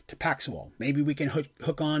distance to Paxual. Maybe we can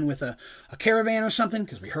hook on with a caravan or something,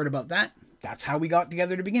 because we heard about that. That's how we got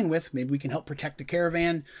together to begin with. Maybe we can help protect the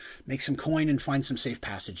caravan, make some coin, and find some safe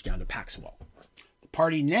passage down to Paxual. The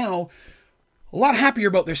party now, a lot happier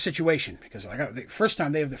about their situation, because the first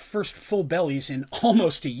time they have the first full bellies in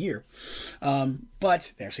almost a year.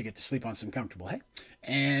 But they actually get to sleep on some comfortable hay.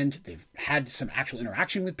 And they've had some actual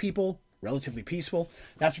interaction with people, relatively peaceful.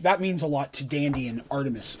 That means a lot to Dandy and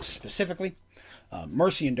Artemis specifically.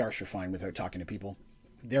 Mercy and Darsh are fine with her talking to people.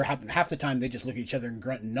 They're half the time they just look at each other and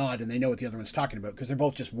grunt and nod, and they know what the other one's talking about because they're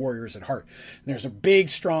both just warriors at heart. And there's a big,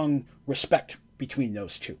 strong respect between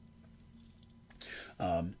those two.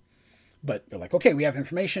 But they're like, okay, we have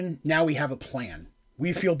information. Now we have a plan.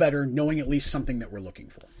 We feel better knowing at least something that we're looking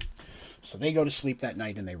for. So they go to sleep that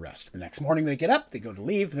night and they rest. The next morning they get up, they go to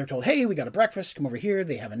leave. They're told, hey, we got a breakfast. Come over here.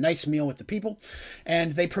 They have a nice meal with the people.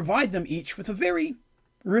 And they provide them each with a very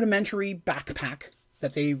rudimentary backpack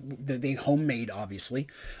that they homemade, obviously.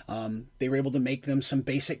 They were able to make them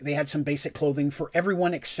they had some basic clothing for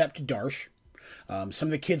everyone except Darsh. Some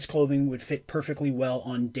of the kids' clothing would fit perfectly well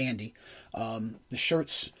on Dandy. The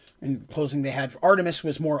shirts and clothing they had for Artemis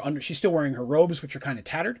was more she's still wearing her robes, which are kind of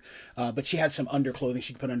tattered, but she had some underclothing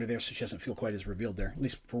she could put under there so she doesn't feel quite as revealed there, at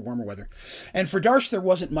least for warmer weather. And for Darsh, there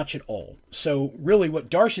wasn't much at all. So really what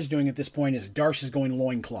Darsh is doing at this point is Darsh is going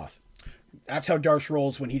loincloth. That's how Darsh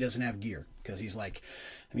rolls when he doesn't have gear. Because he's like,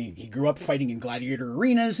 he grew up fighting in gladiator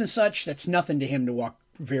arenas and such. That's nothing to him to walk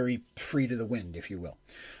very free to the wind, if you will.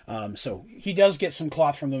 So he does get some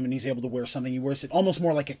cloth from them and he's able to wear something. He wears it almost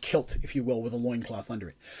more like a kilt, if you will, with a loincloth under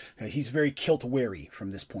it. He's very kilt wary from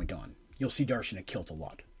this point on. You'll see Darsh in a kilt a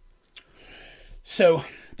lot. So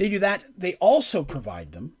they do that. They also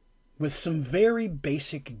provide them with some very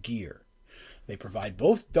basic gear. They provide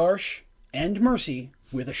both Darsh and Mercy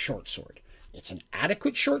with a short sword. It's an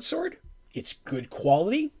adequate short sword. It's good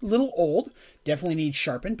quality, a little old, definitely needs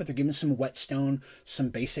sharpened, but they're giving some whetstone, some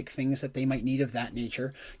basic things that they might need of that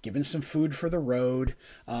nature, giving some food for the road,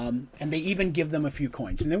 and they even give them a few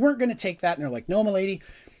coins. And they weren't going to take that, and they're like, no, my lady,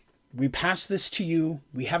 we pass this to you.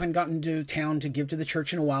 We haven't gotten to town to give to the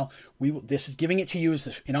church in a while. Giving it to you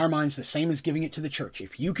is, in our minds, the same as giving it to the church.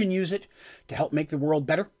 If you can use it to help make the world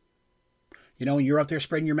better, you're out there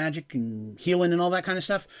spreading your magic and healing and all that kind of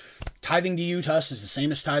stuff, tithing to you, to us, is the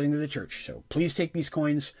same as tithing to the church. So please take these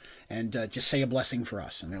coins and just say a blessing for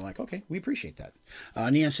us. And they're like, okay, we appreciate that.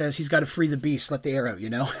 Nia says he's got to free the beast, let the air out,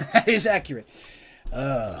 That is accurate.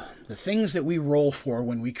 The things that we roll for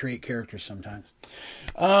when we create characters sometimes.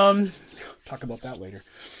 Talk about that later.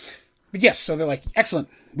 But yes, so they're like, excellent.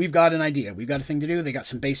 We've got an idea. We've got a thing to do. They got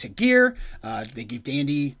some basic gear. They gave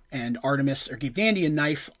Dandy and Artemis, or gave Dandy a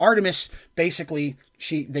knife. Artemis, basically,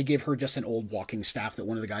 they gave her just an old walking staff that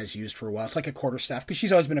one of the guys used for a while. It's like a quarterstaff, because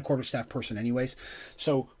she's always been a quarterstaff person anyways.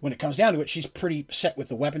 So when it comes down to it, she's pretty set with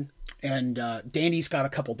the weapon. And Dandy's got a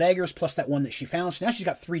couple daggers, plus that one that she found. So now she's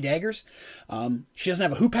got 3 daggers. She doesn't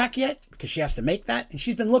have a hoopak yet, because she has to make that. And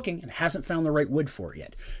she's been looking and hasn't found the right wood for it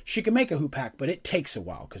yet. She can make a hoopak, but it takes a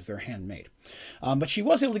while, because they're handmade. But she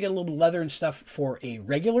was able to get a little bit of leather and stuff for a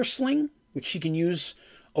regular sling, which she can use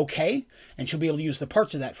okay. And she'll be able to use the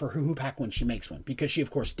parts of that for her hoopak when she makes one, because she, of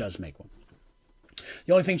course, does make one.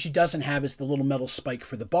 The only thing she doesn't have is the little metal spike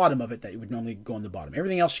for the bottom of it that would normally go on the bottom.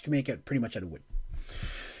 Everything else she can make it pretty much out of wood.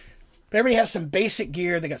 But everybody has some basic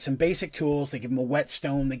gear. They got some basic tools. They give them a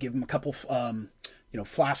whetstone. They give them a couple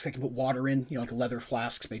flasks they can put water in, like leather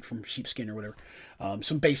flasks made from sheepskin or whatever.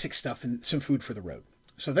 Some basic stuff and some food for the road.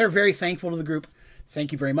 So they're very thankful to the group.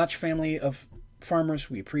 Thank you very much, family of farmers.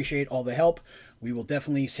 We appreciate all the help. We will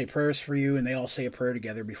definitely say prayers for you, and they all say a prayer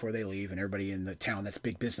together before they leave, and everybody in the town, that's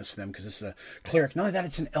big business for them because this is a cleric. Not only that,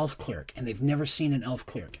 it's an elf cleric, and they've never seen an elf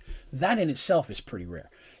cleric. That in itself is pretty rare,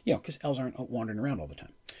 because elves aren't wandering around all the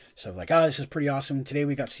time. So this is pretty awesome. Today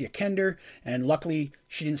we got to see a Kender, and luckily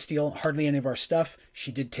she didn't steal hardly any of our stuff.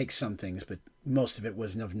 She did take some things, but most of it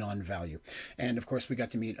was of non-value. And of course we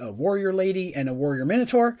got to meet a warrior lady and a warrior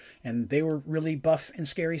minotaur, and they were really buff and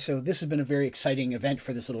scary. So this has been a very exciting event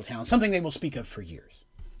for this little town, something they will speak of for years.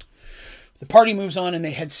 The party moves on and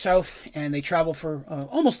they head south, and they travel for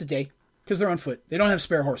almost a day because they're on foot. They don't have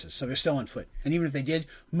spare horses, so they're still on foot. And even if they did,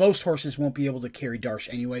 most horses won't be able to carry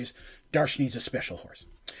Darsh anyways. Darsh needs a special horse.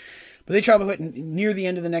 But they travel foot, and near the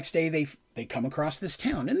end of the next day, they come across this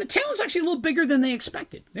town. And the town's actually a little bigger than they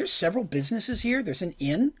expected. There's several businesses here. There's an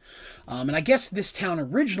inn. And I guess this town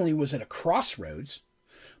originally was at a crossroads.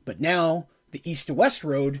 But now the east to west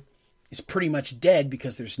road is pretty much dead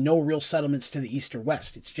because there's no real settlements to the east or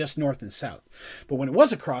west. It's just north and south. But when it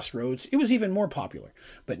was a crossroads, it was even more popular.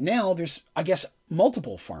 But now there's, I guess,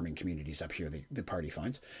 multiple farming communities up here the party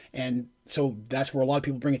finds. And so that's where a lot of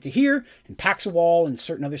people bring it to here. And Paxawal and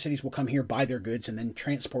certain other cities will come here, buy their goods, and then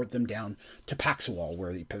transport them down to Paxawal,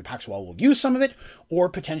 where the Paxawal will use some of it, or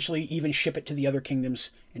potentially even ship it to the other kingdoms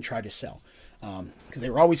and try to sell. Because they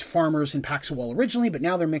were always farmers in Paxawal originally, but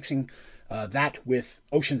now they're mixing that with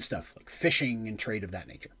ocean stuff, like fishing and trade of that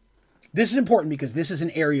nature. This is important because this is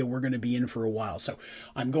an area we're going to be in for a while. So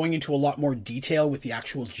I'm going into a lot more detail with the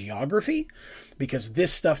actual geography because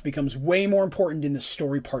this stuff becomes way more important in the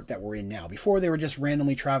story part that we're in now. Before, they were just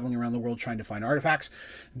randomly traveling around the world trying to find artifacts.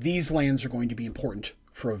 These lands are going to be important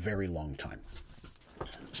for a very long time.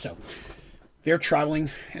 So they're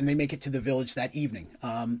traveling and they make it to the village that evening.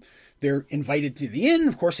 They're invited to the inn.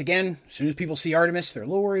 Of course, again, as soon as people see Artemis, they're a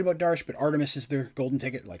little worried about Darsh, but Artemis is their golden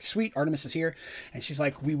ticket. Like, sweet, Artemis is here. And she's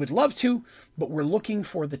like, we would love to, but we're looking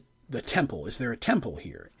for the temple. Is there a temple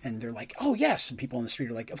here? And they're like, oh, yes. And people on the street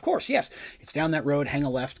are like, of course, yes. It's down that road, hang a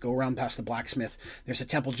left, go around past the blacksmith. There's a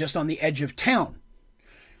temple just on the edge of town.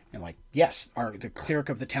 And like, yes, the cleric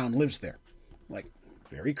of the town lives there. Like,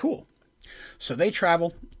 very cool. So they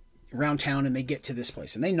travel around town and they get to this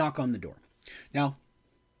place and they knock on the door. Now,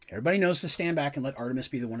 everybody knows to stand back and let Artemis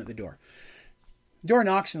be the one at the door. The door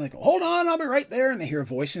knocks and they go, hold on, I'll be right there. And they hear a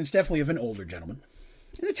voice, and it's definitely of an older gentleman.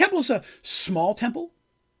 And the temple's a small temple,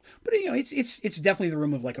 but it's definitely the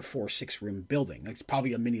room of like a 4-6 room building. Like, it's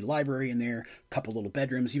probably a mini library in there, a couple little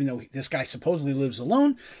bedrooms. Even though this guy supposedly lives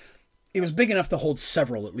alone, it was big enough to hold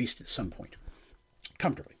several at least at some point,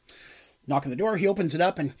 comfortably. Knock on the door, he opens it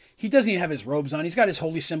up, and he doesn't even have his robes on. He's got his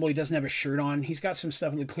holy symbol. He doesn't have a shirt on. He's got some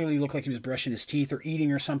stuff that clearly looked like he was brushing his teeth or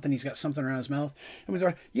eating or something. He's got something around his mouth. And he's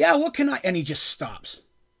like, yeah, what can I... And he just stops.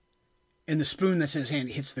 And the spoon that's in his hand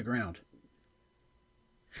hits the ground.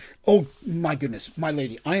 Oh, my goodness. My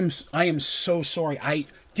lady, I am so sorry. I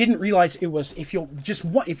didn't realize it was... If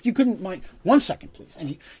you couldn't mind... 1 second, please.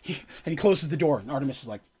 And he closes the door, and Artemis is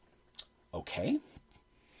like, okay.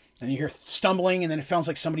 And you hear stumbling, and then it sounds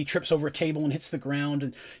like somebody trips over a table and hits the ground,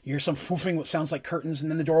 and you hear some foofing what sounds like curtains,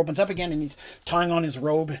 and then the door opens up again, and he's tying on his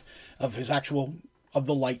robe of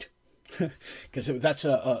the light, because it's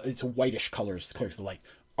a whitish color, it's the clear as the light.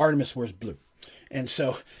 Artemis wears blue, and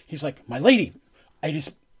so he's like, my lady,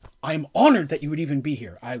 I'm honored that you would even be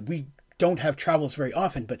here. We don't have travels very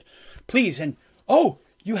often, but please, and oh,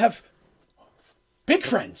 you have big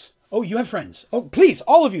friends. Oh, you have friends. Oh, please,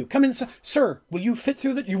 all of you, come inside. Sir, will you fit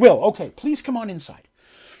through that? You will. Okay, please come on inside.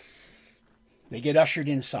 They get ushered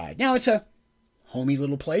inside. Now, it's a homey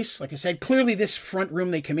little place. Like I said, clearly this front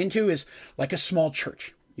room they come into is like a small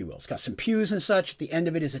church, you will. It's got some pews and such. At the end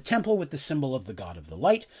of it is a temple with the symbol of the god of the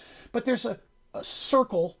light. But there's a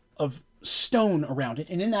circle of stone around it,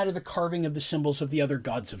 and in that are the carving of the symbols of the other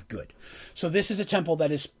gods of good. So this is a temple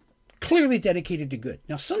that is clearly dedicated to good.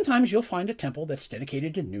 Now, sometimes you'll find a temple that's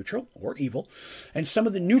dedicated to neutral or evil, and some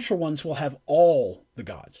of the neutral ones will have all the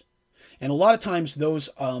gods. And a lot of times those,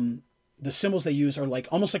 the symbols they use are like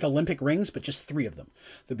almost like Olympic rings, but just 3 of them.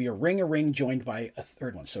 There'll be a ring joined by a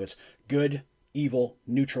third one. So it's good, evil,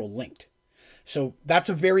 neutral, linked. So that's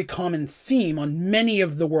a very common theme on many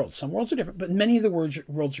of the worlds. Some worlds are different, but many of the worlds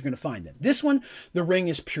you're going to find that. This one, the ring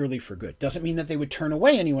is purely for good. Doesn't mean that they would turn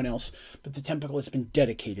away anyone else, but the temple has been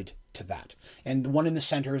dedicated to that. And the one in the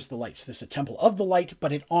center is the light. So this is a temple of the light,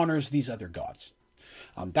 but it honors these other gods.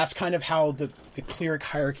 That's kind of how the cleric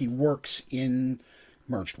hierarchy works in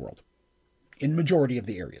Merged World, in majority of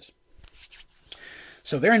the areas.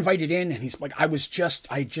 So they're invited in, and he's like, I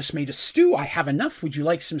just made a stew. I have enough. Would you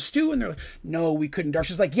like some stew? And they're like, no, we couldn't.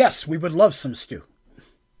 Darcy's like, yes, we would love some stew.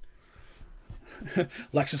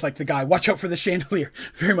 Lex is like the guy, watch out for the chandelier.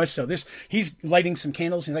 Very much so. He's lighting some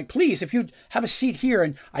candles. He's like, please, if you'd have a seat here,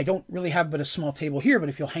 and I don't really have but a small table here, but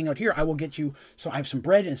if you'll hang out here, I will get you. So I have some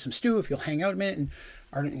bread and some stew if you'll hang out a minute.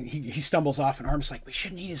 And he stumbles off, and Artemis like, we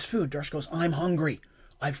shouldn't eat his food. Darcy goes, I'm hungry.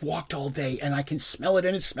 I've walked all day, and I can smell it,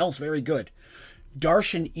 and it smells very good.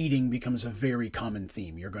 Darshan eating becomes a very common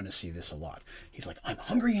theme. You're going to see this a lot. He's like, I'm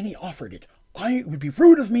hungry, and he offered it. It would be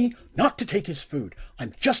rude of me not to take his food.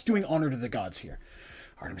 I'm just doing honor to the gods here.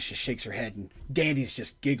 Artemis just shakes her head, and Dandy's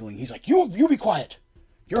just giggling. He's like, you be quiet.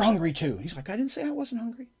 You're hungry too. He's like, I didn't say I wasn't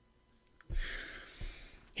hungry.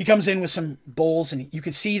 He comes in with some bowls, and you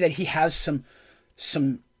can see that he has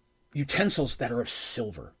some utensils that are of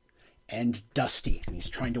silver and dusty, and he's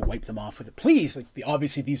trying to wipe them off with it. Please,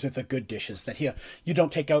 obviously these are the good dishes that you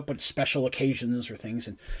don't take out but special occasions or things,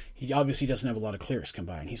 and he obviously doesn't have a lot of clerics come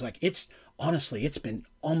by, and he's like, it's been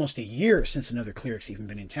almost a year since another cleric's even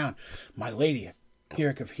been in town. My lady,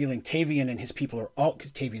 cleric of healing, Tavian and his people are all,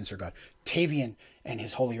 Tavian's are God, Tavian and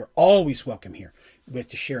his holy are always welcome here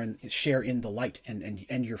to share in the light,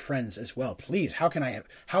 and your friends as well. Please, how can I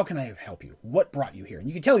help you? What brought you here? And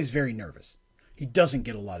you can tell he's very nervous. He doesn't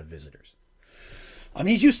get a lot of visitors.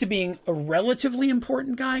 He's used to being a relatively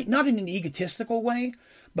important guy, not in an egotistical way,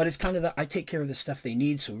 but it's kind of I take care of the stuff they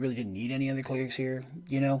need, so we really didn't need any other clerics here,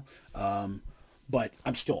 but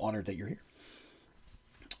I'm still honored that you're here.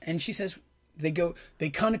 And she says they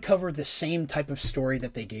kind of cover the same type of story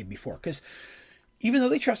that they gave before, because even though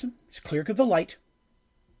they trust him, he's cleric of the light,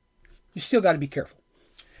 you still got to be careful.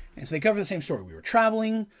 And so they cover the same story. We were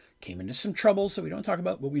traveling, came into some troubles that we don't talk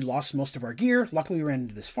about, but we lost most of our gear. Luckily, we ran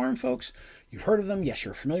into this farm folks. You've heard of them. Yes,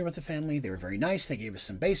 you're familiar with the family. They were very nice. They gave us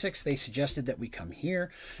some basics. They suggested that we come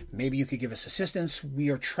here. Maybe you could give us assistance. We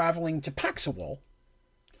are traveling to Paxawal,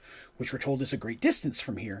 which we're told is a great distance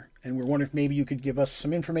from here. And we're wondering if maybe you could give us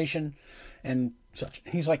some information and such.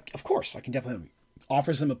 And he's like, of course, I can definitely.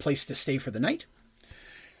 Offers them a place to stay for the night.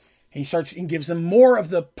 He starts and gives them more of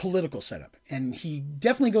the political setup. And he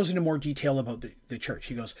definitely goes into more detail about the church.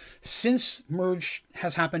 He goes, since Merge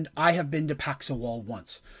has happened, I have been to Paxawal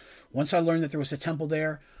once. Once I learned that there was a temple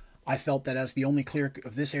there, I felt that as the only cleric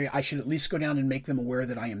of this area, I should at least go down and make them aware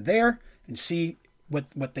that I am there and see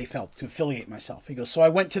what they felt, to affiliate myself. He goes, so I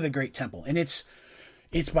went to the Great Temple, and it's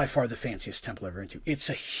by far the fanciest temple I've ever been to. It's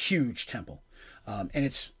a huge temple. And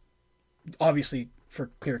it's obviously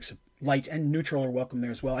for clerics of light and neutral are welcome there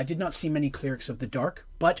as well. I did not see many clerics of the dark,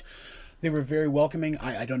 but they were very welcoming.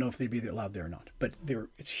 I don't know if they'd be allowed there or not, but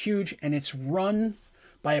it's huge, and it's run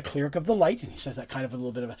by a cleric of the light. And he says that kind of a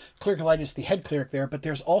little bit of a cleric of light is the head cleric there, but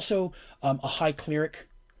there's also a high cleric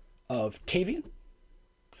of Tavian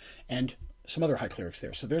and some other high clerics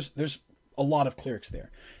there. So there's a lot of clerics there.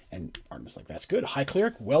 And Artemis like, that's good. High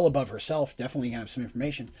cleric, well above herself, definitely gonna have some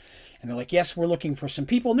information. And they're like, yes, we're looking for some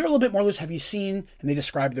people. And they're a little bit more loose. Have you seen? And they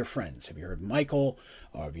describe their friends. Have you heard Michael?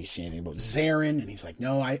 Or have you seen anything about Zarin? And he's like,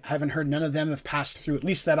 no, I haven't heard. None of them have passed through, at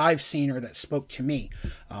least that I've seen or that spoke to me.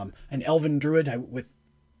 An elven druid with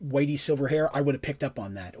whitey silver hair, I would have picked up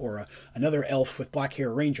on that. Or another elf with black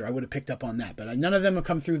hair ranger, I would have picked up on that. But none of them have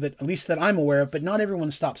come through that, at least that I'm aware of. But not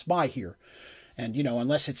everyone stops by here. And,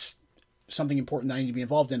 unless it's something important that I need to be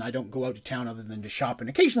involved in, I don't go out to town other than to shop and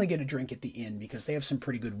occasionally get a drink at the inn, because they have some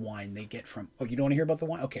pretty good wine they get from... Oh, you don't want to hear about the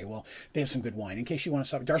wine? Okay, well, they have some good wine. In case you want to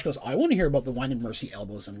stop... Darsh goes, I want to hear about the wine, and Mercy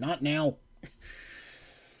elbows him. Not now.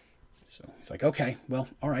 So he's like, okay, well,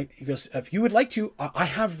 all right. He goes, if you would like to, I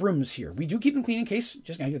have rooms here. We do keep them clean in case...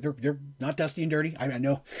 They're not dusty and dirty. I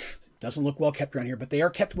know it doesn't look well kept around here, but they are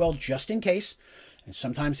kept well just in case. And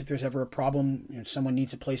sometimes if there's ever a problem, someone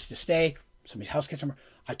needs a place to stay, somebody's house gets somewhere,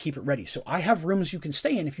 I keep it ready. So I have rooms you can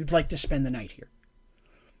stay in if you'd like to spend the night here.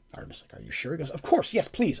 Artemis like, are you sure? He goes, of course, yes,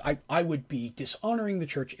 please. I would be dishonoring the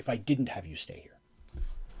church if I didn't have you stay here.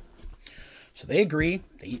 So they agree.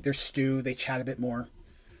 They eat their stew. They chat a bit more.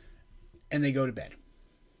 And they go to bed.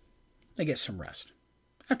 They get some rest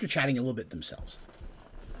after chatting a little bit themselves.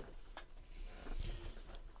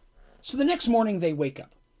 So the next morning they wake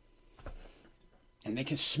up. And they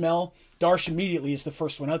can smell. Darsh immediately is the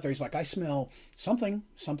first one out there. He's like, I smell something.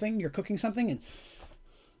 You're cooking something? And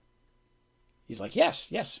he's like, yes.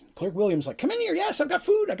 Clerk Williams like, come in here. Yes, I've got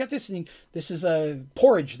food. I got this. And this is a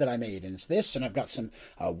porridge that I made. And it's this. And I've got some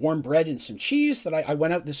warm bread and some cheese that I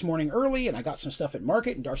went out this morning early. And I got some stuff at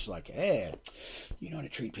market. And Darsh is like, hey, you know how to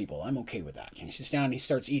treat people. I'm okay with that. And he sits down and he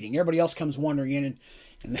starts eating. Everybody else comes wandering in.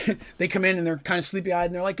 And they come in and they're kind of sleepy-eyed.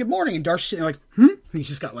 And they're like, good morning. And Darsh's sitting there like, And he's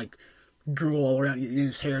just got like drool all around in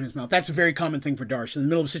his hair and his mouth. That's a very common thing for Darsh. In the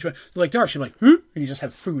middle of a situation, they're like, Darsh, you're like, hmm? And you just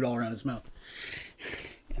have food all around his mouth.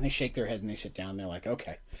 And they shake their head and they sit down. And they're like,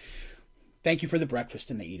 okay, thank you for the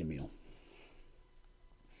breakfast. And they eat a meal.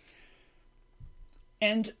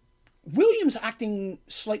 And William's acting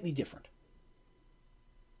slightly different.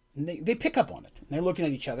 And they pick up on it. And they're looking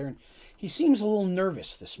at each other. And he seems a little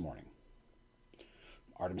nervous this morning.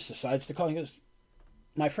 Artemis decides to call. He goes,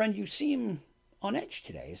 my friend, you seem on edge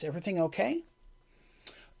today. Is everything okay?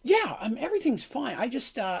 Yeah, everything's fine. I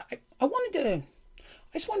just wanted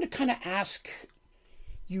to kind of ask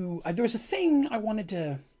you. There was a thing I wanted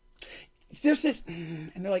to. There's this,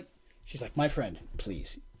 and they're like, she's like, my friend,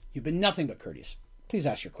 please. You've been nothing but courteous. Please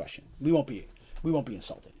ask your question. We won't be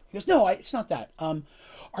insulted. He goes, no, it's not that.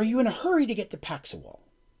 Are you in a hurry to get to Paxawal?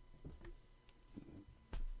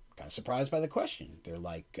 Kind of surprised by the question. They're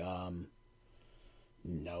like,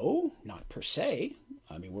 no, not per se.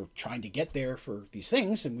 I mean, we're trying to get there for these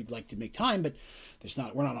things, and we'd like to make time, but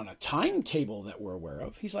we're not on a timetable that we're aware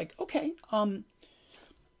of. He's like, okay.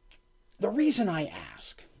 The reason I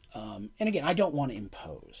ask, and again, I don't want to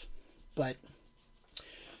impose, but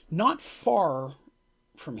not far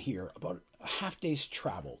from here, about a half day's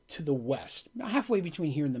travel to the west, halfway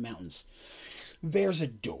between here and the mountains, there's a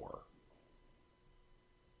door.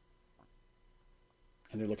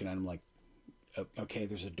 And they're looking at him like, okay,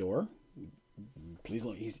 there's a door. Please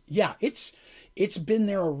look. Yeah, it's been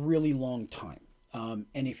there a really long time.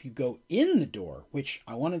 And if you go in the door, which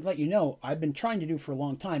I want to let you know, I've been trying to do for a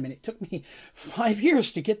long time, and it took me 5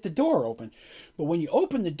 years to get the door open. But when you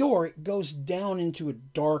open the door, it goes down into a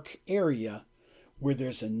dark area where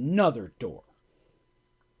there's another door.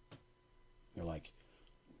 They're like,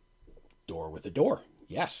 door with a door.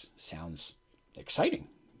 Yes, sounds exciting.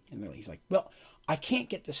 And he's like, well, I can't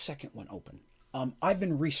get the second one open. I've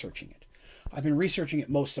been researching it. I've been researching it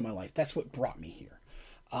most of my life. That's what brought me here.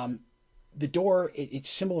 The door, it's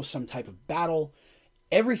symbol of some type of battle.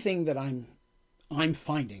 Everything that I'm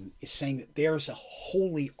finding is saying that there's a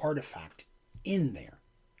holy artifact in there.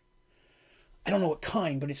 I don't know what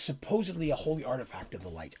kind, but it's supposedly a holy artifact of the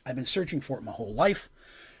light. I've been searching for it my whole life.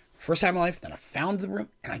 First time in my life, then I found the room,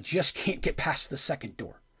 and I just can't get past the second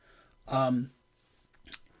door.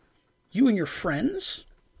 You and your friends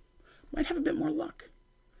might have a bit more luck.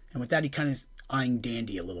 And with that, he kind of is eyeing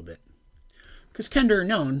Dandy a little bit. Because Kender are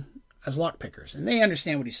known as lockpickers, and they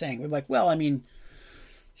understand what he's saying. They're like, well, I mean,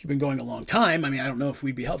 you've been going a long time. I mean, I don't know if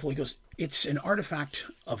we'd be helpful. He goes, it's an artifact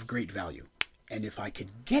of great value. And if I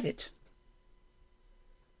could get it,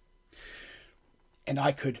 and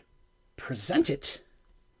I could present it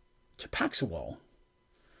to Paxawal,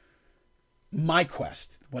 my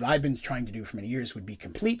quest, what I've been trying to do for many years, would be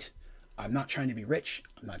complete. I'm not trying to be rich.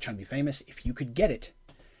 I'm not trying to be famous. If you could get it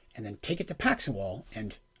and then take it to Paxawal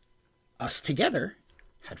and us together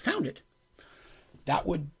had found it, that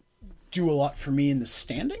would do a lot for me in the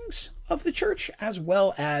standings of the church, as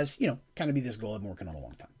well as, kind of be this goal I've been working on a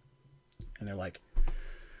long time. And they're like,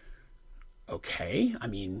 okay, I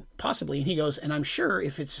mean, possibly. And he goes, and I'm sure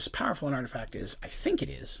if it's as powerful an artifact as I think it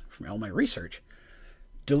is from all my research,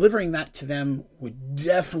 delivering that to them would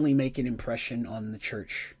definitely make an impression on the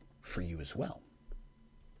church for you as well.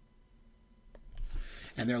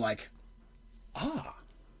 And they're like,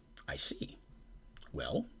 I see.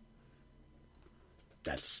 Well,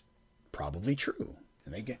 that's probably true.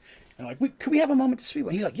 And they're like, could we have a moment to speak?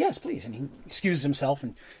 He's like, yes, please. And he excuses himself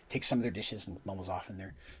and takes some of their dishes and mumbles off in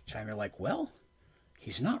their chime. They're like, well,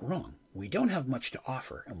 he's not wrong. We don't have much to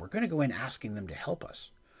offer, and we're going to go in asking them to help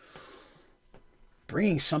us.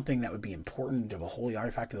 Bringing something that would be important of a holy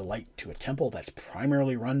artifact of the light to a temple that's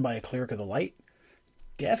primarily run by a cleric of the light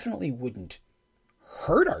definitely wouldn't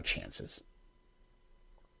hurt our chances.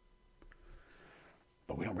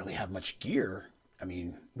 But we don't really have much gear. I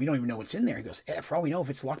mean, we don't even know what's in there. He goes, for all we know, if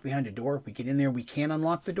it's locked behind a door, if we get in there, we can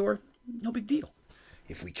unlock the door. No big deal.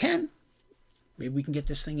 If we can, maybe we can get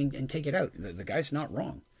this thing and take it out. The guy's not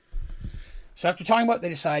wrong. So after talking about it, they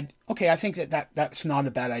decide, okay, I think that's not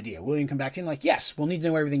a bad idea. William come back in like, yes, we'll need to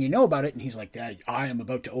know everything you know about it. And he's like, Dad, I am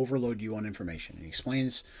about to overload you on information. And he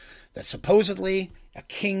explains that supposedly a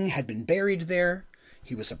king had been buried there.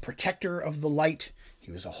 He was a protector of the light.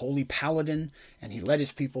 He was a holy paladin, and he led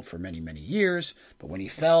his people for many, many years. But when he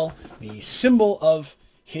fell, the symbol of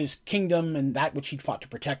his kingdom and that which he'd fought to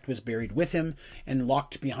protect was buried with him and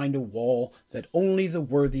locked behind a wall that only the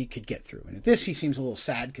worthy could get through. And at this, he seems a little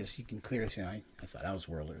sad because you can clearly say, I thought I was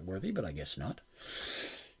worthy, but I guess not.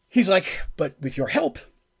 He's like, but with your help,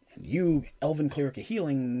 and you, Elven Cleric of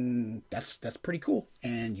Healing, that's pretty cool.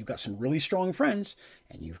 And you've got some really strong friends,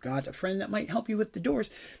 and you've got a friend that might help you with the doors.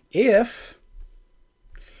 If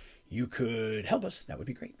you could help us, that would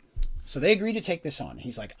be great. So they agree to take this on.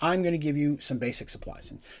 He's like, I'm going to give you some basic supplies.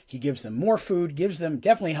 And he gives them more food,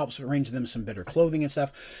 definitely helps arrange them some better clothing and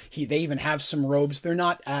stuff. They even have some robes. They're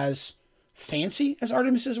not as fancy as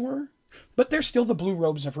Artemis's were, but they're still the blue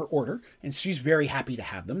robes of her order, and she's very happy to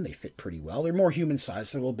have them. They fit pretty well. They're more human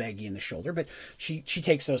sized. They're a little baggy in the shoulder, but she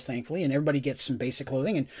takes those, thankfully, and everybody gets some basic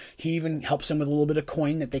clothing, and he even helps them with a little bit of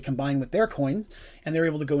coin that they combine with their coin, and they're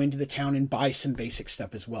able to go into the town and buy some basic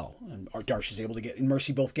stuff as well. And Darsh is able to and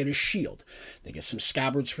Mercy both get a shield. They get some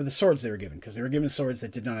scabbards for the swords they were given, because they were given swords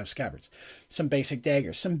that did not have scabbards. Some basic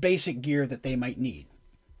daggers, some basic gear that they might need.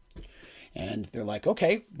 And they're like,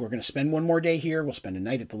 okay, we're going to spend one more day here. We'll spend a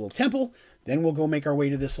night at the little temple. Then we'll go make our way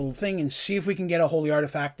to this little thing and see if we can get a holy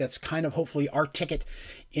artifact that's kind of hopefully our ticket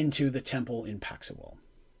into the temple in Paxawal.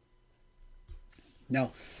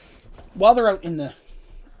 Now, while they're out in the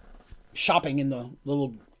shopping in the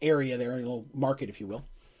little area there, a little market, if you will,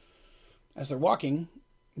 as they're walking,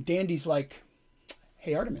 Dandy's like,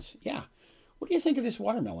 hey, Artemis, yeah, what do you think of this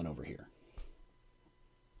watermelon over here?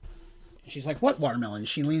 And she's like, what watermelon?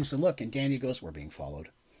 She leans to look, and Dandy goes, we're being followed.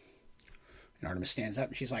 And Artemis stands up,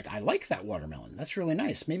 and she's like, I like that watermelon. That's really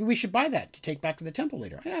nice. Maybe we should buy that to take back to the temple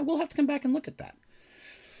later. Yeah, we'll have to come back and look at that.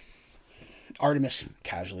 Artemis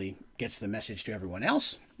casually gets the message to everyone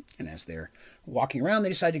else, and as they're walking around, they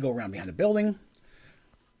decide to go around behind a building.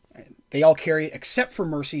 They all carry it, except for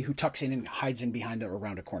Mercy, who tucks in and hides in behind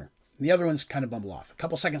around a corner. And the other ones kind of bumble off. A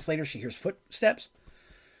couple seconds later, she hears footsteps,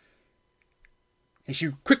 and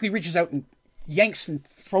she quickly reaches out and yanks and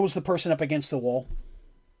throws the person up against the wall,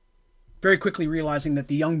 very quickly realizing that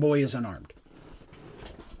the young boy is unarmed.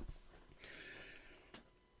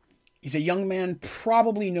 He's a young man,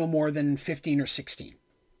 probably no more than 15 or 16.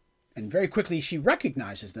 And very quickly she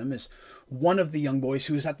recognizes them as one of the young boys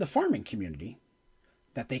who was at the farming community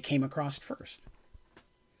that they came across first.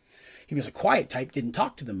 He was a quiet type, didn't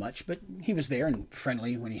talk to them much, but he was there and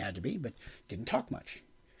friendly when he had to be, but didn't talk much.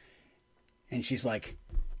 And she's like,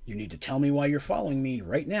 you need to tell me why you're following me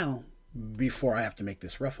right now before I have to make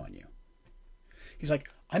this rough on you. He's like,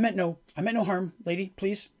 I meant no harm, lady,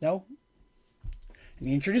 please, no. And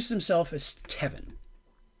he introduces himself as Tevin.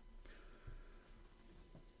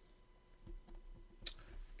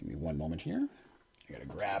 Give me one moment here. I gotta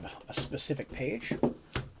grab a specific page.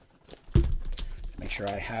 Make sure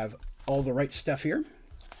I have all the right stuff here.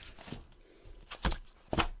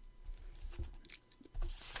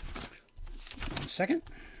 Second.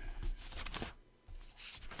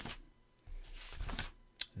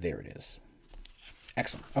 There it is.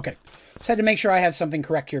 Excellent. Okay. Just had to make sure I had something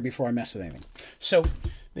correct here before I mess with anything. So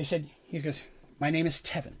they said, he goes, my name is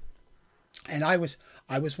Tevin. And I was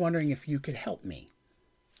wondering if you could help me.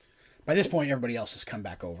 By this point, everybody else has come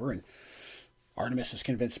back over, and Artemis has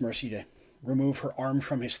convinced Mercy to remove her arm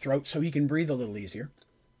from his throat so he can breathe a little easier.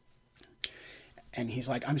 And he's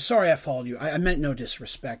like, I'm sorry I followed you. I meant no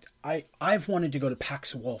disrespect. I've wanted to go to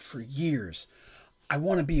Paxawal for years. I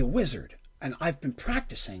want to be a wizard, and I've been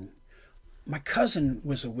practicing. My cousin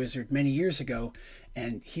was a wizard many years ago,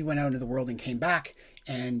 and he went out into the world and came back,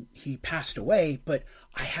 and he passed away, but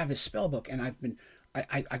I have his spell book, and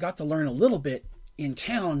I got to learn a little bit in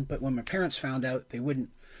town, but when my parents found out, they wouldn't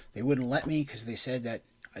let me, because they said that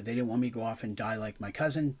they didn't want me to go off and die like my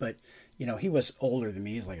cousin. But you know, he was older than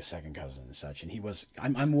me. He's like a second cousin and such, and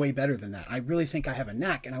I'm way better than that. I really think I have a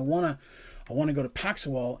knack, and I want to go to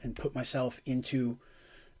Paxawal and put myself into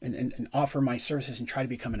and offer my services and try to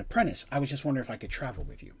become an apprentice. I was just wondering if I could travel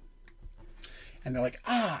with you. And they're like,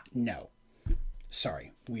 no,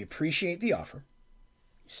 sorry, we appreciate the offer.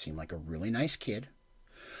 You seem like a really nice kid.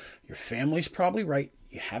 Your family's probably right.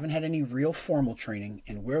 You haven't had any real formal training,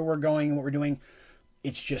 and where we're going and what we're doing,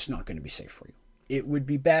 it's just not going to be safe for you. It would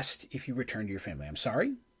be best if you return to your family. I'm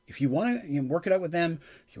sorry. If you want to work it out with them,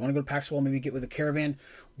 if you want to go to Paxawal, maybe get with a caravan,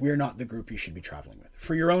 we're not the group you should be traveling with.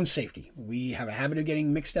 For your own safety, we have a habit of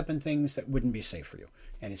getting mixed up in things that wouldn't be safe for you,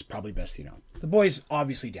 and it's probably best you don't. The boy's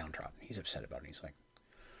obviously downtrodden. He's upset about it. He's like,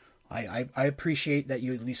 I appreciate that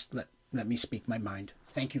you at least let me speak my mind.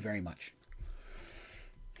 Thank you very much.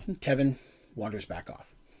 And Tevin wanders back off.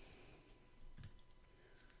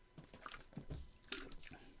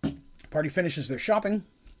 Party finishes their shopping,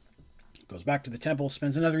 goes back to the temple,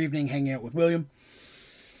 spends another evening hanging out with William.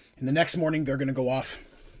 And the next morning, they're going to go off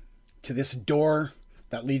to this door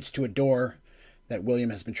that leads to a door that William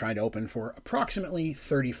has been trying to open for approximately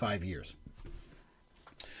 35 years.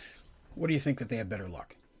 What do you think that they have better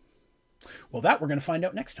luck? Well, that we're going to find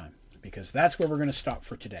out next time, because that's where we're going to stop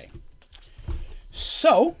for today.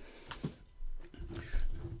 So,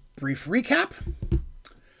 brief recap.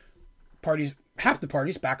 Party's half the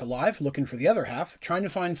party's back alive, looking for the other half, trying to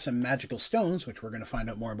find some magical stones, which we're going to find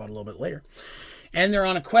out more about a little bit later. And they're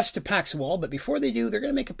on a quest to Paxwell, but before they do, they're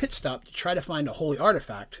going to make a pit stop to try to find a holy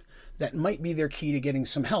artifact that might be their key to getting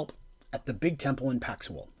some help at the big temple in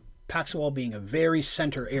Paxwell. Paxwell being a very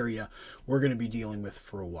center area we're going to be dealing with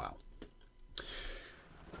for a while.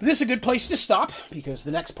 This is a good place to stop because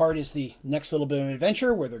the next part is the next little bit of an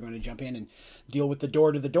adventure where they're going to jump in and deal with the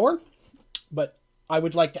door to the door. But I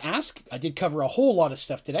would like to ask, I did cover a whole lot of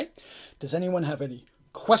stuff today. Does anyone have any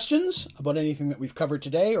questions about anything that we've covered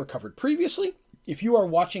today or covered previously? If you are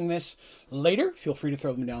watching this later, feel free to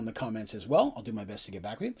throw them down in the comments as well. I'll do my best to get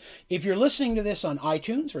back with you. If you're listening to this on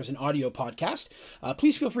iTunes or as an audio podcast,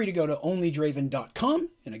 please feel free to go to onlydraven.com.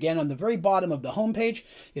 And again, on the very bottom of the homepage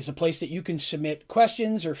is a place that you can submit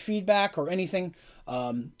questions or feedback or anything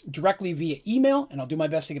directly via email. And I'll do my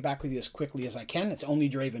best to get back with you as quickly as I can. It's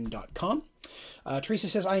onlydraven.com. Teresa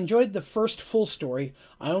says, I enjoyed the first full story.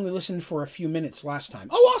 I only listened for a few minutes last time.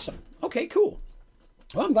 Oh, awesome. Okay, cool.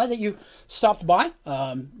 Well, I'm glad that you stopped by.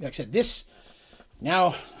 Like I said,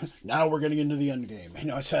 now we're getting into the end game.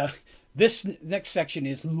 It's this next section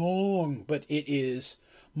is long, but it is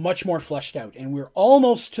much more fleshed out, and we're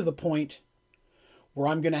almost to the point where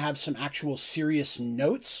I'm going to have some actual serious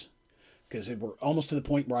notes because we're almost to the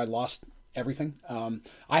point where I lost everything.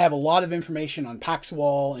 I have a lot of information on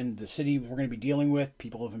Paxwell and the city we're going to be dealing with,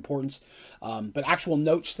 people of importance, but actual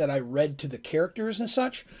notes that I read to the characters and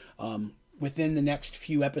such. Within the next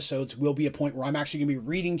few episodes will be a point where I'm actually going to be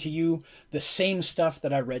reading to you the same stuff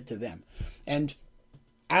that I read to them. And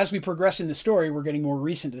as we progress in the story, we're getting more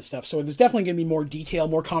recent to the stuff. So there's definitely going to be more detail,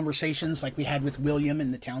 more conversations like we had with William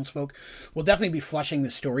and the townsfolk. We'll definitely be fleshing the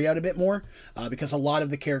story out a bit more because a lot of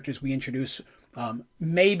the characters we introduce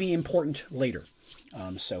may be important later.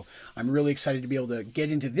 So I'm really excited to be able to get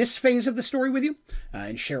into this phase of the story with you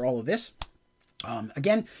and share all of this.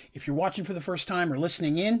 Again, if you're watching for the first time or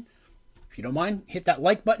listening in, if you don't mind, hit that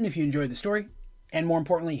like button if you enjoyed the story. And more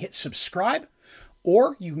importantly, hit subscribe.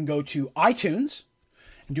 Or you can go to iTunes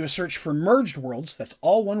and do a search for Merged Worlds. That's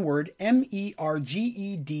all one word,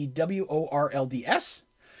 MERGEDWORLDS.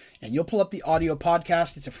 And you'll pull up the audio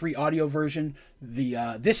podcast. It's a free audio version.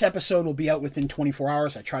 This episode will be out within 24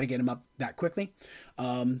 hours. I try to get them up that quickly.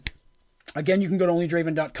 Again, you can go to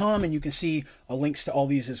onlydraven.com and you can see links to all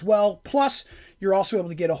these as well. Plus, you're also able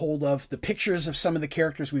to get a hold of the pictures of some of the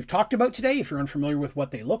characters we've talked about today. If you're unfamiliar with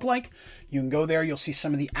what they look like, you can go there. You'll see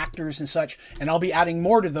some of the actors and such. And I'll be adding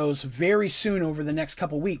more to those very soon over the next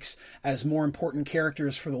couple weeks as more important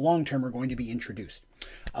characters for the long term are going to be introduced.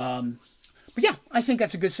 But yeah, I think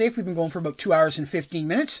that's a good save. We've been going for about 2 hours and 15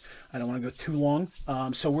 minutes. I don't want to go too long.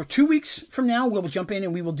 So we're 2 weeks from now. We'll jump in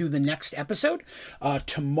and we will do the next episode.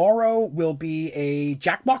 Tomorrow will be a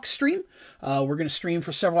Jackbox stream. We're going to stream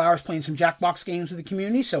for several hours playing some Jackbox games with the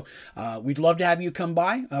community. So we'd love to have you come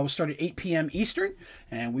by. We'll start at 8 p.m. Eastern.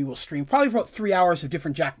 And we will stream probably about 3 hours of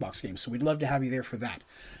different Jackbox games. So we'd love to have you there for that.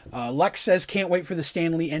 Lex says, can't wait for the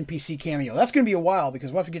Stan Lee NPC cameo. That's going to be a while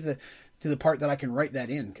because we'll have to get to the part that I can write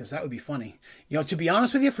that in, because that would be funny. To be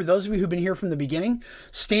honest with you, for those of you who've been here from the beginning,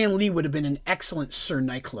 Stan Lee would have been an excellent Sir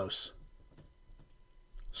Niklos.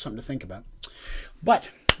 Something to think about.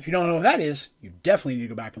 But if you don't know who that is, you definitely need to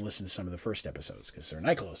go back and listen to some of the first episodes, because Sir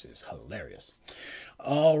Niklos is hilarious.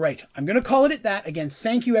 All right, I'm going to call it at that. Again,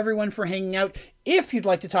 thank you everyone for hanging out. If you'd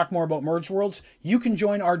like to talk more about Merged Worlds, you can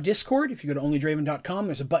join our Discord. If you go to onlydraven.com,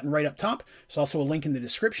 there's a button right up top. There's also a link in the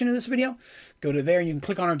description of this video. Go to there and you can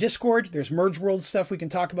click on our Discord. There's Merged Worlds stuff we can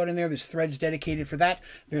talk about in there. There's threads dedicated for that.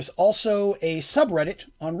 There's also a subreddit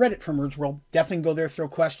on Reddit for Merged World. Definitely go there, throw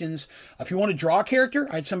questions. If you want to draw a character,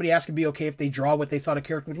 I had somebody ask if it'd be okay if they draw what they thought a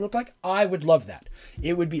character would look like. I would love that.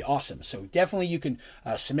 It would be awesome. So definitely you can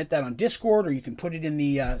submit that on Discord or you can put it in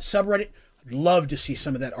the subreddit. I'd love to see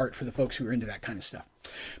some of that art for the folks who are into that kind of stuff.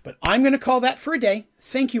 But I'm going to call that for a day.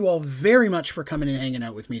 Thank you all very much for coming and hanging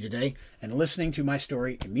out with me today and listening to my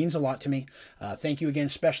story. It means a lot to me. Thank you again,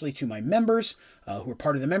 especially to my members who are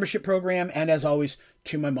part of the membership program. And as always,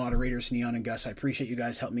 to my moderators, Neon and Gus. I appreciate you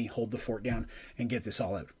guys helping me hold the fort down and get this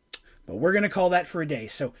all out. But we're going to call that for a day.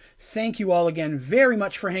 So thank you all again very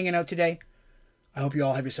much for hanging out today. I hope you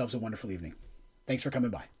all have yourselves a wonderful evening. Thanks for coming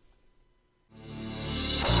by.